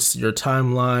 What's your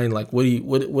timeline? Like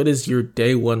what is your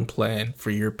day 1 plan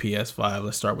for your PS5?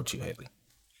 Let's start with you,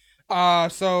 Haley.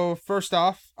 So first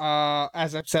off,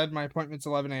 as I've said, my appointment's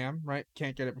 11 a.m., right?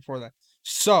 Can't get it before that.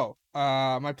 So,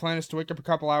 my plan is to wake up a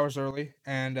couple hours early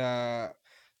and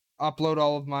upload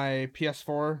all of my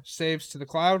PS4 saves to the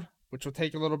cloud, which will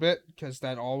take a little bit because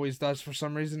that always does for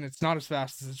some reason. It's not as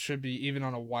fast as it should be, even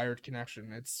on a wired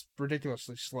connection. It's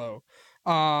ridiculously slow.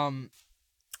 The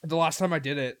last time I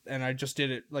did it, and I just did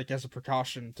it like as a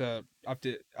precaution to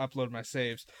upload my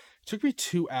saves, it took me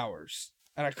 2 hours,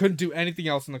 and I couldn't do anything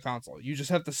else in the console. You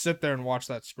just have to sit there and watch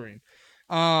that screen.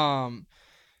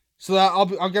 So that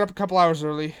I'll get up a couple hours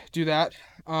early, do that,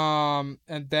 and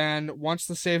then once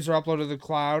the saves are uploaded to the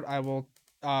cloud, I will.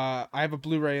 I have a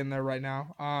Blu-ray in there right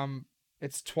now.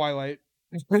 It's Twilight,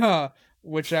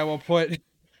 which I will put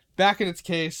back in its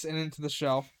case and into the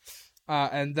shelf.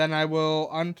 and then I will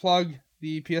unplug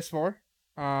the PS4,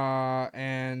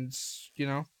 and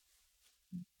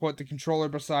put the controller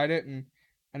beside it and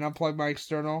unplug my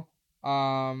external,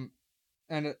 and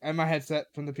my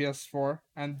headset from the PS4,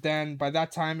 and then by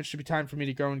that time it should be time for me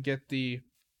to go and get the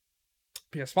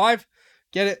PS5,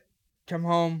 get it, come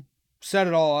home, set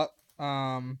it all up,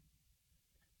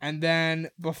 and then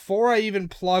before I even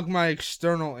plug my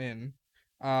external in,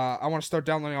 I want to start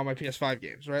downloading all my PS5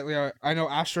 games, right? Like, I know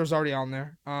Astro's already on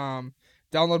there.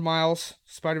 Download Miles,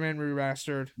 Spider-Man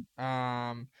Remastered,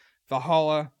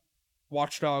 Valhalla,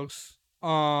 Watch Dogs.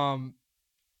 Download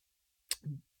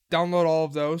all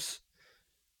of those.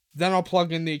 Then I'll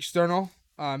plug in the external.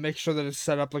 Make sure that it's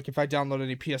set up like if I download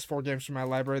any PS4 games from my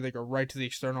library, they go right to the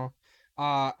external.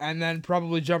 And then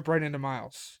probably jump right into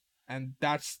Miles. And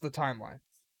that's the timeline.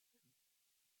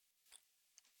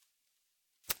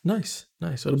 Nice.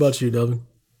 What about you, Delvin?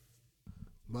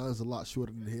 Mine's a lot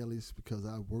shorter than Haley's because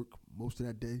I work most of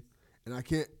that day. And I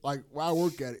can't, like, where I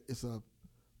work at, it's a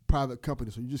private company,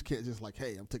 so you just can't just like,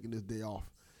 hey, I'm taking this day off.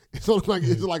 It's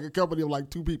like a company of like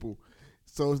 2 people.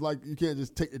 So it's like you can't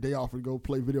just take the day off and go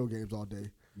play video games all day.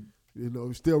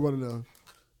 You're still running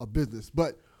a business.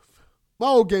 But my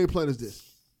old game plan is this.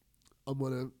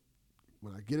 When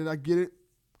I get it, I get it.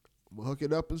 I'm going to hook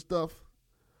it up and stuff.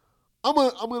 I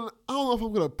don't know if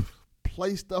I'm going to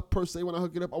play stuff per se when I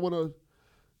hook it up. I want to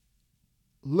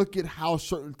look at how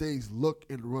certain things look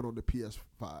and run on the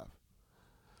PS5.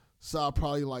 So I'll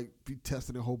probably be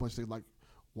testing a whole bunch of things like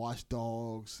Watch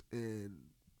Dogs and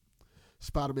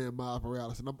Spider-Man Miles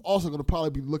Morales. And I'm also going to probably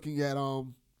be looking at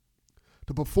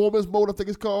the performance mode, I think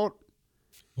it's called.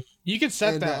 You can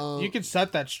set that. You can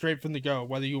set that straight from the go,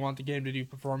 whether you want the game to do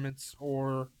performance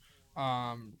or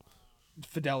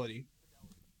fidelity.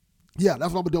 Yeah,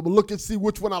 that's what I'm going to do. I'm going to look and see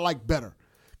which one I like better.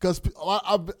 Because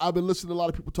I've been listening to a lot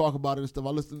of people talk about it and stuff. I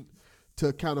listened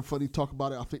to Kind of Funny talk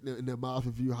about it, I think, in their Miles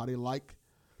review, how they like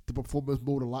the performance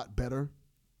mode a lot better.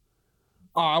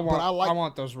 Oh, I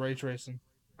want those ray tracing.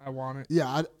 I want it.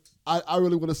 Yeah, I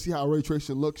really want to see how ray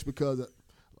tracing looks because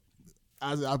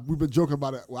we've been joking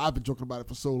about it. Well, I've been joking about it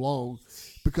for so long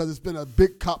because it's been a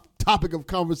big topic of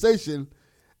conversation.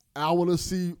 And I want to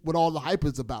see what all the hype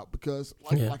is about because,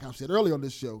 like I said earlier on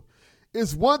this show,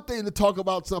 it's one thing to talk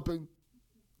about something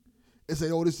and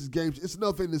say, oh, this is games. It's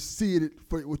another thing to see it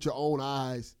with your own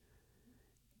eyes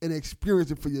and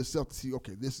experience it for yourself to see,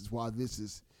 okay, this is why this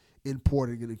is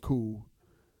important and cool.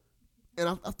 And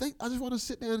I think I just want to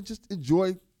sit there and just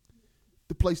enjoy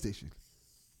the PlayStation.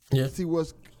 Yeah. See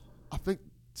I think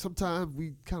sometimes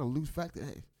we kind of lose fact that,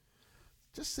 hey,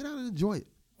 just sit down and enjoy it.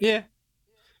 Yeah.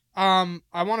 I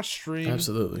want to stream.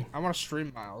 Absolutely. I want to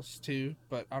stream Miles too,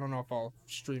 but I don't know if I'll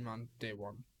stream on day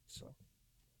one. So.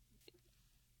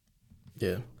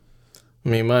 Yeah. I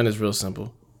mean, mine is real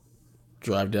simple.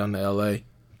 Drive down to LA,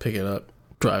 pick it up,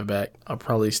 drive back. I'll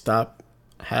probably stop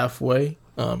halfway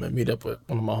and meet up with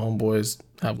one of my homeboys,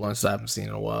 have lunch that I haven't seen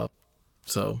in a while.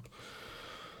 So,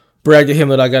 brag to him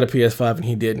that I got a PS5 and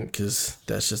he didn't because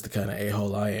that's just the kind of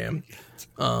a-hole I am.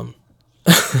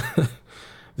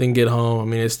 Then get home. I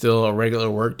mean, it's still a regular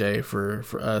work day for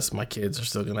us. My kids are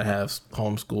still going to have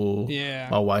homeschool. Yeah.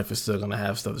 My wife is still going to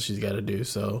have stuff that she's got to do.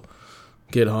 So,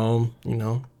 get home,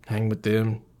 hang with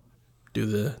them, do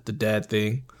the dad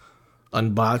thing,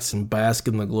 unbox and bask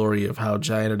in the glory of how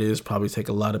giant it is, probably take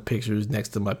a lot of pictures next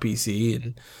to my PC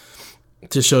and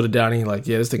to show to Downey, like,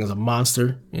 yeah, this thing is a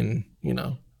monster and,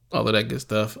 all of that good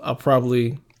stuff. I'll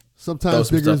probably sometimes throw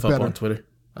some bigger stuff is up better. on Twitter.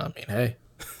 I mean, hey.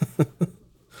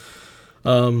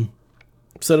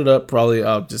 Set it up, probably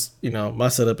I'll just, my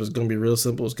setup is going to be real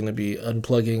simple. It's going to be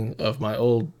unplugging of my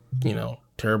old,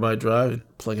 terabyte drive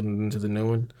and plugging it into the new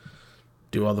one,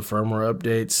 do all the firmware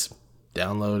updates,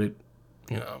 download it,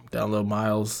 download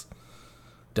Miles,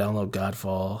 download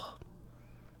Godfall,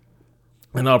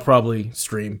 and I'll probably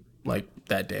stream like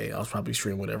that day. I'll probably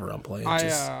stream whatever I'm playing,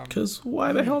 because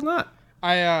why the hell not?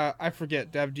 I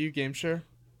forget, Dev, do you game share?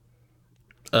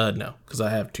 No, because I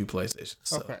have 2 PlayStations.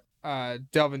 So. Okay.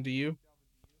 Delvin, do you?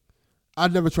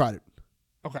 I've never tried it.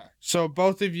 Okay, so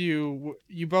both of you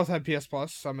both have PS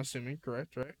Plus, I'm assuming,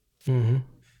 correct, right? Mm-hmm.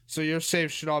 So your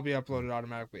saves should all be uploaded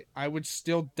automatically. I would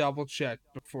still double check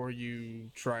before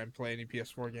you try and play any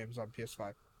PS4 games on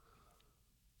PS5.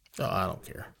 Oh, I don't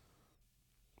care.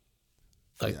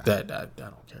 That, I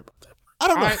don't care about that. I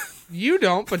don't know. You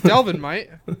don't, but Delvin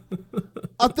might.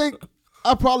 I think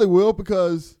I probably will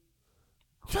because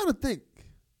I'm trying to think.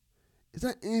 Is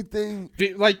that anything?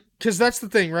 Because that's the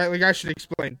thing, right? Like, I should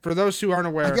explain. For those who aren't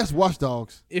aware. I guess Watch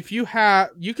Dogs. If you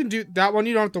can do that one,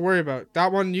 you don't have to worry about.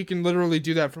 That one, you can literally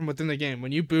do that from within the game.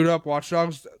 When you boot up Watch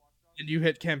Dogs, and you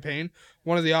hit campaign,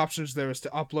 one of the options there is to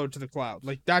upload to the cloud.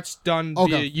 Like that's done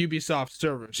Okay. via Ubisoft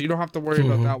servers. So you don't have to worry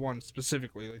about that one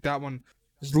specifically. Like that one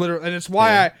is literally, and it's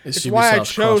why it's it's why I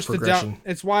Ubisoft's chose to cross-progression.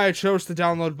 it's why I chose to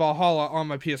download Valhalla on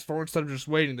my PS4 instead of just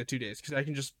waiting the 2 days, because I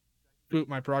can just boot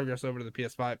my progress over to the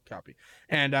PS5 copy,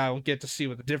 and I'll get to see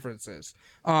what the difference is.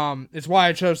 It's why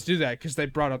I chose to do that, because they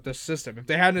brought up this system. If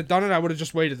they hadn't done it, I would have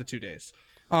just waited the 2 days.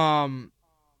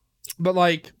 But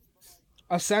like,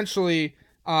 essentially,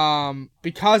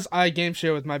 because I game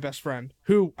share with my best friend,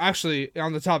 who actually,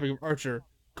 on the topic of Archer,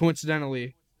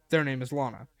 coincidentally, their name is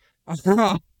Lana.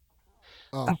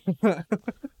 Oh. Thought you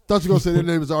were going to say their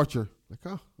name is Archer. Like,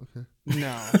 oh, okay.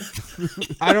 No.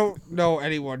 I don't know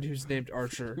anyone who's named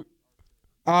Archer.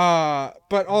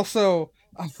 But also,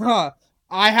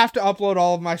 I have to upload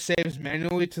all of my saves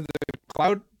manually to the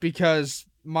cloud because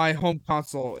my home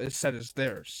console is set as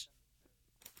theirs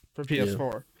for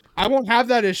PS4. Yeah. I won't have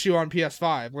that issue on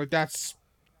PS5. Like that's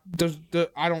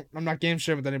I'm not game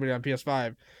sharing with anybody on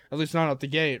PS5, at least not out the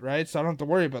gate, right? So I don't have to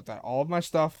worry about that. All of my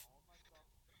stuff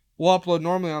will upload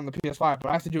normally on the PS5, but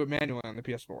I have to do it manually on the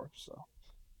PS4. So.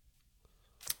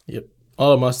 Yep.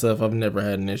 All of my stuff I've never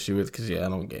had an issue with because I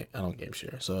don't game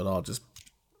share. So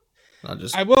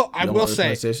I will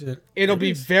say it'll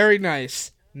be very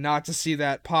nice not to see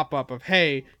that pop up of,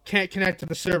 hey, can't connect to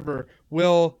the server.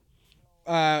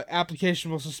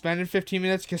 Application will suspend in 15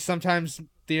 minutes because sometimes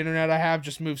the internet I have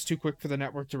just moves too quick for the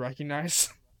network to recognize.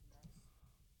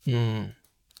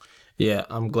 Yeah,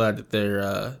 I'm glad that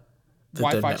their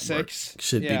Wi-Fi 6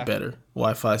 should be better.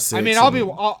 Wi-Fi 6. I mean, I'll be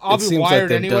wired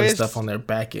like anyways. Done stuff on their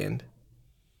back end.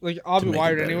 Like I'll be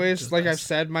wired anyways. Like I've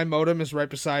said, my modem is right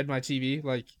beside my TV.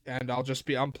 Like, and I'll just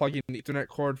be unplugging the Ethernet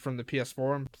cord from the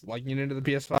PS4 and plugging it into the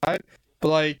PS5. But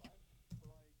like,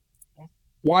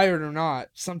 wired or not,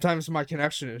 sometimes my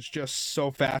connection is just so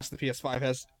fast. The PS4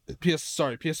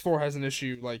 has an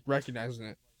issue like recognizing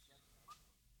it.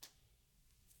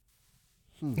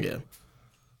 Yeah.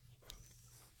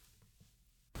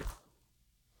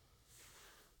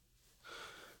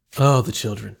 Oh, the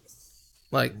children.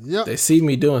 Like, They see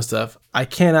me doing stuff. I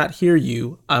cannot hear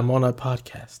you. I'm on a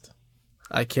podcast.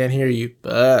 I can't hear you,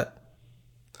 but...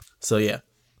 So, yeah.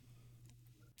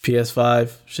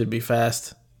 PS5 should be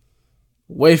fast.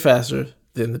 Way faster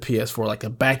than the PS4. Like, the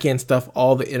back-end stuff,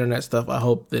 all the internet stuff, I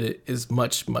hope that it is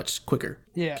much, much quicker.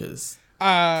 Yeah. Because...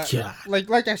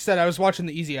 like I said, I was watching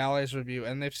the Easy Allies review,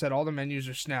 and they've said all the menus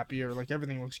are snappier. Like,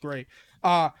 everything looks great.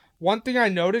 One thing I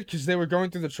noted, because they were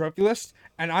going through the trophy list,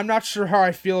 and I'm not sure how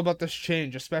I feel about this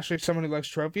change, especially as someone who likes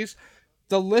trophies,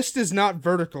 the list is not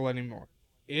vertical anymore.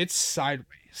 It's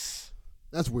sideways.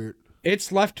 That's weird.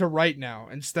 It's left to right now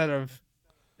instead of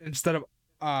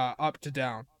up to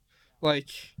down. Like,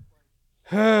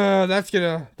 that's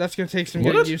gonna take some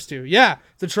getting used to. Yeah,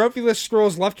 the trophy list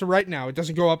scrolls left to right now. It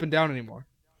doesn't go up and down anymore.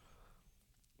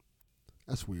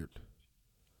 That's weird.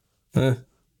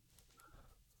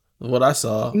 What I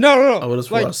saw. No.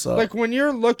 What I saw. Like when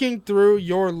you're looking through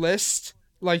your list,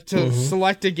 like to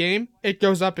select a game, it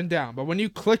goes up and down. But when you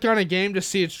click on a game to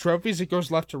see its trophies, it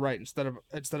goes left to right instead of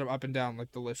up and down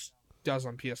like the list does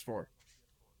on PS4.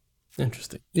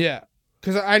 Interesting. Yeah,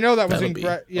 because I know that was a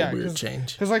weird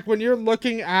change. Because like when you're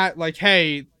looking at like,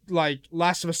 hey, like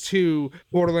Last of Us 2,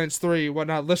 Borderlands 3,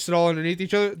 whatnot, listed all underneath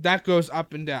each other, that goes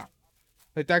up and down.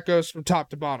 Like that goes from top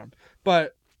to bottom.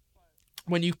 But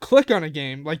when you click on a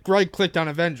game, like right clicked on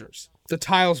Avengers, the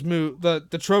tiles move, the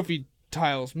trophy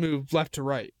tiles move left to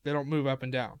right. They don't move up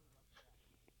and down.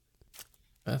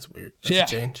 That's weird.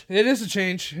 That's a change. It is a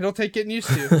change. It'll take getting used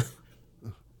to.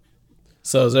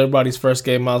 So is everybody's first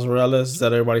game Miles Morales? Is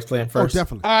that everybody's playing first? Oh,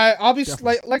 definitely. I'll be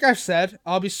like I've said,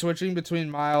 I'll be switching between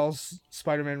Miles,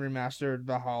 Spider-Man Remastered,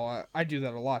 Valhalla. I do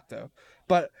that a lot though.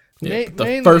 But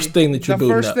the first thing that you're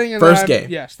booting up. First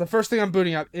game. Yes, the first thing I'm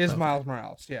booting up is Miles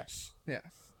Morales. Yes. Yeah.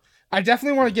 I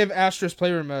definitely want to give Astra's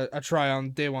Playroom a try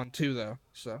on day one too, though.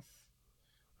 So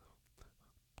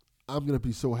I'm gonna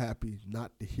be so happy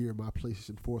not to hear my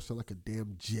PlayStation 4 sound like a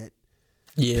damn jet.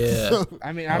 Yeah.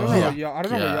 I mean, I don't know what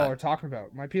y'all are talking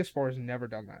about. My PS4 has never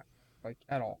done that, like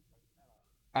at all.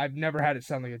 I've never had it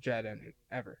sound like a jet engine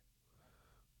ever.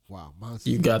 Wow,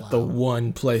 you got the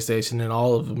one PlayStation in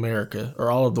all of America or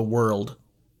all of the world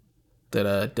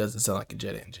that doesn't sound like a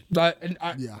jet engine. But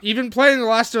even playing The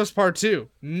Last of Us Part 2,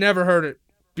 never heard it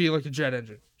be like a jet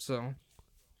engine. So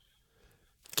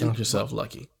count yourself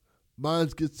lucky. Mine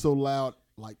gets so loud,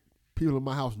 like people in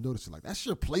my house notice it. Like, that's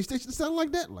your PlayStation sound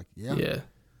like that? Like, yeah. Yeah.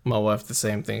 My wife, the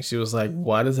same thing. She was like,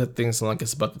 "Why does that thing sound like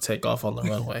it's about to take off on the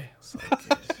runway?" It's,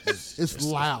 like, it's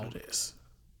loud. It is.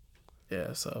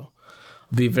 Yeah. So,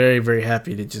 be very, very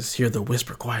happy to just hear the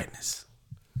whisper quietness.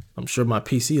 I'm sure my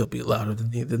PC will be louder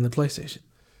than the PlayStation.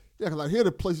 Yeah, because I hear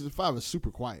the PlayStation 5 is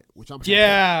super quiet, which I'm happy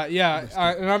Yeah,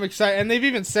 and I'm excited. And they've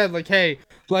even said, like, hey,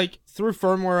 like, through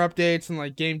firmware updates and,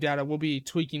 like, game data, we'll be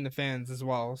tweaking the fans as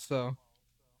well, so,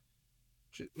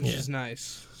 which is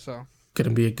nice, so.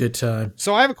 Gonna be a good time.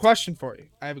 So I have a question for you.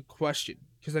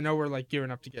 Because I know we're, like,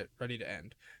 gearing up to get ready to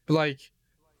end. But, like,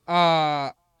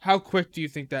 how quick do you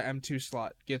think that M2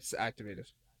 slot gets activated?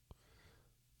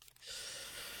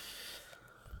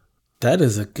 That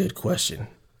is a good question.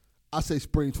 I say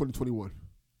spring 2021.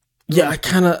 Yeah, I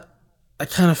kind of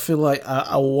feel like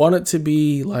I want it to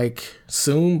be like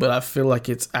soon, but I feel like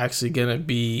it's actually gonna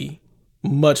be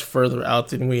much further out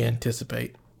than we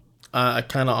anticipate. I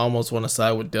kind of almost want to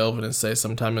side with Delvin and say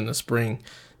sometime in the spring,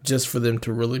 just for them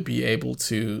to really be able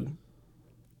to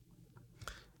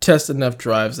test enough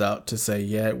drives out to say,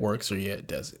 yeah, it works or yeah, it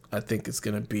doesn't. I think it's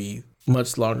gonna be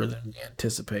much longer than we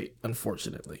anticipate,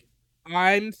 unfortunately.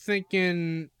 I'm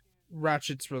thinking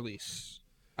Ratchet's release.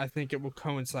 I think it will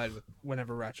coincide with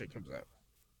whenever Ratchet comes out.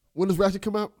 When does Ratchet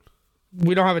come out?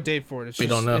 We don't have a date for it. We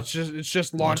don't know. It's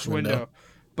just launch window.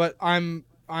 But I'm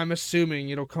assuming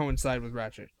it'll coincide with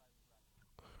Ratchet.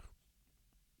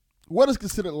 What is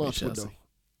considered launch window?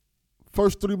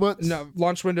 First 3 months? No,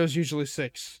 launch window is usually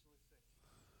 6.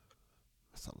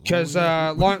 Because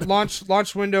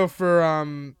launch window for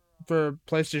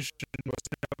PlayStation was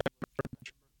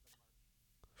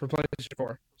for PlayStation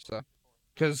 4. So,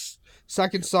 because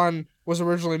Second Son was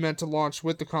originally meant to launch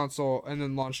with the console and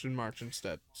then launched in March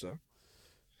instead. So,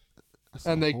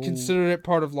 and they considered it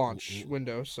part of launch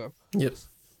window. So, yep,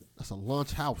 that's a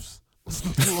launch house.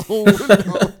 That's a long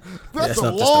window. That's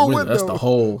a long window. That's the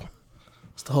whole.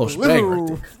 It's the whole shebang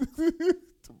right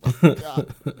there.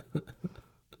 God.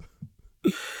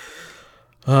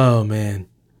 Oh man,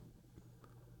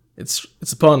 it's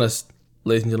upon us,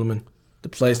 ladies and gentlemen. The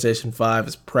PlayStation 5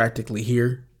 is practically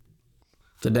here.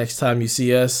 The next time you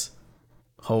see us,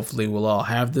 hopefully we'll all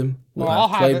have them. We'll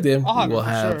have played them. We'll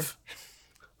have. Sure.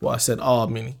 Well, I said all,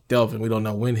 meaning Delvin. We don't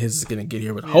know when his is going to get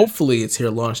here, but hopefully it's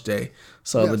here launch day.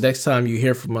 So the next time you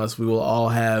hear from us, we will all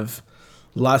have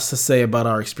lots to say about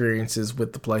our experiences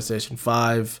with the PlayStation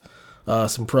 5.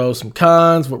 Some pros, some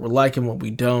cons, what we're liking, what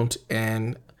we don't,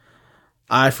 and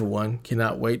I, for one,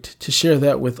 cannot wait to share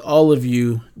that with all of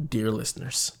you, dear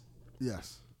listeners.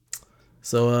 Yes.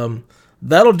 So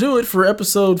that'll do it for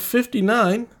episode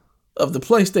 59 of the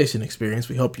PlayStation Experience.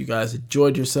 We hope you guys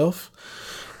enjoyed yourself.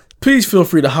 Please feel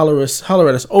free to holler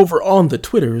at us over on the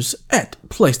Twitters at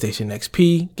PlayStation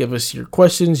XP. Give us your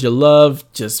questions, your love,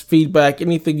 just feedback,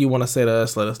 anything you want to say to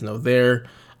us, let us know there.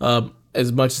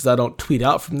 As much as I don't tweet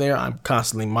out from there, I'm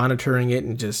constantly monitoring it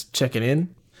and just checking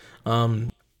in.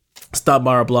 Stop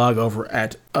by our blog over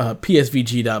at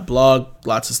psvg.blog.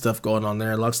 Lots of stuff going on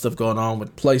there. Lots of stuff going on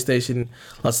with PlayStation.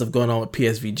 Lots of stuff going on with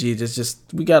PSVG. Just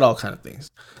we got all kind of things.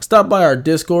 Stop by our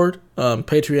Discord,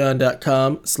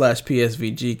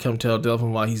 patreon.com/psvg. Come tell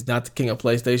Delvin why he's not the king of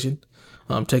PlayStation.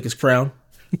 Take his crown.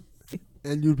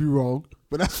 And you'd be wrong,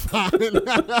 but that's fine.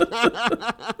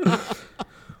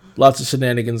 Lots of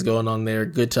shenanigans going on there.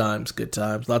 Good times.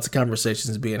 Lots of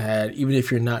conversations being had. Even if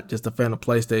you're not just a fan of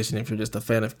PlayStation, if you're just a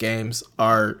fan of games,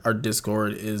 our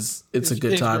Discord it's a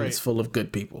good time. Great. It's full of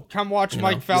good people. Come watch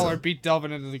Mike Fowler beat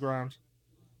Delvin into the ground.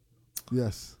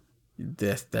 Yes.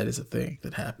 That is a thing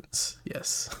that happens.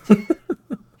 Yes. And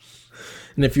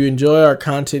if you enjoy our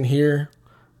content here,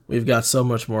 we've got so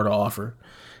much more to offer.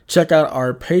 Check out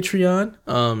our Patreon,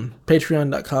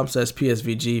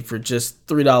 patreon.com/PSVG. For just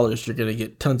 $3, you're going to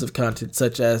get tons of content,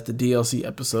 such as the DLC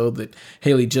episode that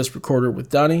Haley just recorded with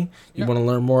Donnie. You want to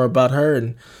learn more about her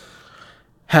and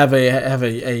have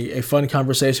a fun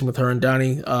conversation with her and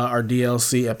Donnie. Our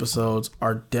DLC episodes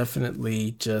are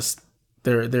definitely just,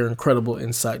 they're incredible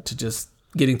insight to just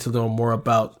getting to know more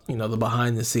about, the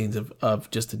behind the scenes of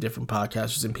just the different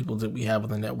podcasters and people that we have on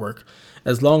the network,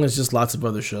 as long as just lots of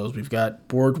other shows. We've got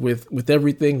Bored with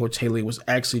Everything, which Haley was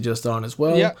actually just on as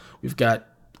well. Yep. We've got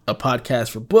a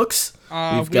podcast for books.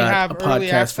 We've got a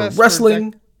podcast for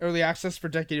wrestling. Early access for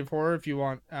Decade of Horror if you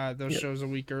want those shows a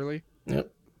week early.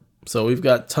 Yep. So we've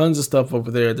got tons of stuff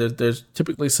over there. There's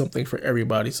typically something for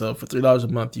everybody. So for $3 a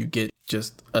month, you get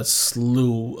just a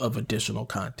slew of additional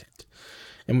content.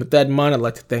 And with that in mind, I'd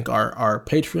like to thank our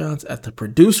Patreons at the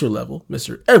producer level,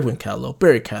 Mr. Edwin Callow,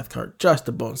 Barry Cathcart, Josh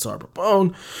the Bone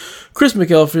Sarbabone, Chris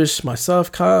McElfish,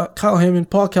 myself, Kyle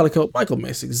Hammond, Paul Calico, Michael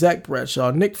Masick, Zach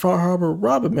Bradshaw, Nick Farharbor,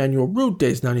 Rob Emanuel, Rude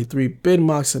Days 93, Ben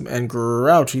Moxham, and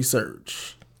Grouchy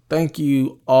Surge. Thank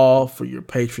you all for your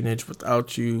patronage.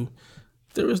 Without you,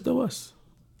 there is no us.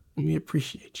 And we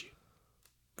appreciate you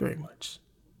very much.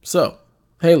 So,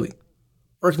 Haley,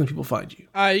 where can people find you?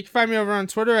 You can find me over on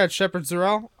Twitter at Shepard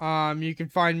Zarel. You can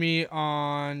find me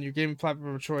on your gaming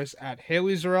platform of choice at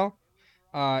Haley Zarel.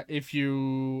 If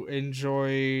you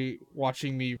enjoy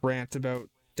watching me rant about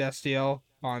Destiel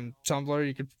on Tumblr,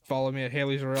 you can follow me at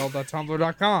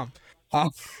haleyzarel.tumblr.com.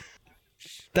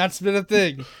 That's been a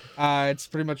thing. It's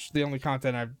pretty much the only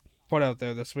content I've put out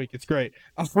there this week. It's great.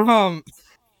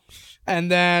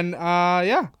 And then,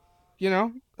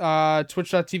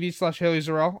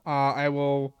 twitch.tv/HaleyZarel. I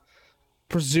will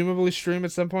presumably stream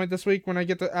at some point this week when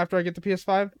after I get the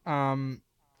PS5.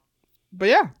 But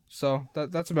yeah, so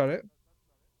that's about it.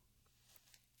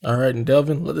 All right, and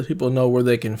Delvin, let the people know where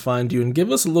they can find you and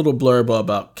give us a little blurb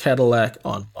about Cadillac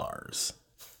on Mars.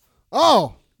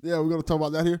 Oh, yeah, we're going to talk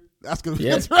about that here. That's going to be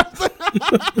interesting.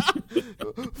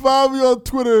 Find me on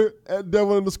Twitter at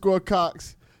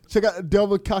Devil_Cox. Check out the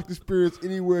Delvin Cox Experience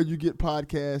anywhere you get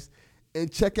podcasts.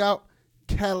 And check out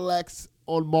Cadillacs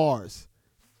on Mars.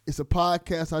 It's a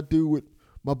podcast I do with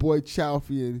my boy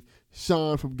Chalfie and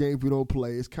Sean from Games We Don't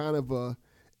Play. It's kind of a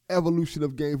evolution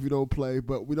of Games We Don't Play,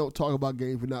 but we don't talk about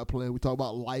games we're not playing. We talk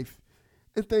about life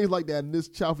and things like that. And this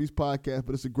Chalfie's podcast,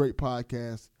 but it's a great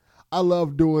podcast. I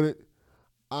love doing it.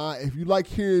 If you like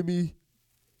hearing me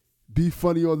be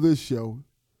funny on this show,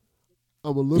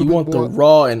 I'm a little bit more... You want the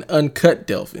raw and uncut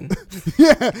Delvin.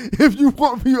 Yeah, if you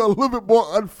want me a little bit more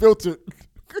unfiltered.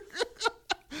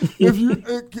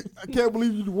 I can't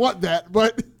believe you want that,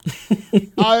 but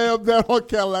I am that on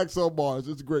Cadillacs on Mars.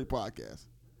 It's a great podcast.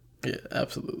 Yeah,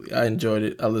 absolutely. I enjoyed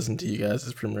it. I listened to you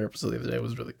guys' premiere episode the other day. It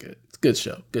was really good. It's a good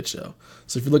show. Good show.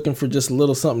 So if you're looking for just a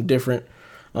little something different,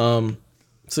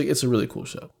 it's a really cool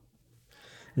show.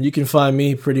 And you can find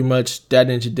me pretty much Dad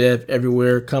Ninja Dev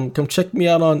everywhere. Come check me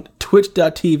out on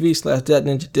twitch.tv/Dad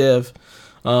Ninja Dev.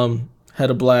 Had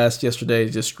a blast yesterday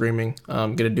just streaming.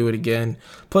 I'm going to do it again.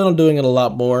 Plan on doing it a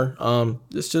lot more.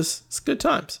 It's good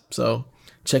times. So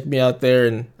check me out there.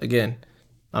 And again,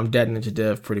 I'm Dad Ninja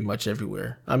Dev pretty much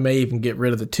everywhere. I may even get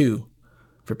rid of the 2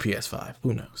 for PS5.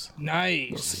 Who knows?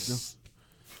 Nice.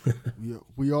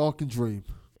 We all can dream.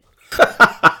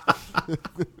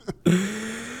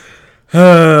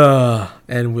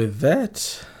 And with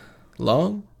that,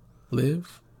 long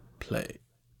live play.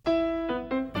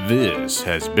 This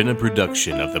has been a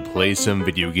production of the Play Some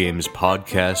Video Games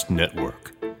Podcast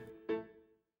Network.